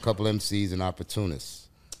collective of a couple MCs and opportunists.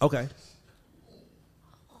 Okay.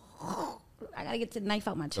 I gotta get the knife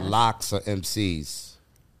out my The chest. Locks are MCs.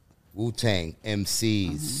 Wu-Tang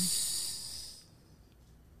MCs.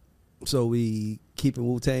 So we keeping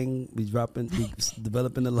Wu-Tang, we developing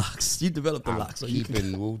the Locks. You develop the I'm Locks. So you can,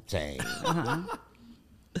 keeping Wu-Tang.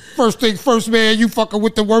 First thing first, man. You fucking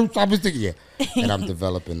with the worst. I was thinking, yeah. And I'm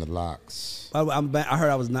developing the Locks. I heard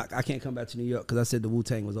I was not. I can't come back to New York because I said the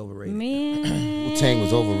Wu-Tang was overrated. Man, Wu-Tang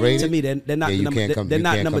was overrated. To me, they're not Yeah, you number. can't come- They're you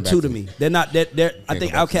not can't number come two back to to me. They're not. They're. I Can't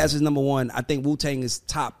think go back to Outkast is number one. I think Wu-Tang is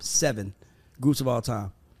top 7 groups of all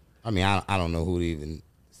time. I mean, I don't know who to even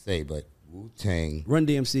say, but Wu-Tang Run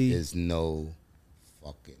DMC. is no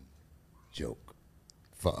fucking joke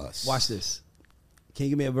for us. Watch this. Can you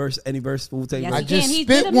give me a verse? Any verse for Wu-Tang? yes, I he just can. He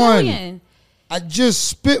spit did a one. million. I just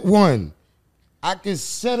spit one. I can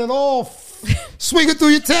set it off. Swing it through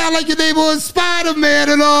your tail like your neighborhood Spider-Man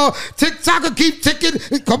and all. Tick-tocker keep ticking.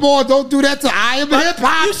 Come on, don't do that to I Am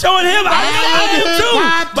Hip-Hop. You showing him?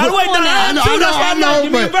 I am too. By the way, Don, I am too. That's why I'm not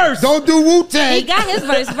giving me a verse. Don't do Wu-Tang. He got his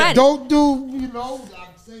verse ready. Don't do, I'm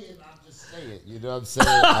just saying. You know what I'm saying?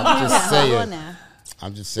 I'm just Hold on saying. now.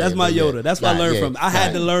 I'm just saying. That's my but yeah. Yoda. That's what I learned Yeah, from. I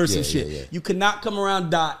had to yeah, learn yeah, some shit. yeah. You cannot come around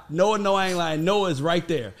Dot. Noah, no, I ain't lying. Noah is right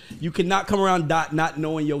there. You cannot come around Dot not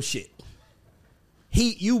knowing your shit.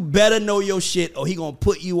 You better know your shit or he gonna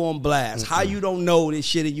put you on blast. How you don't know this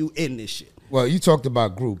shit and you in this shit? Well, you talked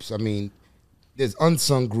about groups. I mean, there's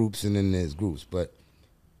unsung groups and then there's groups, but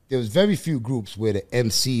there was very few groups where the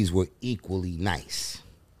MCs were equally nice.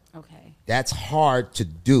 Okay. That's hard to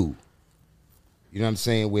do. You know what I'm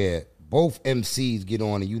saying? Where both MCs get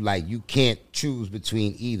on and you can't choose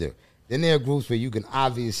between either. Then there are groups where you can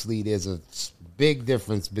obviously, there's a big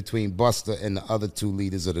difference between Busta and the other two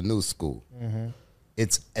leaders of the new school. Mm-hmm.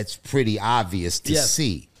 It's pretty obvious to Yes.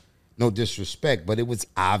 see. No disrespect, but it was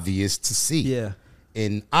obvious to see. Yeah.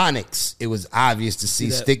 In Onyx, it was obvious to see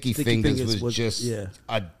that Sticky Sticky Fingers Fingers was was- just yeah.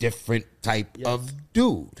 a different type of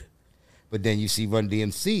dude. But then you see Run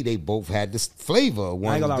DMC, they both had this flavor.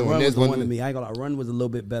 One I ain't gonna lie, doing Run this, was the one one to doing- me. I ain't gonna lie, Run was a little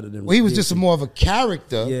bit better than. Well, he was just DMC. more of a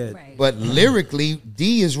character. Yeah. Right. But lyrically,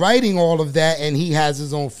 D is writing all of that, and he has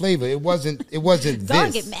his own flavor. It wasn't Don't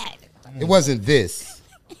this. get mad. It wasn't this.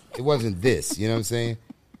 It wasn't this. You know what I'm saying?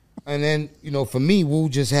 And then, for me, Wu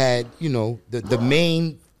just had, the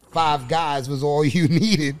main 5 guys was all you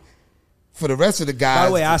needed for the rest of the guys. By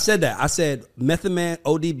the way, I said that. I said Method Man,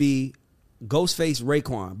 ODB, Ghostface,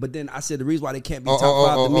 Raekwon. But then I said the reason why they can't be top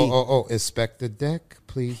 5 to me. Inspector Deck,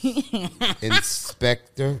 please.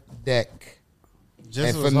 Inspector Deck.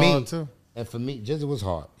 Just was hard too. And for me, Jizza was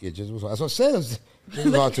hard. Yeah, Jizza was hard. That's what I said. Jizza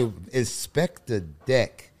was hard too. Inspector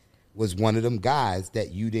Deck was one of them guys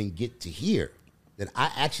that you didn't get to hear. That I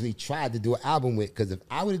actually tried to do an album with, because if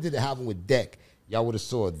I would have did an album with Deck, y'all would have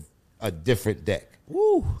saw a different Deck.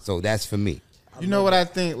 Woo. So that's for me. You know what I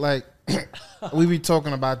think? Like, we be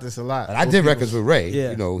talking about this a lot. But I did records with Ray.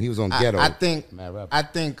 Yeah. He was on Ghetto. I think Mad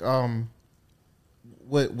Rapper.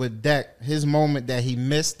 with Deck, his moment that he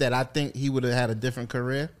missed, that I think he would have had a different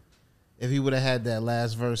career if he would have had that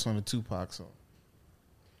last verse on the Tupac song.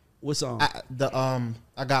 What song?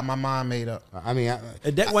 I got my mind made up. I mean,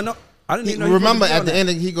 That one. I didn't He, even know. remember was on at the that. end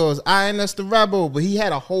he goes, "I ain't that's the rebel," but he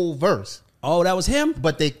had a whole verse, Oh, that was him.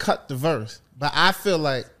 but they cut the verse. But I feel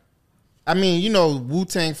like, I mean,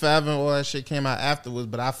 Wu-Tang Forever and all that shit came out afterwards.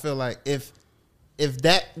 But I feel like if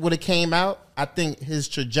that would have came out, I think his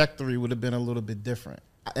trajectory would have been a little bit different,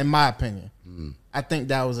 in my opinion. I think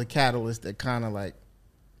that was a catalyst that kind of like,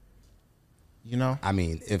 I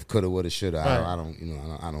mean, if coulda, woulda, shoulda. Right.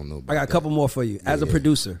 I don't know. About I got a that. couple more for you. As a Yeah.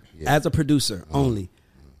 producer, Yeah. as a producer only.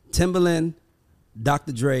 Timbaland,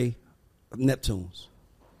 Dr. Dre, Neptunes.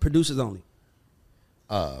 Producers only.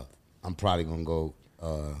 I'm probably gonna go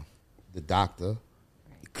the Doctor,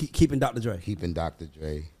 Keeping Dr. Dre. keeping Dr.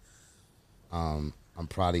 Dre. I'm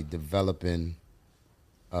probably developing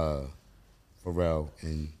Pharrell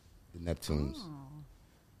and the Neptunes,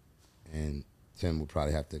 and Tim will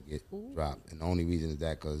probably have to get dropped. And the only reason is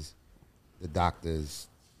that because the Doctor's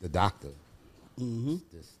the Doctor.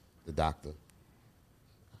 The Doctor.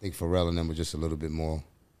 I think Pharrell and them were just a little bit more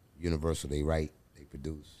Universal, they write, they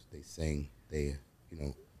produce, they sing, they,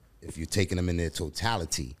 if you're taking them in their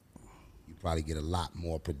totality, you probably get a lot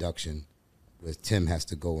more production. Whereas Tim has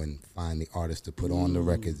to go and find the artist to put on the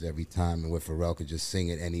records every time, and where Pharrell could just sing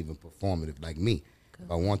it and even perform it. Like me,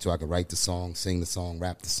 if I want to, I could write the song, sing the song,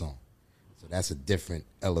 rap the song. So that's a different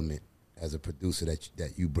element as a producer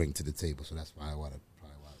that you bring to the table. So that's probably what I did for Pharrell.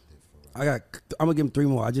 I'm gonna give him 3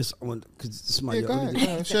 more. I just want because this is my Go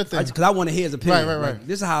ahead. Sure thing. because I want to hear his opinion. Right. Like,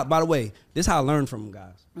 this is how. By the way, this is how I learned from him,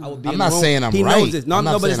 guys. I would be I'm in not the room. saying I'm he right. knows this. No, I'm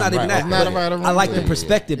not but it's saying not I'm even right. that. I'm not But right, I'm I like wrong. the Yeah,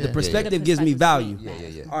 perspective. yeah, The perspective gives me value.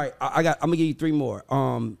 Yeah. All right, I'm gonna give you 3 more.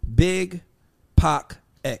 Big, Pac,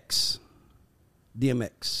 X,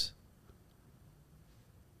 DMX.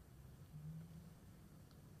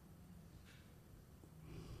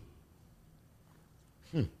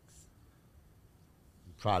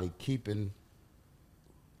 Probably I'm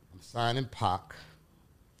signing Pac.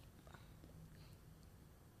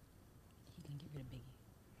 He can give you the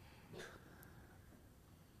biggie.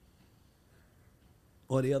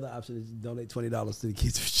 Or the other option is donate $20 to the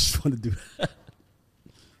kids who just want to do that.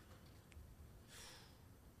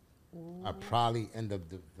 I probably end up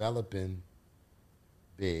developing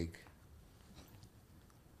Big,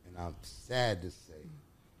 and I'm sad to say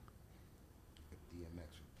that DMX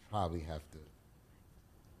would probably have to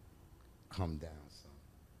come down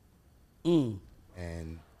some.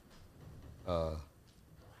 And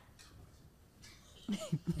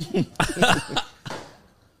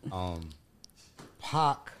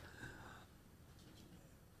Pac,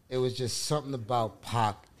 it was just something about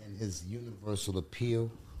Pac and his universal appeal,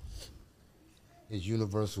 his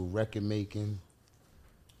universal record making,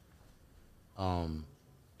 and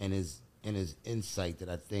his insight that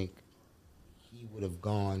I think he would have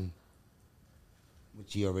gone,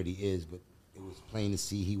 which he already is, but it was plain to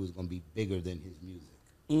see he was going to be bigger than his music.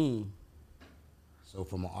 So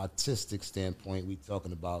from an artistic standpoint, we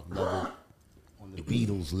talking about level on the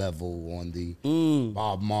Beatles level, on the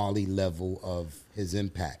Bob Marley level of his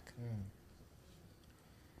impact.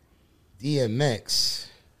 DMX,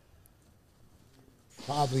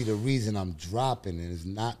 probably the reason I'm dropping it is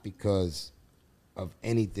not because of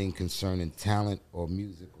anything concerning talent or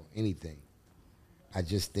music or anything. I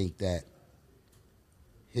just think that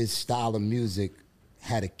his style of music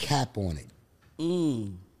had a cap on it.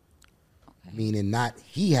 Okay. Meaning not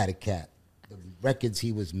he had a cap. The records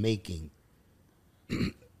he was making,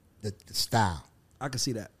 the style. I can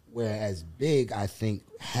see that. Whereas Big, I think,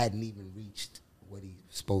 hadn't even reached what he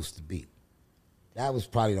was supposed to be. That was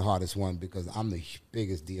probably the hardest one because I'm the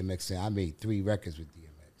biggest DMX fan. I made 3 records with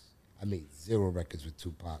DMX. I made 0 records with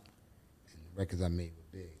Tupac. And the records I made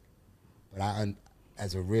were big. But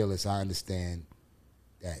as a realist, I understand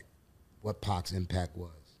that what Pac's impact was.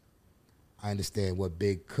 I understand what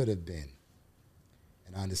Big could have been.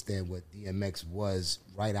 And I understand what DMX was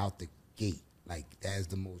right out the gate. Like, that's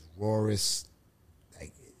the most rawest,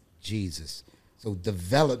 like, Jesus. So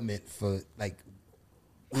development for, like,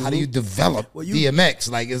 how do you develop DMX?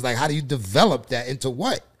 Like, it's like, how do you develop that into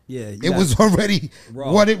what? Yeah, it was already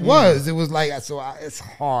raw. what it was. It was like, it's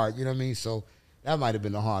hard, you know what I mean? So that might have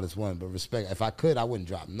been the hardest one, but respect, if I could, I wouldn't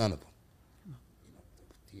drop none of them.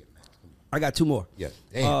 I got 2 more. Yeah,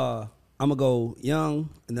 damn. I'm gonna go young,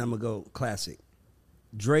 and then I'm gonna go classic.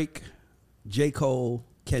 Drake, J. Cole,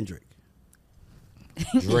 Kendrick.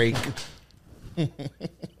 Drake.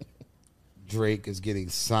 Drake is getting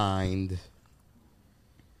signed.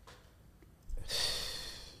 Jesus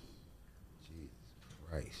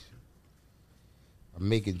Christ. I'm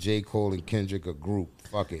making J. Cole and Kendrick a group.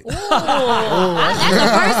 Fuck it. That's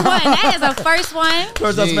the first one. That is a first one.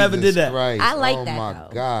 First time I ever did that. Christ. I like oh that, my though.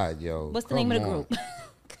 God, yo. What's the name of the Come group? on.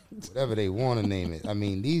 Whatever they want to name it. I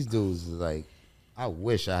mean, these dudes is like, I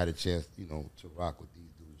wish I had a chance, to rock with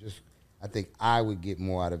these dudes. I think I would get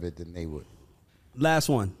more out of it than they would. Last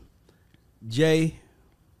one. Jay,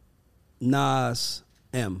 Nas,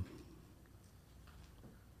 M.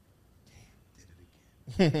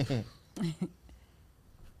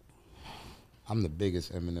 I'm the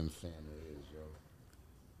biggest Eminem fan there is, yo.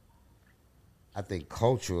 I think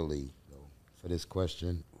culturally, though, for this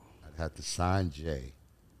question, I'd have to sign Jay.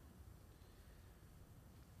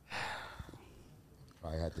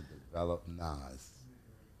 Probably have to develop Nas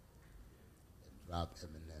and drop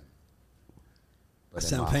Eminem. But That in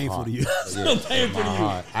sound my painful heart- to you. Yeah, in my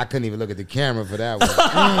heart, I couldn't even look at the camera for that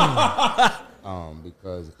one.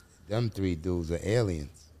 Because them 3 dudes are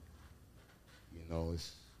aliens.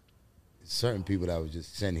 It's certain people that was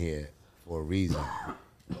just sent here for a reason.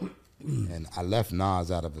 And I left Nas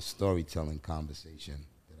out of a storytelling conversation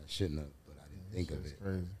that I shouldn't have, but I didn't think of it.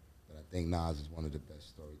 Crazy. But I think Nas is one of the best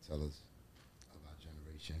storytellers of our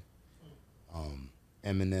generation.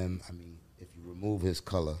 Eminem, I mean, if you remove his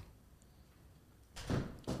color,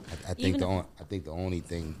 I think the only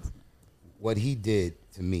thing what he did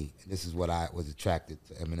to me, and this is what I was attracted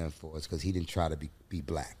to Eminem for, is because he didn't try to be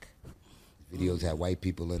black. His videos had white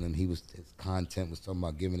people in them. His content was talking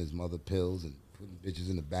about giving his mother pills and putting bitches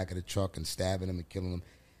in the back of the truck and stabbing them and killing them.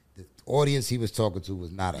 The audience he was talking to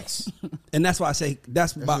was not us. And that's why I say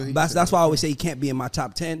that's why I always say he can't be in my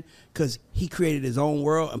top 10, because he created his own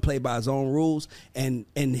world and played by his own rules. And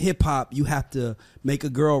in hip hop, you have to make a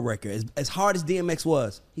girl record. As hard as DMX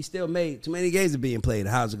was, he still made Too Many Games Are Being Played.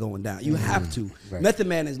 How's it going down? You have to. Right. Method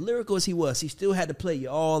Man, as lyrical as he was, he still had to play you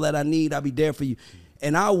all that I need. I'll be there for you.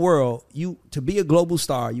 In our world, to be a global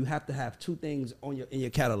star, you have to have two things in your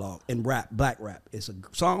catalog. In rap, black rap, it's a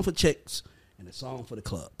song for chicks and a song for the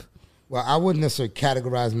club. Well, I wouldn't necessarily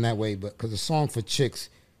categorize them that way, but because a song for chicks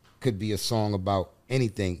could be a song about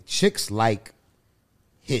anything. Chicks like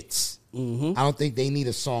hits. Mm-hmm. I don't think they need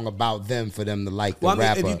a song about them for them to like the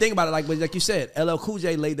rapper. If you think about it, like you said, LL Cool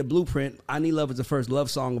J laid the blueprint. I Need Love is the first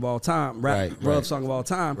love song of all time, love song of all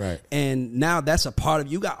time. Right. And now that's a part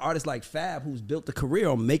of, you got artists like Fab who's built a career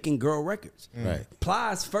on making girl records. Right.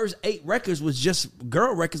 Plies' first 8 records was just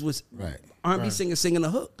girl records with R&B singers singing the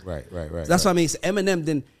hook. Right. So that's what I mean. So Eminem,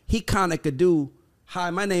 then he kind of could do, hi,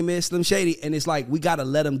 my name is Slim Shady, and it's like we got to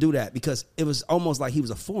let him do that because it was almost like he was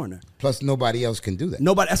a foreigner. Plus, nobody else can do that.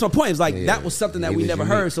 Nobody. That's my point. It's like that was something that He we was never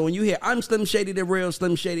unique. heard. So when you hear I'm Slim Shady, the real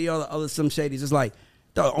Slim Shady, all the other Slim Shadys, it's like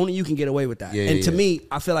only you can get away with that. And to me,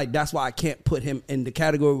 I feel like that's why I can't put him in the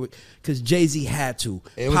category because Jay-Z had to.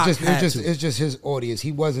 It's just his audience.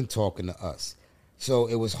 He wasn't talking to us, so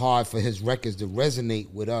it was hard for his records to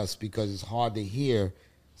resonate with us because it's hard to hear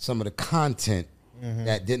some of the content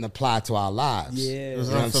that didn't apply to our lives. Yeah, It was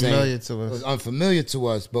You know what I'm unfamiliar saying? to us. It was unfamiliar to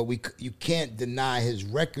us, but you can't deny his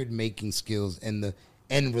record making skills and the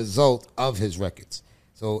end result of his records.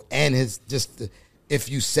 So if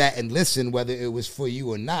you sat and listened, whether it was for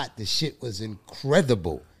you or not, the shit was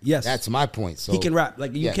incredible. Yes. That's my point. So he can rap.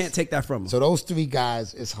 Like you yes. can't take that from him. So those 3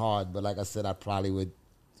 guys, it's hard, but like I said, I probably would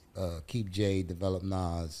keep Jay, develop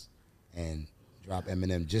Nas, and drop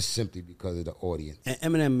Eminem just simply because of the audience. And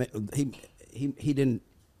Eminem,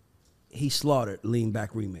 he slaughtered Lean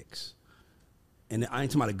Back Remix. And I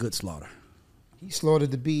ain't talking about a good slaughter. He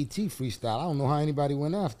slaughtered the BET freestyle. I don't know how anybody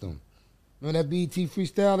went after him. Remember that BET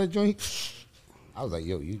freestyle, that joint? I was like,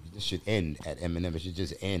 yo, this should end at Eminem. It should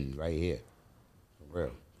just end right here. For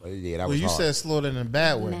real. But yeah, that was you hard. said slaughtered in a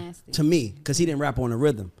bad way. Nasty. To me, because he didn't rap on the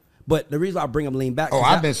rhythm. But the reason why I bring up Lean Back... Oh,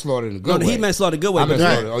 I've been slaughtered in a good way. He meant slaughtered a good way. I meant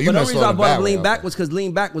slaughtered. Oh, you but the meant reason I slaughtered brought up bad way, Lean Back okay. was because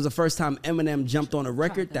Lean Back was the first time Eminem jumped on a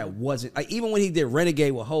record that wasn't... Like, even when he did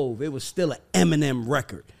Renegade with Hove, it was still an Eminem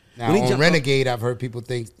record. Now, When he on jumped Renegade, I've heard people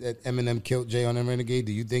think that Eminem killed Jay on Renegade.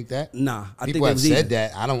 Do you think that? Nah, I think people they have was said even.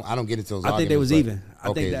 that. I don't get into those I think they arguments, was but- even. I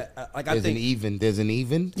okay. think that... Like, I There's think... an even. There's an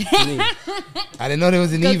even. I didn't know there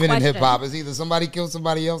was an Good even in question. hip hop. It's either somebody killed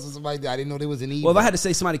somebody else or somebody. I didn't know there was an even. Well, if I had to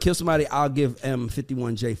say somebody killed somebody, I'll give M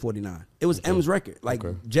 51, J 49. It was M's record. Like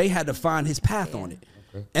Jay had to find his path on it.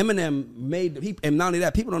 Okay. Eminem and not only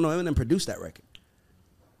that, people don't know Eminem produced that record.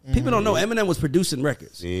 People don't know Eminem was producing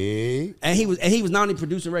records, See? and he was not only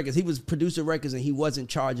producing records. He was producing records, and he wasn't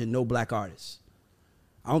charging no black artists.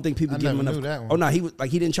 I don't think people I give him never enough. knew that one. Oh no,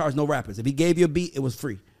 he didn't charge no rappers. If he gave you a beat, it was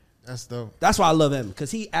free. That's dope. That's why I love him,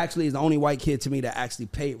 because he actually is the only white kid to me that actually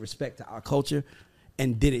paid respect to our culture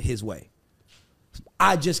and did it his way.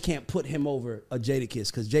 I just can't put him over a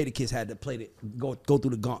Jadakiss because Jadakiss had to play go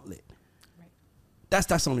through the gauntlet. Right. That's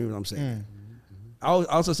the only reason I'm saying. I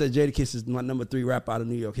also said Jadakiss is my number 3 rapper out of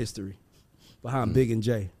New York history, behind Big and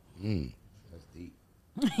Jay. That's deep.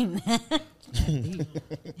 You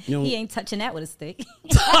know, He ain't touching that with a stick.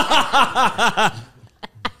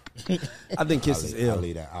 I think Kiss is I'll ill,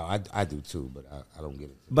 leave that out. I do too, but I don't get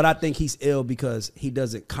it. but I think he's ill because he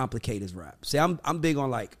doesn't complicate his rap. See, I'm big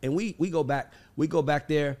on and we go back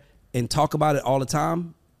there and talk about it all the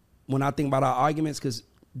time when I think about our arguments, because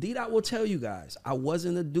D-Dot will tell you guys, I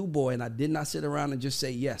wasn't a do-boy and I did not sit around and just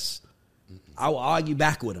say yes. I will argue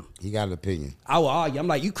back with him. He got an opinion. I will argue. I'm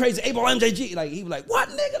like, you crazy, Able MJG. Like, he was like, what,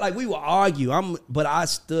 nigga? Like, we will argue. But I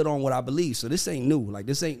stood on what I believe. So this ain't new. Like,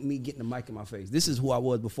 this ain't me getting the mic in my face. This is who I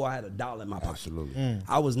was before I had $1 in my pocket. Absolutely.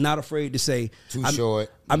 I was not afraid to say. Too short.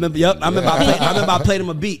 I remember, I remember I played him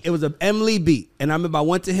a beat. It was an M. Lee beat. And I remember I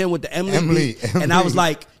went to him with the M. Lee beat. And I was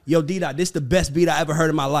like, yo, D-Dot, this is the best beat I ever heard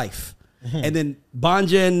in my life. And then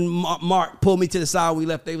Bonja and Mark pulled me to the side. We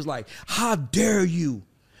left. They was like, how dare you?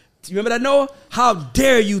 You remember that, Noah? How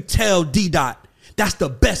dare you tell D-Dot that's the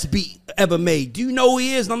best beat ever made? Do you know who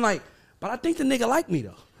he is? And I'm like, but I think the nigga like me,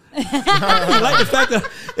 though. I like the fact that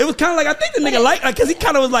it was kind of like, I think the nigga liked, because he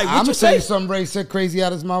kind of was like, what I'm you gonna tell say? you something Ray said crazy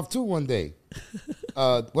out his mouth too one day.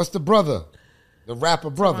 What's the brother? The rapper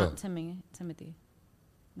brother. Timothy.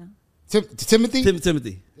 No. Timothy?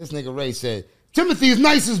 Timothy. This nigga Ray said, Timothy is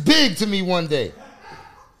nice as big to me one day.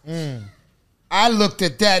 I looked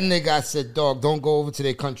at that nigga. I said, "Dog, don't go over to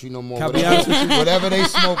their country no more. Can I be honest with you? Whatever they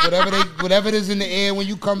smoke, whatever it is in the air when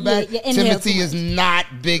you come back, you inhale Timothy too is not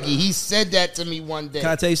Biggie." He said that to me one day. Can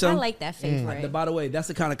I tell you I something? like that favorite. By the way, that's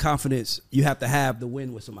the kind of confidence you have to have to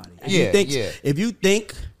win with somebody. If Yeah, you think, yeah. If you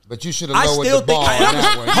think, But you should I have lowered still the think. bar on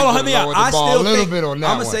that one. You Hold on, should've hear me out. lowered the I bar still a little think. bit on that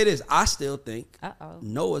I'm one. gonna say this. I still think Uh-oh.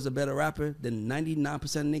 Noah's a better rapper than 99%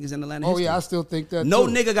 of niggas in Atlanta. Oh history. yeah, I still think that. No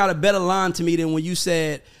too. nigga got a better line to me than when you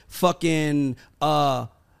said fucking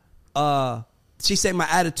she said my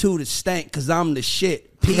attitude is stank because I'm the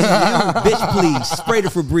shit. P, you, bitch, please spray the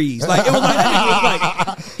Febreze. Like it was like, that nigga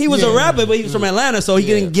was like he was a rapper, but he was from Atlanta, so he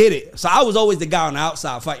didn't get it. So I was always the guy on the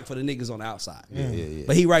outside fighting for the niggas on the outside. Yeah.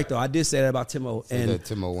 But he right though. I did say that about Timo, Said and that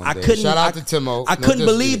Timo one I day. couldn't. Shout out to Timo. I No couldn't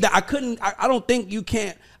believe disrespect. that. I don't think you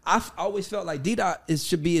can't. I always felt like D-Dot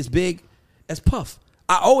should be as big as Puff.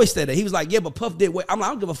 I always said that. He was like, yeah, but Puff did what? I'm like,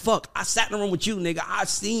 I don't give a fuck. I sat in the room with you, nigga. I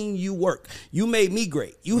seen you work. You made me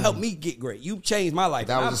great. You helped me get great. You changed my life.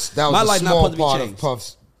 That was my a life not small supposed to be part of changed.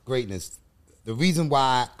 Puff's greatness. The reason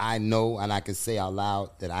why I know and I can say out loud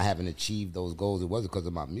that I haven't achieved those goals, it wasn't because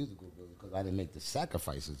of my musical goals, because I didn't make the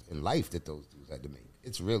sacrifices in life that those dudes had to make.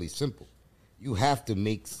 It's really simple. You have to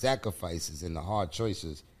make sacrifices in the hard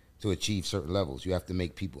choices to achieve certain levels. You have to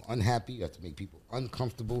make people unhappy. You have to make people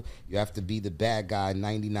uncomfortable. You have to be the bad guy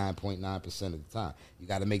 99.9% of the time. You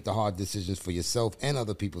got to make the hard decisions for yourself and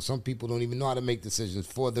other people. Some people don't even know how to make decisions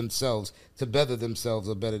for themselves to better themselves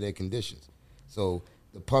or better their conditions. So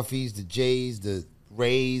the Puffies, the Jays, the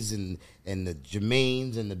Rays, and the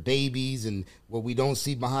Jermaines and the Babies, and what we don't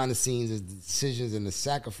see behind the scenes is the decisions and the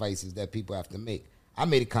sacrifices that people have to make. I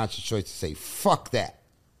made a conscious choice to say, fuck that.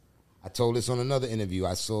 I told this on another interview.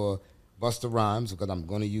 I saw Busta Rhymes, because I'm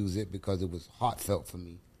going to use it because it was heartfelt for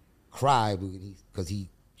me, cry because he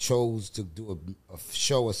chose to do a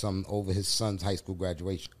show or something over his son's high school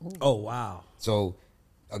graduation. Oh, wow. So,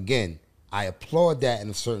 again, I applaud that in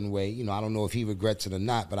a certain way. You know, I don't know if he regrets it or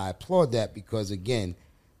not, but I applaud that because, again,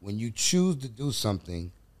 when you choose to do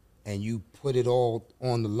something and you put it all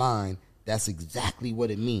on the line, that's exactly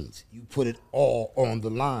what it means. You put it all on the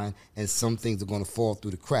line, and some things are going to fall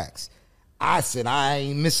through the cracks. I said, I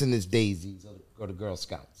ain't missing this Daisies or the Girl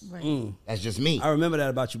Scouts. Right. That's just me. I remember that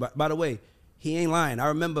about you. By the way, he ain't lying. I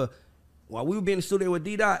remember while we were being in the studio with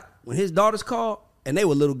D-Dot, when his daughters called, and they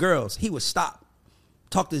were little girls, he would stop.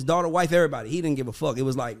 Talk to his daughter, wife, everybody. He didn't give a fuck. It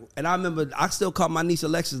was like, and I remember I still call my niece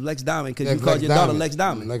Alexis Lex Diamond because you called your daughter Lex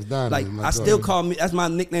Diamond. Lex Diamond Like is my I still daughter. call me. That's my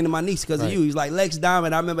nickname to my niece because of Right. you. He's like Lex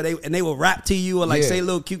Diamond. I remember they would rap to you or like Yeah. say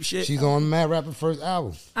little cute shit. She's on Mad Rapper first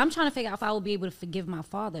album. I'm trying to figure out if I will be able to forgive my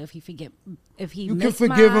father if he You can missed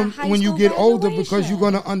forgive my him high when you school get older because graduation.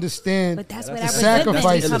 you're going to understand But that's the where that resentment is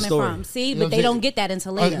sacrifices. coming story. from. See, You know but what they I'm don't saying? get that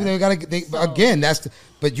until later. Again,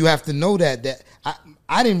 but you have to know that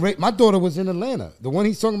I didn't raise, my daughter was in Atlanta. The one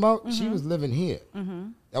he's talking about, she was living here.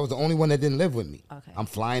 That was the only one that didn't live with me. Okay. I'm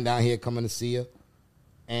flying down here, coming to see her.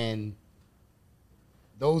 And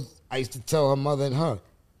I used to tell her mother and her,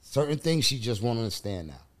 certain things she just won't understand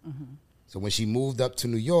now. So when she moved up to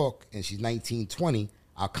New York and she's 19, 20,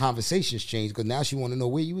 our conversations changed because now she want to know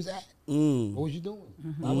where you was at. What was you doing?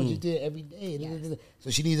 Why was you there every day? So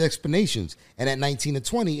she needs explanations. And at 19 or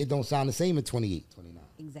 20, it don't sound the same at 28, 29.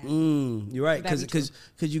 Exactly. You're right, Very true. because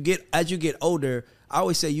as you get older, I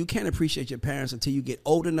always say you can't appreciate your parents until you get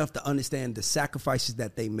old enough to understand the sacrifices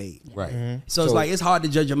that they made. Right. So it's like it's hard to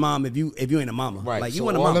judge a mom if you ain't a mama. Right. Like you so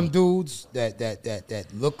want a all mama. them dudes that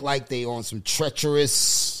look like they on some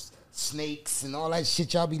treacherous snakes and all that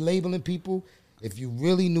shit y'all be labeling people, if you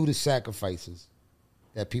really knew the sacrifices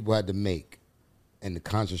that people had to make and the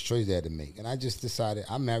conscious choice they had to make. And I just decided,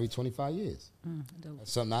 I'm married 25 years.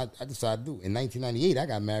 That's something I decided to do. In 1998, I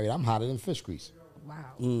got married. I'm hotter than fish grease. Wow.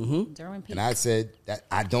 During peak. And I said that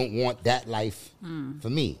I don't want that life for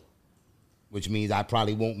me, which means I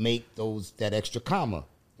probably won't make that extra comma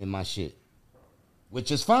in my shit,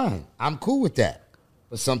 which is fine. I'm cool with that.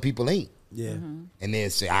 But some people ain't. Yeah. And they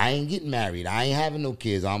say, I ain't getting married. I ain't having no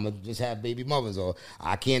kids. I'm going to just have baby mothers. Or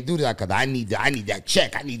I can't do that because I need that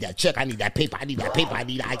check. I need that check. I need that paper. I need that paper.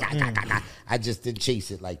 I just didn't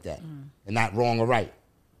chase it like that. And not wrong or right.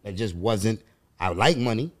 It just wasn't. I like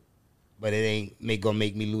money, but it ain't gonna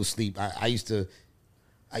make me lose sleep. I used to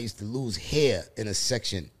lose hair in a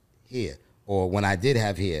section here. Or when I did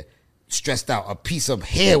have hair, stressed out, a piece of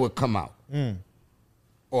hair would come out.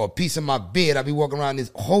 or a piece of my beard. I be walking around,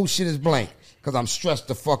 this whole shit is blank because I'm stressed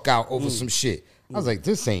the fuck out over some shit. I was like,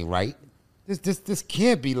 this ain't right. This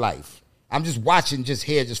can't be life. I'm just watching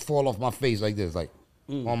hair just fall off my face like this, like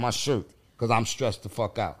on my shirt because I'm stressed the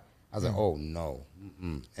fuck out. I was like, oh no.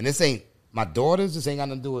 Mm-mm. And this ain't my daughters. This ain't got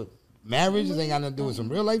nothing to do with marriage. This ain't got nothing to do with some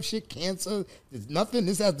real life shit, cancer. There's nothing.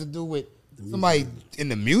 This has to do with somebody in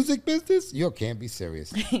the music business. You can't be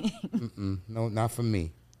serious. No, not for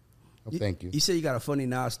me. No, thank you. You said you got a funny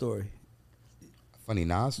Nas story. Funny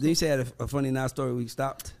Nas? Did you say had a funny Nas story we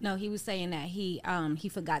stopped? No, he was saying that he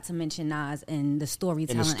forgot to mention Nas in the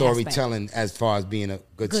storytelling. In the storytelling, as far as being a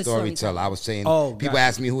good storyteller. I was saying, people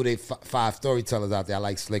ask me who they 5 storytellers out there. I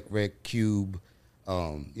like Slick Rick, Cube.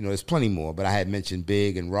 There's plenty more, but I had mentioned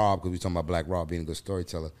Big and Rob because we were talking about Black Rob being a good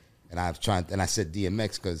storyteller. And I said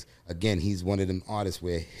DMX because, again, he's one of them artists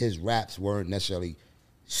where his raps weren't necessarily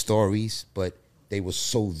stories, but they were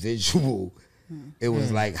so visual. It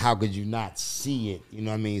was like, how could you not see it? You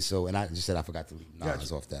know what I mean? So, and I just said I forgot to leave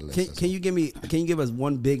Nas off that list. Can you give us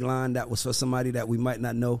one big line that was for somebody that we might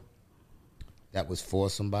not know? That was for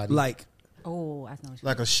somebody? Like, I know what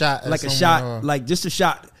like a shot. Like a shot, like just a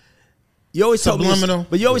shot. You always told me,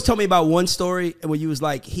 but you always told me about one story and when you was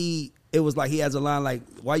like, it was like he has a line like,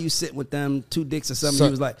 why you sitting with them 2 dicks or something? He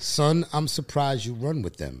was like, son, I'm surprised you run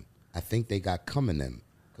with them. I think they got cum in them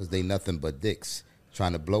because they nothing but dicks.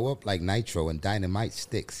 Trying to blow up like nitro and dynamite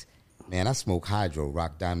sticks. Man, I smoke hydro,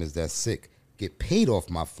 rock diamonds that's sick. Get paid off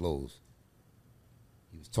my flows.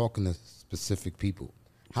 He was talking to specific people.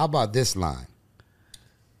 How about this line?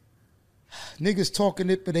 Niggas talking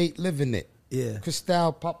it but ain't living it. Yeah.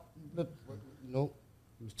 Cristal pop,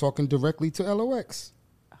 he was talking directly to LOX.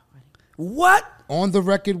 what? On the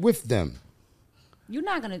record with them. You're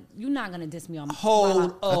not gonna diss me on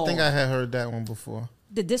Hold on. I think I had heard that one before.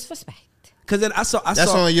 the disrespect. Because then I saw.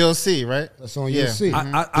 That's on UFC, right? That's on UFC.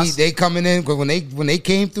 I- They coming in because when they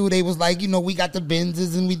came through, they was like, we got the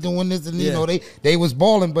Benzes and we doing this and they was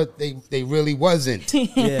balling, but they really wasn't.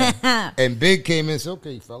 Yeah. And Big came in and said,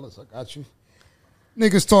 okay, fellas, I got you.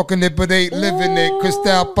 Niggas talking it, but they ain't living it.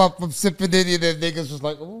 Cristal pop from sipping it, and the niggas was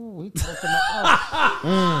like, ooh, he talking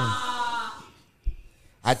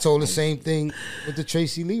I told the same thing with the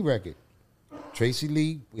Tracy Lee record. Tracy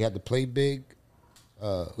Lee, we had to play Big.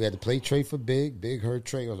 We had to play Trey for Big. Big heard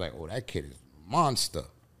Trey. I was like, oh, that kid is a monster.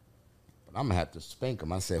 But I'm going to have to spank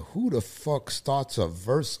him. I said, who the fuck starts a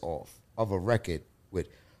verse off of a record with,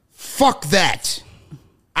 fuck that.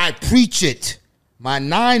 I preach it. My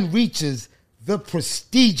 9 reaches the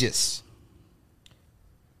prestigious.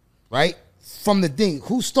 Right? From the thing.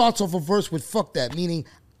 Who starts off a verse with fuck that? Meaning,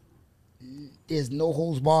 there's no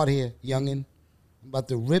holds barred here, youngin'. I'm about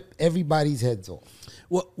to rip everybody's heads off.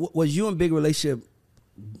 Was you and Big relationship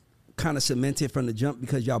kind of cemented from the jump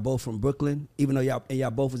because y'all both from Brooklyn, even though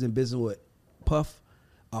y'all both was in business with Puff,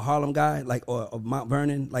 a Harlem guy, like or Mount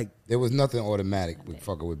Vernon, like there was nothing automatic with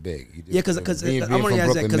fucking with Big. Because I'm only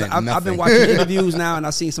asking because I've been watching interviews now and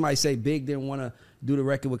I seen somebody say Big didn't want to do the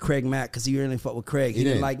record with Craig Mack because he really fucked with Craig. He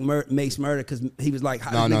didn't like Mace Murder because he was like,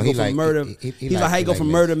 how do you go from murder? He's like, how you go from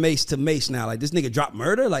murder Mace to Mace now? Like this nigga dropped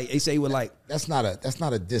murder. Like they say he would like. That's not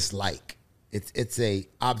a dislike. It's a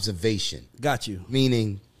observation. Got you.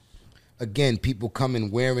 Meaning, again, people come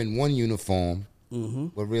in wearing one uniform,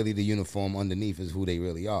 but really the uniform underneath is who they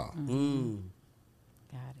really are. Got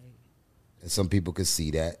it. And some people can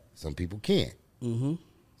see that, some people can't.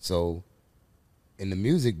 So, in the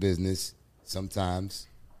music business, sometimes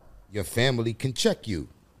your family can check you.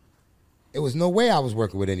 There was no way I was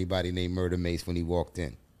working with anybody named Murder Mace when he walked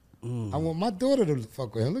in. I want my daughter to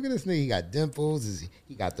fuck with him. Look at this nigga. He got dimples.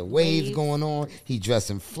 He got the waves going on. He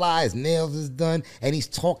dressing fly. His nails is done. And he's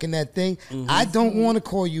talking that thing. I don't want to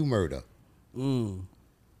call you Murder.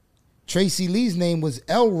 Tracy Lee's name was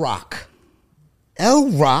L Rock.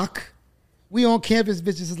 L Rock? We on campus,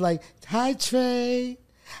 bitches is like, hi, Trey.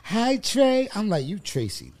 Hi, Trey. I'm like, you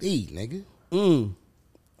Tracy Lee, nigga.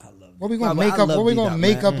 I love it. What we gonna make up? What we gonna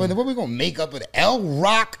make up? What we gonna make up with L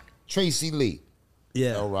Rock, Tracy Lee?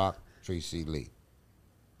 Yeah. L Rock, Tracy Lee.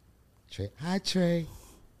 Trey. Hi, Trey.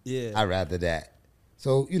 Yeah. I'd rather that.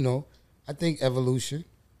 So, I think evolution,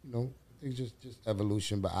 I think just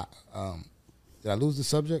evolution. But did I lose the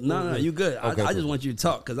subject? No, you good. Okay, I just want you to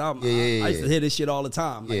talk because I used to hear this shit all the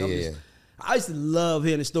time. Like, Yeah. I used to love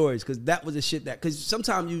hearing the stories because that was the shit because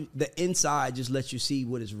sometimes the inside just lets you see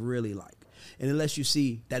what it's really like. And it lets you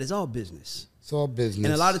see that it's all business. It's all business.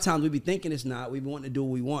 And a lot of times we be thinking it's not. We be wanting to do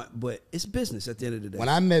what we want, but it's business at the end of the day. When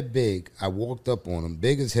I met Big, I walked up on him.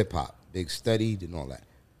 Big is hip hop. Big studied and all that.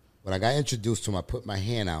 When I got introduced to him, I put my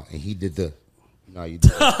hand out and he did the No, you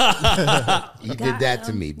did. He did that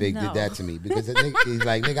to me. Big did that to me because the nigga, he's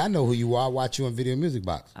like, nigga, I know who you are. I watch you on Video Music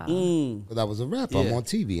Box because I was a rapper. I'm on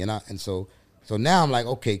TV, and so now I'm like,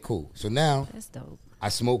 okay, cool. So now That's dope. I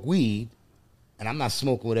smoke weed, and I'm not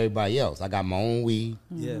smoking with everybody else. I got my own weed.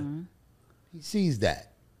 Yeah. He sees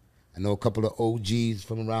that. I know a couple of OGs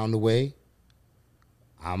from around the way.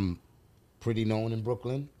 I'm pretty known in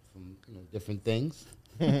Brooklyn from different things.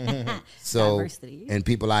 So Diversity. and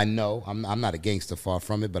people I know, I'm not a gangster, far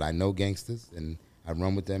from it, but I know gangsters and I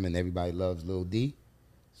run with them, and everybody loves Lil D.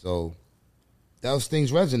 So those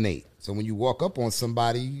things resonate. So when you walk up on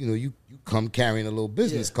somebody, you come carrying a little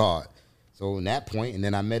business card. So in that point, and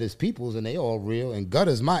then I met his peoples, and they all real. And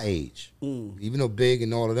Gutter's my age, even though Big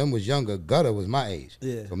and all of them was younger. Gutter was my age.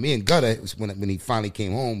 Yeah. So me and Gutter, when he finally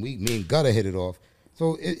came home, me and Gutter hit it off.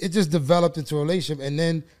 So it just developed into a relationship, and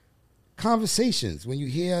then conversations. When you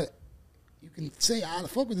hear, you can say, "I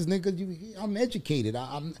fuck with this nigga." I'm educated.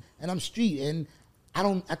 I'm street, and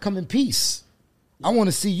I come in peace. I want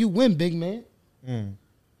to see you win, big man, and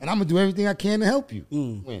I'm gonna do everything I can to help you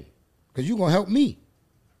win, because you gonna help me.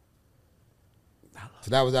 So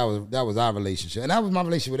that was our relationship, and that was my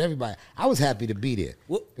relationship with everybody. I was happy to be there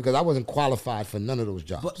because I wasn't qualified for none of those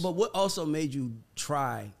jobs. But what also made you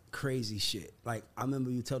try crazy shit? Like, I remember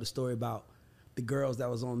you tell the story about the girls that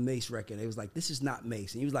was on Mace record. It was like, this is not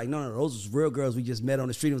Mace. And he was like, no, those was real girls we just met on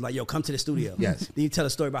the street. It was like, yo, come to the studio. Yes. Then you tell a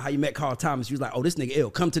story about how you met Carl Thomas. You was like, oh, this nigga ill.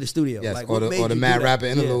 Come to the studio. Yes, Like, or the Mad Rapper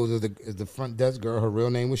Yeah. interludes is the front desk girl. Her real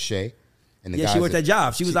name was Shay. And the Yeah, guys she worked that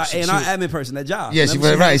job. She was our A&R admin person at job. Yeah, she was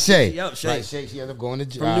Remember right. Shay. Yep, Shay. Right, Shay. She ended up going to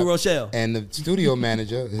job. From New Rochelle. And the studio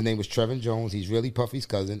manager, his name was Trevin Jones. He's really Puffy's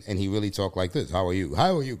cousin, and he really talked like this. How are you?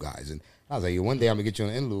 How are you guys? And I was like, one day I'm going to get you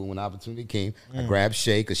on the interlude. When the opportunity came, I grabbed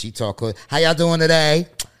Shay because she talked. How y'all doing today?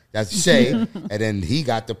 That's Shay. And then he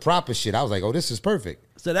got the proper shit. I was like, oh, this is perfect.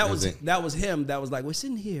 So that was it. him. That was like, we're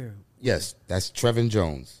sitting here. Yes, that's Trevin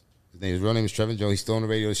Jones. His real name is Trevin Jones. He's still on the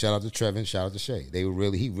radio. Shout out to Trevin. Shout out to Shay. He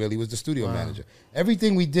really was the studio manager.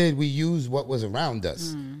 Everything we did, we used what was around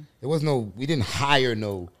us. There was we didn't hire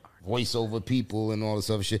no voiceover people and all this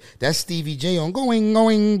other shit. That's Stevie J on I'm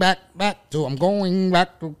going back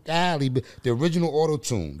to Cali. But the original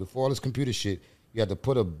auto-tune, before all this computer shit, you had to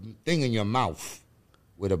put a thing in your mouth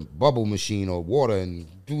with a bubble machine or water and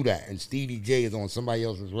do that. And Stevie J is on somebody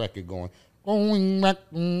else's record going back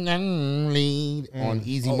on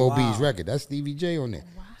Easy Mo B's record. That's Stevie J on there.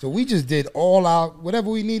 Wow. So we just did all out whatever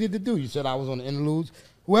we needed to do. You said I was on the interludes.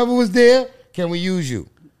 Whoever was there, can we use you?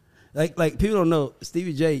 Like people don't know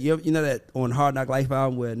Stevie J. You know that on Hard Knock Life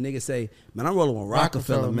album where niggas say, "Man, I'm rolling with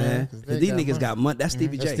Rockefeller, man." 'Cause these niggas got money. That's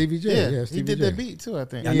Stevie J. That's Stevie J. Yeah, Stevie he did J. that beat too, I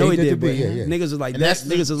think. I know he did, but yeah. niggas was like And that. that's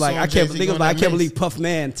the Niggas was like, song I can't. Jay-Z Niggas was on like, I that can't mix. believe Puff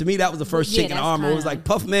Man. To me, that was the first Yeah, chick in the that's armor. It was kinda- like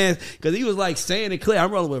Puff Man because he was like saying it clear. I'm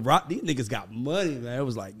rolling with Rock. These niggas got money, man. It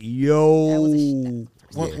was like, yo.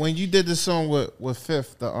 When you did the song with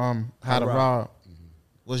Fifth, the How to Rob,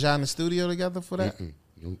 was y'all in the studio together for that?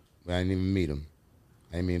 Nope. I didn't even meet him.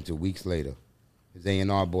 I didn't meet him till weeks later. His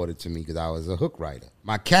A&R brought it to me because I was a hook writer.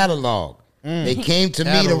 My catalog. They came to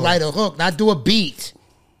me to write a hook, not do a beat.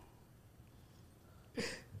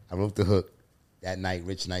 I wrote the hook. That night,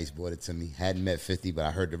 Rich Nice brought it to me. Hadn't met 50, but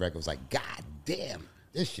I heard the record. Was like, God damn,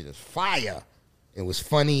 this shit is fire. It was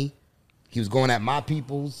funny. He was going at my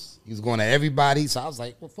peoples. He was going at everybody. So I was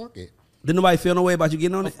like, well, fuck it. Did nobody feel no way about you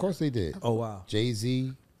getting on it? Of course they did. Oh wow.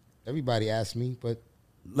 Jay-Z, everybody asked me, but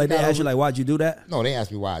Like they asked you, like, why'd you do that? no, they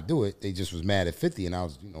asked me why I do it. They just was mad at 50, and I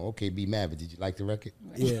was, okay, be mad, but did you like the record?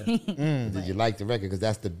 Yeah. Did you like the record? Because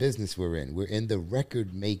that's the business we're in. We're in the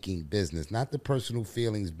record-making business, not the personal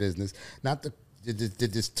feelings business, not the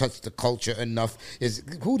did this touch the culture enough.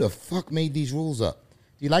 Who the fuck made these rules up?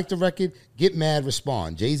 Do you like the record? Get mad,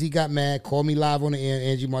 respond. Jay-Z got mad, called me live on the air,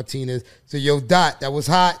 Angie Martinez, said, yo, Dot, that was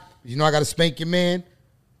hot. You know I got to spank your man.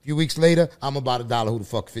 A few weeks later, I'm about $1. Who the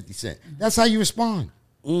fuck 50 Cent? That's how you respond.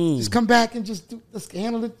 Just come back and let's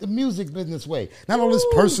handle it the music business way. Not all this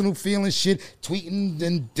personal feeling shit, tweeting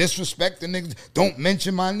and disrespecting niggas. Don't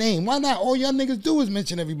mention my name. Why not? All y'all niggas do is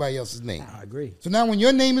mention everybody else's name. I agree. So now when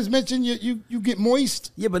your name is mentioned, you get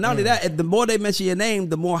moist. Yeah, but not only that, the more they mention your name,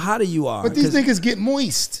 the more hotter you are. But these 'Cause- niggas get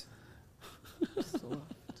moist.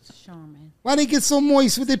 Charmin. Why they get so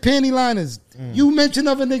moist with their panty liners? You mention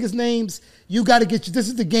other niggas' names, you got to get you. This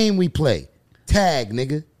is the game we play. Tag,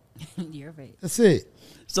 nigga. You're right. That's it.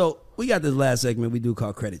 So we got this last segment we do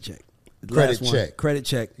called credit check. The Credit last one, check. Credit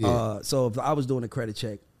check. Yeah. So if I was doing a credit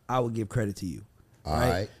check, I would give credit to you. All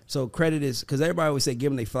right. So credit is because everybody always say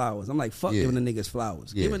give them their flowers. I'm like, fuck Yeah. giving the niggas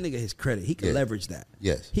flowers. Yeah. Give a nigga his credit. He can Yeah. leverage that.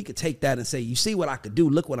 Yes. He could take that and say, you see what I could do.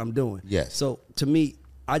 Look what I'm doing. Yes. So to me,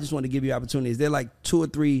 I just want to give you opportunities. There are like 2 or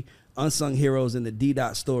 3 unsung heroes in the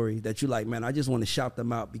D-Dot story that you like, man, I just want to shout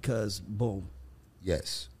them out because boom.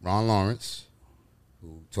 Yes, Ron Lawrence,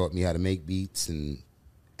 who taught me how to make beats and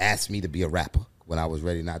asked me to be a rapper when I was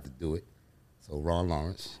ready not to do it. So Ron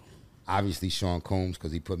Lawrence. Obviously Sean Combs,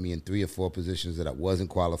 because he put me in 3 or 4 positions that I wasn't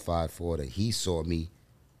qualified for, that he saw me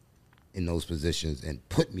in those positions and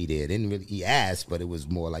put me there. Didn't really, he asked, but it was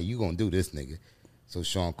more like, you gonna do this, nigga. So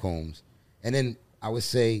Sean Combs. And then I would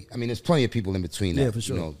say, I mean, there's plenty of people in between that. Yeah, for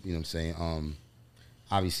sure. You know what I'm saying?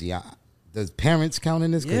 Obviously, does parents count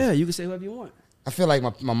in this? 'Cause Yeah, you can say whoever you want. I feel like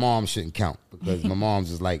my mom shouldn't count because my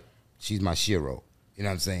mom's is like, she's my shiro. You know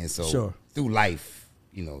what I'm saying? So Sure. through life,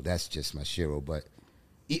 you know, that's just my shiro. But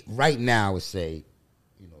right now, I would say,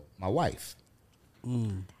 you know, my wife.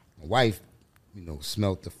 My wife, you know,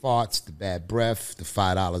 smelt the farts, the bad breath, the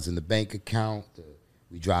 $5 in the bank account.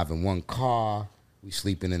 We driving one car. We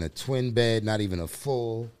sleeping in a twin bed, not even a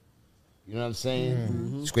full. You know what I'm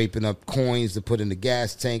saying? Scraping up coins to put in the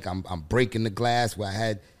gas tank. I'm breaking the glass where I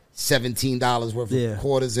had $17 worth of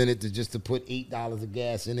quarters in it just to put $8 of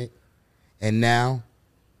gas in it. And now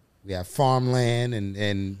we have farmland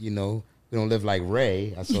and you know, we don't live like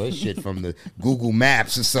Ray. I saw his shit from the Google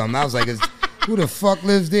Maps or something. I was like, who the fuck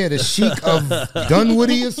lives there? The Sheik of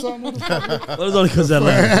Dunwoody or something? Well, it's only because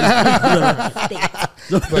Atlanta.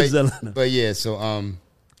 But yeah, so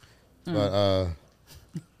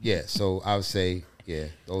yeah, so I would say, yeah,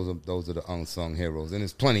 those are the unsung heroes. And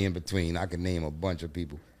there's plenty in between. I can name a bunch of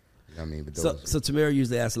people. You know what I mean? But So Tamara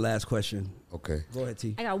usually asks the last question. Okay. Go ahead,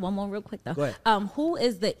 T. I got one more real quick though. Go ahead. Who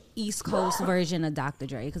is the East Coast version of Dr.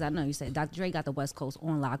 Dre? Because I know you said Dr. Dre got the West Coast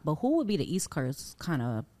on lock, but who would be the East Coast kind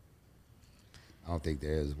of? I don't think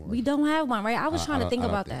there is one. We don't have one, right? I was trying to think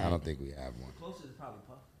about that. I don't think we have one. Closest is probably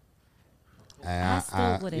Puff. I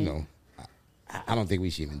still wouldn't. You know, I don't think we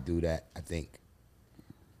should even do that. I think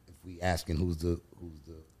if we asking who's the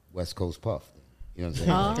West Coast Puff, you know what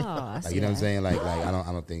I'm saying? Oh, Like, you know what I'm saying? Like I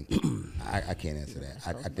don't think I can't answer that.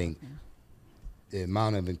 I think the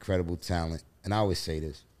amount of incredible talent, and I always say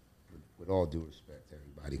this with all due respect to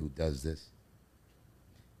everybody who does this,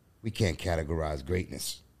 we can't categorize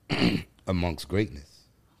greatness amongst greatness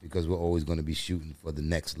because we're always going to be shooting for the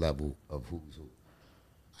next level of who's who.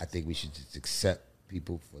 I think we should just accept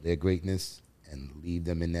people for their greatness and leave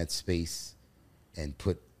them in that space and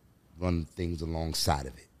run things alongside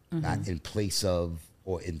of it, not in place of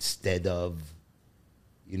or instead of,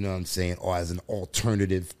 you know what I'm saying, or as an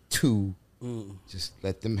alternative to. Just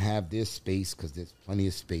let them have their space because there's plenty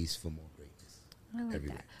of space for more greatness. I like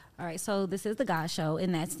everywhere. that. All right, so this is the God Show,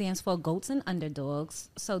 and that stands for Goats and Underdogs.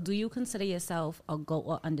 So do you consider yourself a goat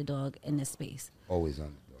or underdog in this space? Always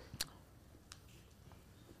underdog.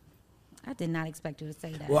 I did not expect you to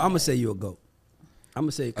say that. Well, I'm gonna say you're a goat. I'm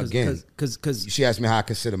gonna say because She asked me how I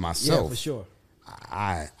consider myself. yeah, for sure.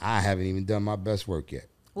 I haven't even done my best work yet.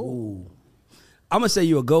 Ooh. I'm gonna say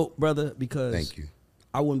you're a goat, brother, because Thank you.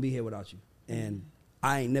 I wouldn't be here without you, and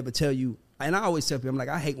I ain't never tell you. And I always tell people, I'm like,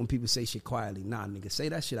 I hate when people say shit quietly. Nah, nigga, say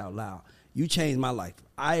that shit out loud. You changed my life.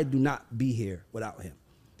 I do not be here without him.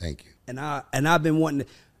 Thank you. And I've been wanting to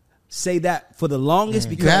say that for the longest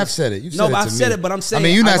because You have said it. You've said it I've to said me. it, but I'm saying I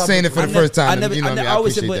mean, you're not saying it for the first time. I never, you know what I mean? I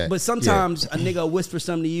always say, appreciate that. but sometimes a nigga will whisper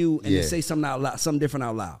something to you and Yeah. then say something out loud, something different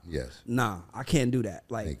out loud. Yes. Nah, I can't do that.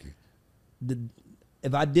 Like, Thank you.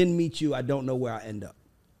 if I didn't meet you, I don't know where I end up.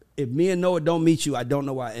 If me and Noah don't meet you, I don't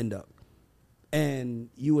know where I end up. And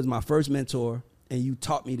you was my first mentor, and you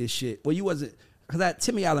taught me this shit. Well, you wasn't, because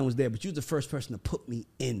Timmy Allen was there, but you was the first person to put me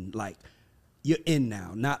in. Like, you're in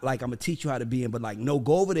now. Not like I'm going to teach you how to be in, but like, no,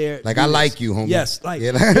 go over there. Like, do I this. like you, homie. Yes. Like,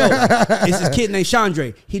 Yeah. yo, it's this kid named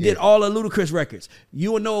Chandre. He did Yeah. all the Ludacris records.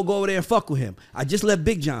 You and Noah go over there and fuck with him. I just left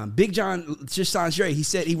Big John. Big John just signed Dre. He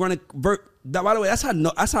said he run a by the way, that's how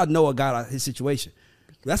Noah got out of his situation.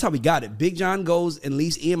 That's how we got it. Big John goes and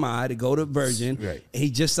leaves EMI to go to Virgin. Right. And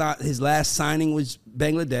he just signed, his last signing was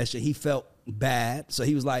Bangladesh, and he felt bad. So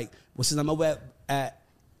he was like, well, since I'm over at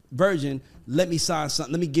Virgin, let me sign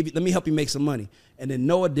something. Let me help you make some money. And then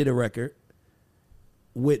Noah did a record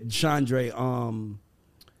with Chandre,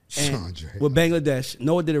 with Bangladesh.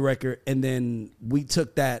 Noah did a record, and then we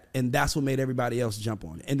took that, and that's what made everybody else jump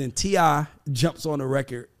on it. And then T.I. jumps on the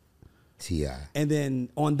record. T.I. And then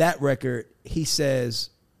on that record, he says,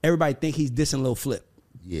 everybody think he's dissing Lil Flip.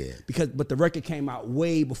 Yeah. But the record came out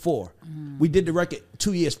way before. We did the record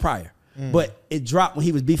 2 years prior. But it dropped when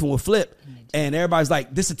he was beefing with Flip. And everybody's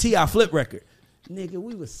like, this is a T.I. Flip record. Nigga,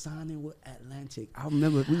 we was signing with Atlantic. I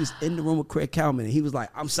remember we was in the room with Craig Kalman, and he was like,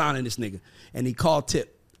 I'm signing this nigga. And he called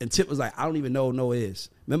Tip. And Tip was like, I don't even know who Noah is.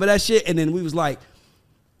 Remember that shit? And then we was like,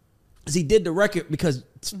 he did the record because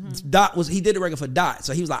He did the record for Dot,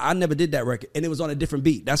 so he was like, I never did that record, and it was on a different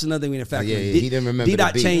beat. That's another thing we didn't factor in. He didn't remember D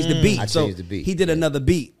Dot the beat. changed the beat, I so changed the beat. he did another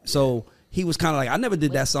beat. So he was kind of like, I never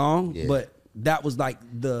did that song, Yeah. but that was like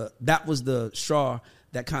the straw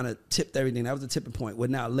that kind of tipped everything. That was the tipping point where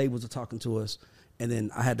now labels are talking to us, and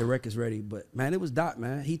then I had the records ready. But man, it was Dot,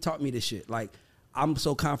 man. He taught me this shit. Like, I'm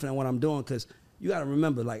so confident in what I'm doing because you got to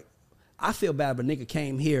remember, like, I feel bad, but nigga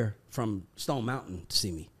came here from Stone Mountain to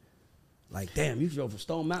see me. Like, damn, you drove from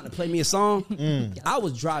Stone Mountain to play me a song? I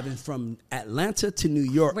was driving from Atlanta to New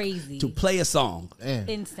York Crazy. to play a song. Damn.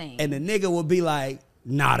 Insane. And the nigga would be like,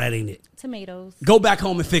 nah, that ain't it. Tomatoes. Go back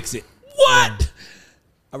home and fix it. What?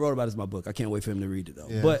 I wrote about this in my book. I can't wait for him to read it, though.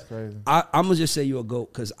 Yeah, but that's crazy. I'm going to just say you a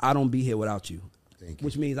GOAT because I don't be here without you. Thank you.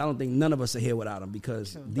 Which means I don't think none of us are here without him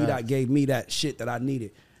because D-Dot gave me that shit that I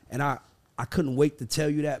needed. And I couldn't wait to tell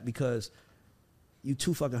you that because you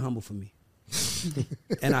too fucking humble for me.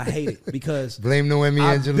 And I hate it because Blame Noemi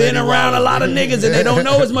I've Angeletti been around a Wallace. lot of niggas and they don't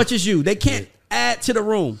know as much as you. They can't add to the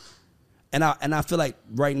room. And I feel like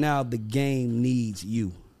right now the game needs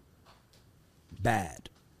you bad.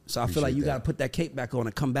 So I feel like you got to put that cape back on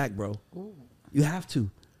and come back, bro. You have to.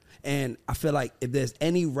 And I feel like if there's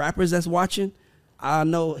any rappers that's watching, I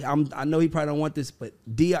know he probably don't want this, but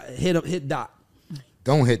hit Dot.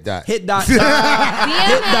 Don't hit that. Hit Dot. Hit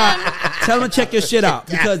Dot. Tell him to check your shit out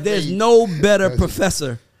because there's no better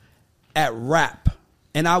professor at rap.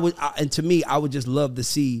 And to me, I would just love to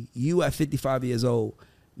see you at 55 years old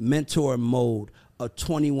mentor and mold a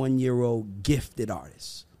 21-year-old gifted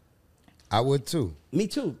artist. I would too. Me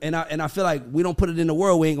too. And I feel like we don't put it in the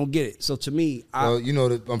world, we ain't gonna get it. So to me, Well,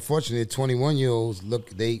 unfortunately, 21-year-olds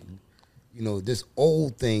this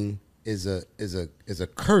old thing is a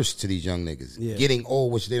curse to these young niggas. Yeah. Getting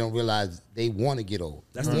old, which they don't realize they want to get old.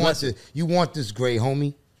 That's you the want blessing. you want this gray,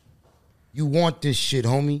 homie. You want this shit,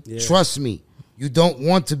 homie. Yeah. Trust me. You don't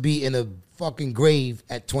want to be in a fucking grave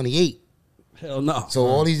at 28. hell no. So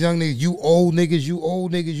all these young niggas, you old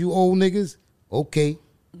niggas, okay.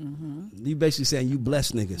 You basically saying you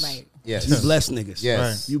blessed niggas. Right. Yes. You blessed niggas.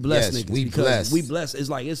 Yes. You blessed Yes, niggas. we because blessed. we blessed. It's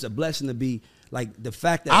like it's a blessing to be like the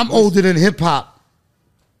fact that I'm older than hip hop.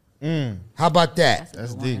 How about that?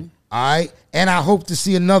 That's a good deep. one. All right. And I hope to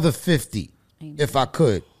see another 50 if I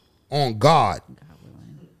could. On God. God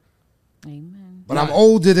willing. Amen. But I'm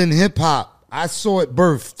older than hip hop. I saw it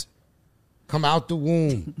birthed. Come out the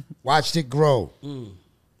womb. Watched it grow.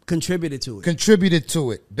 contributed to it. Contributed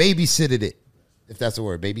to it. Babysitted it. If that's a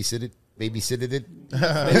word. Babysitted it. Babysat.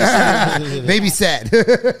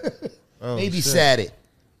 Babysat it.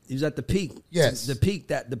 He was at the peak. Yes.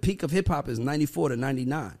 The peak of hip hop is 94 to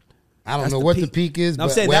 99. I don't That's know the what the peak. peak is, No, I'm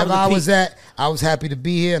but saying that wherever was the I was peak. at, I was happy to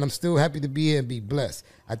be here, and I'm still happy to be here and be blessed.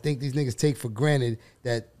 I think these niggas take for granted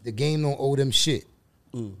that the game don't owe them shit,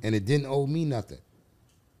 and it didn't owe me nothing.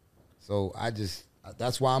 So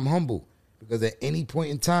that's why I'm humble, because at any point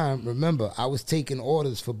in time, remember, I was taking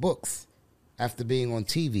orders for books after being on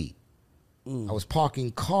TV. I was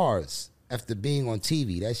parking cars after being on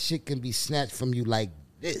TV. That shit can be snatched from you like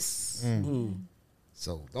this.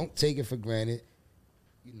 So don't take it for granted.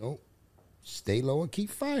 Stay low and keep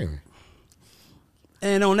firing.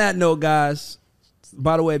 And on that note, guys,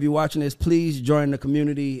 by the way, if you're watching this, please join the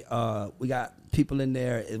community. We got people in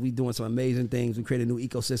there. We doing some amazing things. We created a new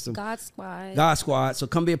ecosystem. God Squad. God Squad. So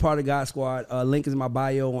come be a part of God Squad. Link is in my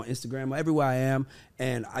bio on Instagram, everywhere I am.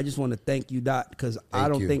 And I just want to thank you, Dot, because I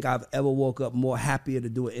don't think I've ever woke up more happier to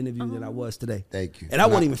do an interview than I was today. Thank you. And I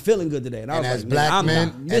wasn't even feeling good today. And I And was as like, black man, I'm men,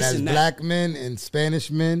 not and as missing that. black men and Spanish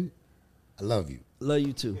men, I love you. Love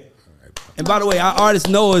you too. And by the way, our artist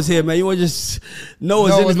Noah's here, man. You want to just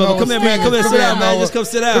Noah's in this moment. Come here, man. Come here, sit down, man. Just come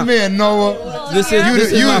sit down. Come here, Noah. This is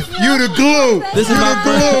You the glue. This is my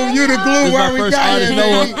first. You the glue. This is Why my we first got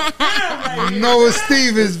artist, you, Noah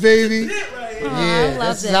Stevens, baby. Yeah,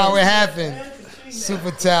 love this is that. how it happened.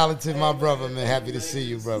 Super talented, my brother, man. Happy to see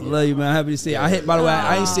you, brother. Love you, man. Happy to see you. By the way,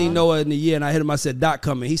 I ain't seen Noah in a year, and I hit him. I said, Dot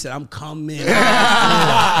coming. He said, I'm coming.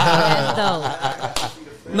 That's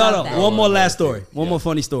dope. No. that. One more last story. One more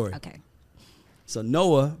funny story. Okay. So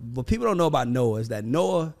Noah, what people don't know about Noah is that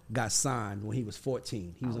Noah got signed when he was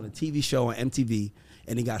 14. He was on a TV show on MTV,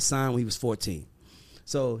 and he got signed when he was 14.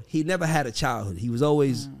 So he never had a childhood. He was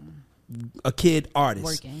always a kid artist.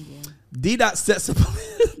 Working, yeah. D-Dot sets up.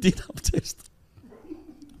 D-Dot taste.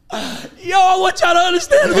 Yo, I want y'all to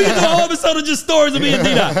understand. We can do a whole episode of just stories of me and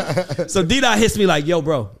D-Dot. So D-Dot hits me like, yo,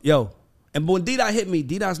 bro, yo. And when D-Dot hit me,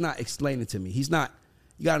 D-Dot's not explaining to me. He's not.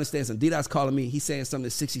 You gotta understand something. D-Dot's calling me. He's saying something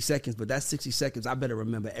in 60 seconds, but that 60 seconds, I better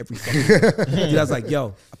remember every fucking word. D-Dot's like,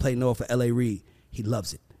 yo, I played Noah for L.A. Reid. He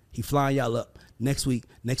loves it. He flying y'all up next week,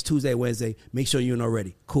 next Tuesday, Wednesday. Make sure you're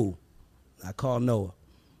already. Cool. I call Noah.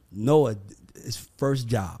 Noah, his first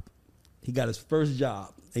job. He got his first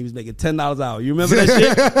job. He was making $10 an hour. You remember that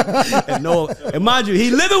shit? And Noah, and mind you,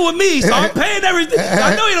 he living with me, so I'm paying everything.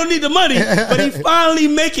 I know he don't need the money, but he finally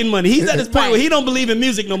making money. He's at this point where he don't believe in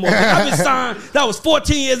music no more. I've been signed. That was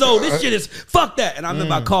 14 years old. This shit is fuck that. And I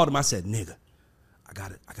remember I called him. I said, nigga, I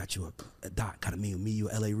got you a doc. Got a meal. Me, you,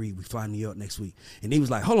 L.A. Reid. We fly to New York next week. And he was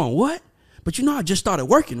like, hold on, what? But you know I just started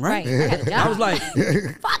working, right? I got a job. I was like,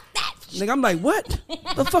 Fuck that. Nigga, I'm like, what?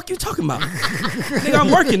 The fuck you talking about? Nigga,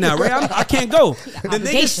 I'm working now, right? I can't go. The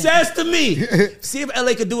nigga says to me, see if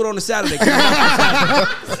LA could do it on a Saturday.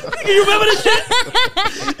 Nigga, you remember this shit?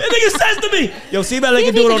 The nigga says to me, yo, see if LA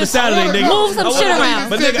can do it on a Saturday, nigga. Move some shit around.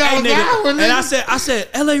 But nigga, hey, nigga. And I said,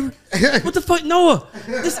 LA, what the fuck, Noah?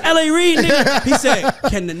 This LA Reid, nigga. He said,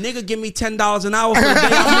 can the nigga give me $10 an hour for the day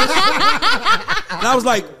I missed? And I was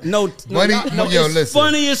like, no, Money, no, yo, it's listen.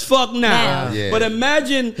 funny as fuck now. Yeah. But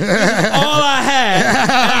imagine this is all I had.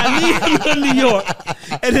 And I need him in New York.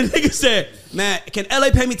 And the nigga said, man, can LA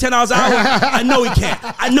pay me $10 an hour? I know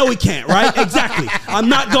he can't, right? Exactly. I'm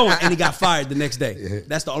not going. And he got fired the next day.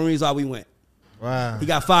 That's the only reason why we went. Wow. He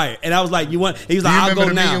got fired. And I was like, you want? He was Do like, you I'll go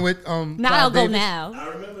remember the now. meeting with Now Clive I'll go Davis? now.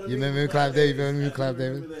 You remember Clive Davis? You remember Clive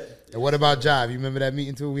Davis? And what about Jive? You remember that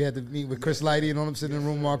meeting too? We had to meet with Chris Lighty and all them sitting in the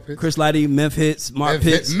room, Mark Pitts. Chris Lighty, Memphis, Mark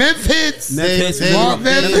Pitts. Memphis. Mark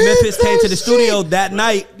Memphis came to the studio that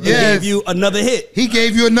night and gave you another hit. He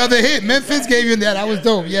gave you another hit. Memphis gave you that. That was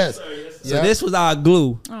dope. Yes. So this was our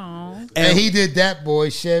glue. Aww. And he did that boy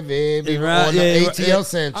Chevy on the ATL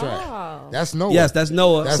soundtrack. That's Noah. Yes, that's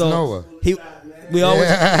Noah. That's so Noah. We always.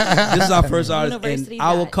 This is our first artist, University and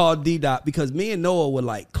I would Dot. call D-Dot because me and Noah were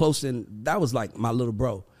like close, and that was like my little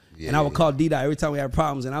bro. And I would call D-Dot every time we had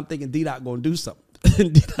problems, and I'm thinking D-Dot gonna do something.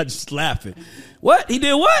 And D-Dot just laughing. What? He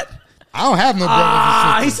did what? I don't have no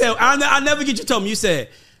brothers. He said, I never get you told me. You said,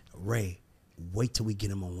 Ray, wait till we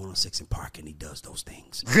get him on 106 in Park and he does those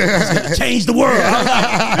things. He's gonna change the world. I was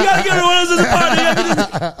like, you gotta get him on 106 in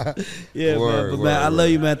Park. Yeah, Word, man. I love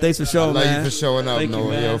you, man. Thanks for showing, I love man. you for showing up, Thank you, Noah.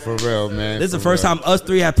 man. Yo, for real, man. This is the first time us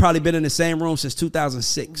three have probably been in the same room since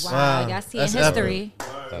 2006. Wow, y'all seeing That's history.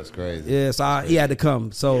 That's crazy. Yeah, so he had to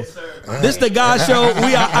come. So this the God Show.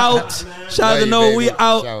 We are out. Shout out to Noah. We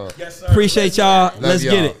out. Appreciate y'all. Love Let's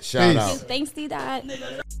y'all. get it. Shout Peace. out. Thanks, D-Dot.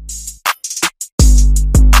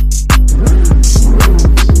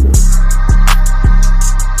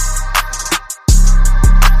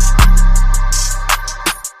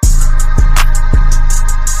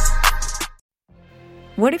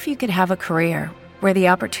 What if you could have a career where the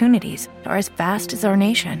opportunities are as vast as our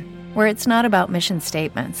nation, where it's not about mission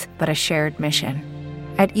statements, but a shared mission?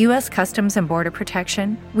 At U.S. Customs and Border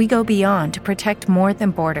Protection, we go beyond to protect more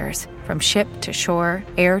than borders. From ship to shore,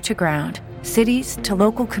 air to ground, cities to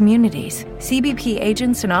local communities, CBP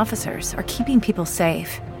agents and officers are keeping people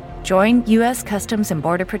safe. Join U.S. Customs and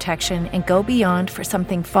Border Protection and go beyond for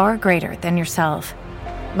something far greater than yourself.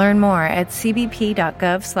 Learn more at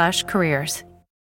cbp.gov/careers.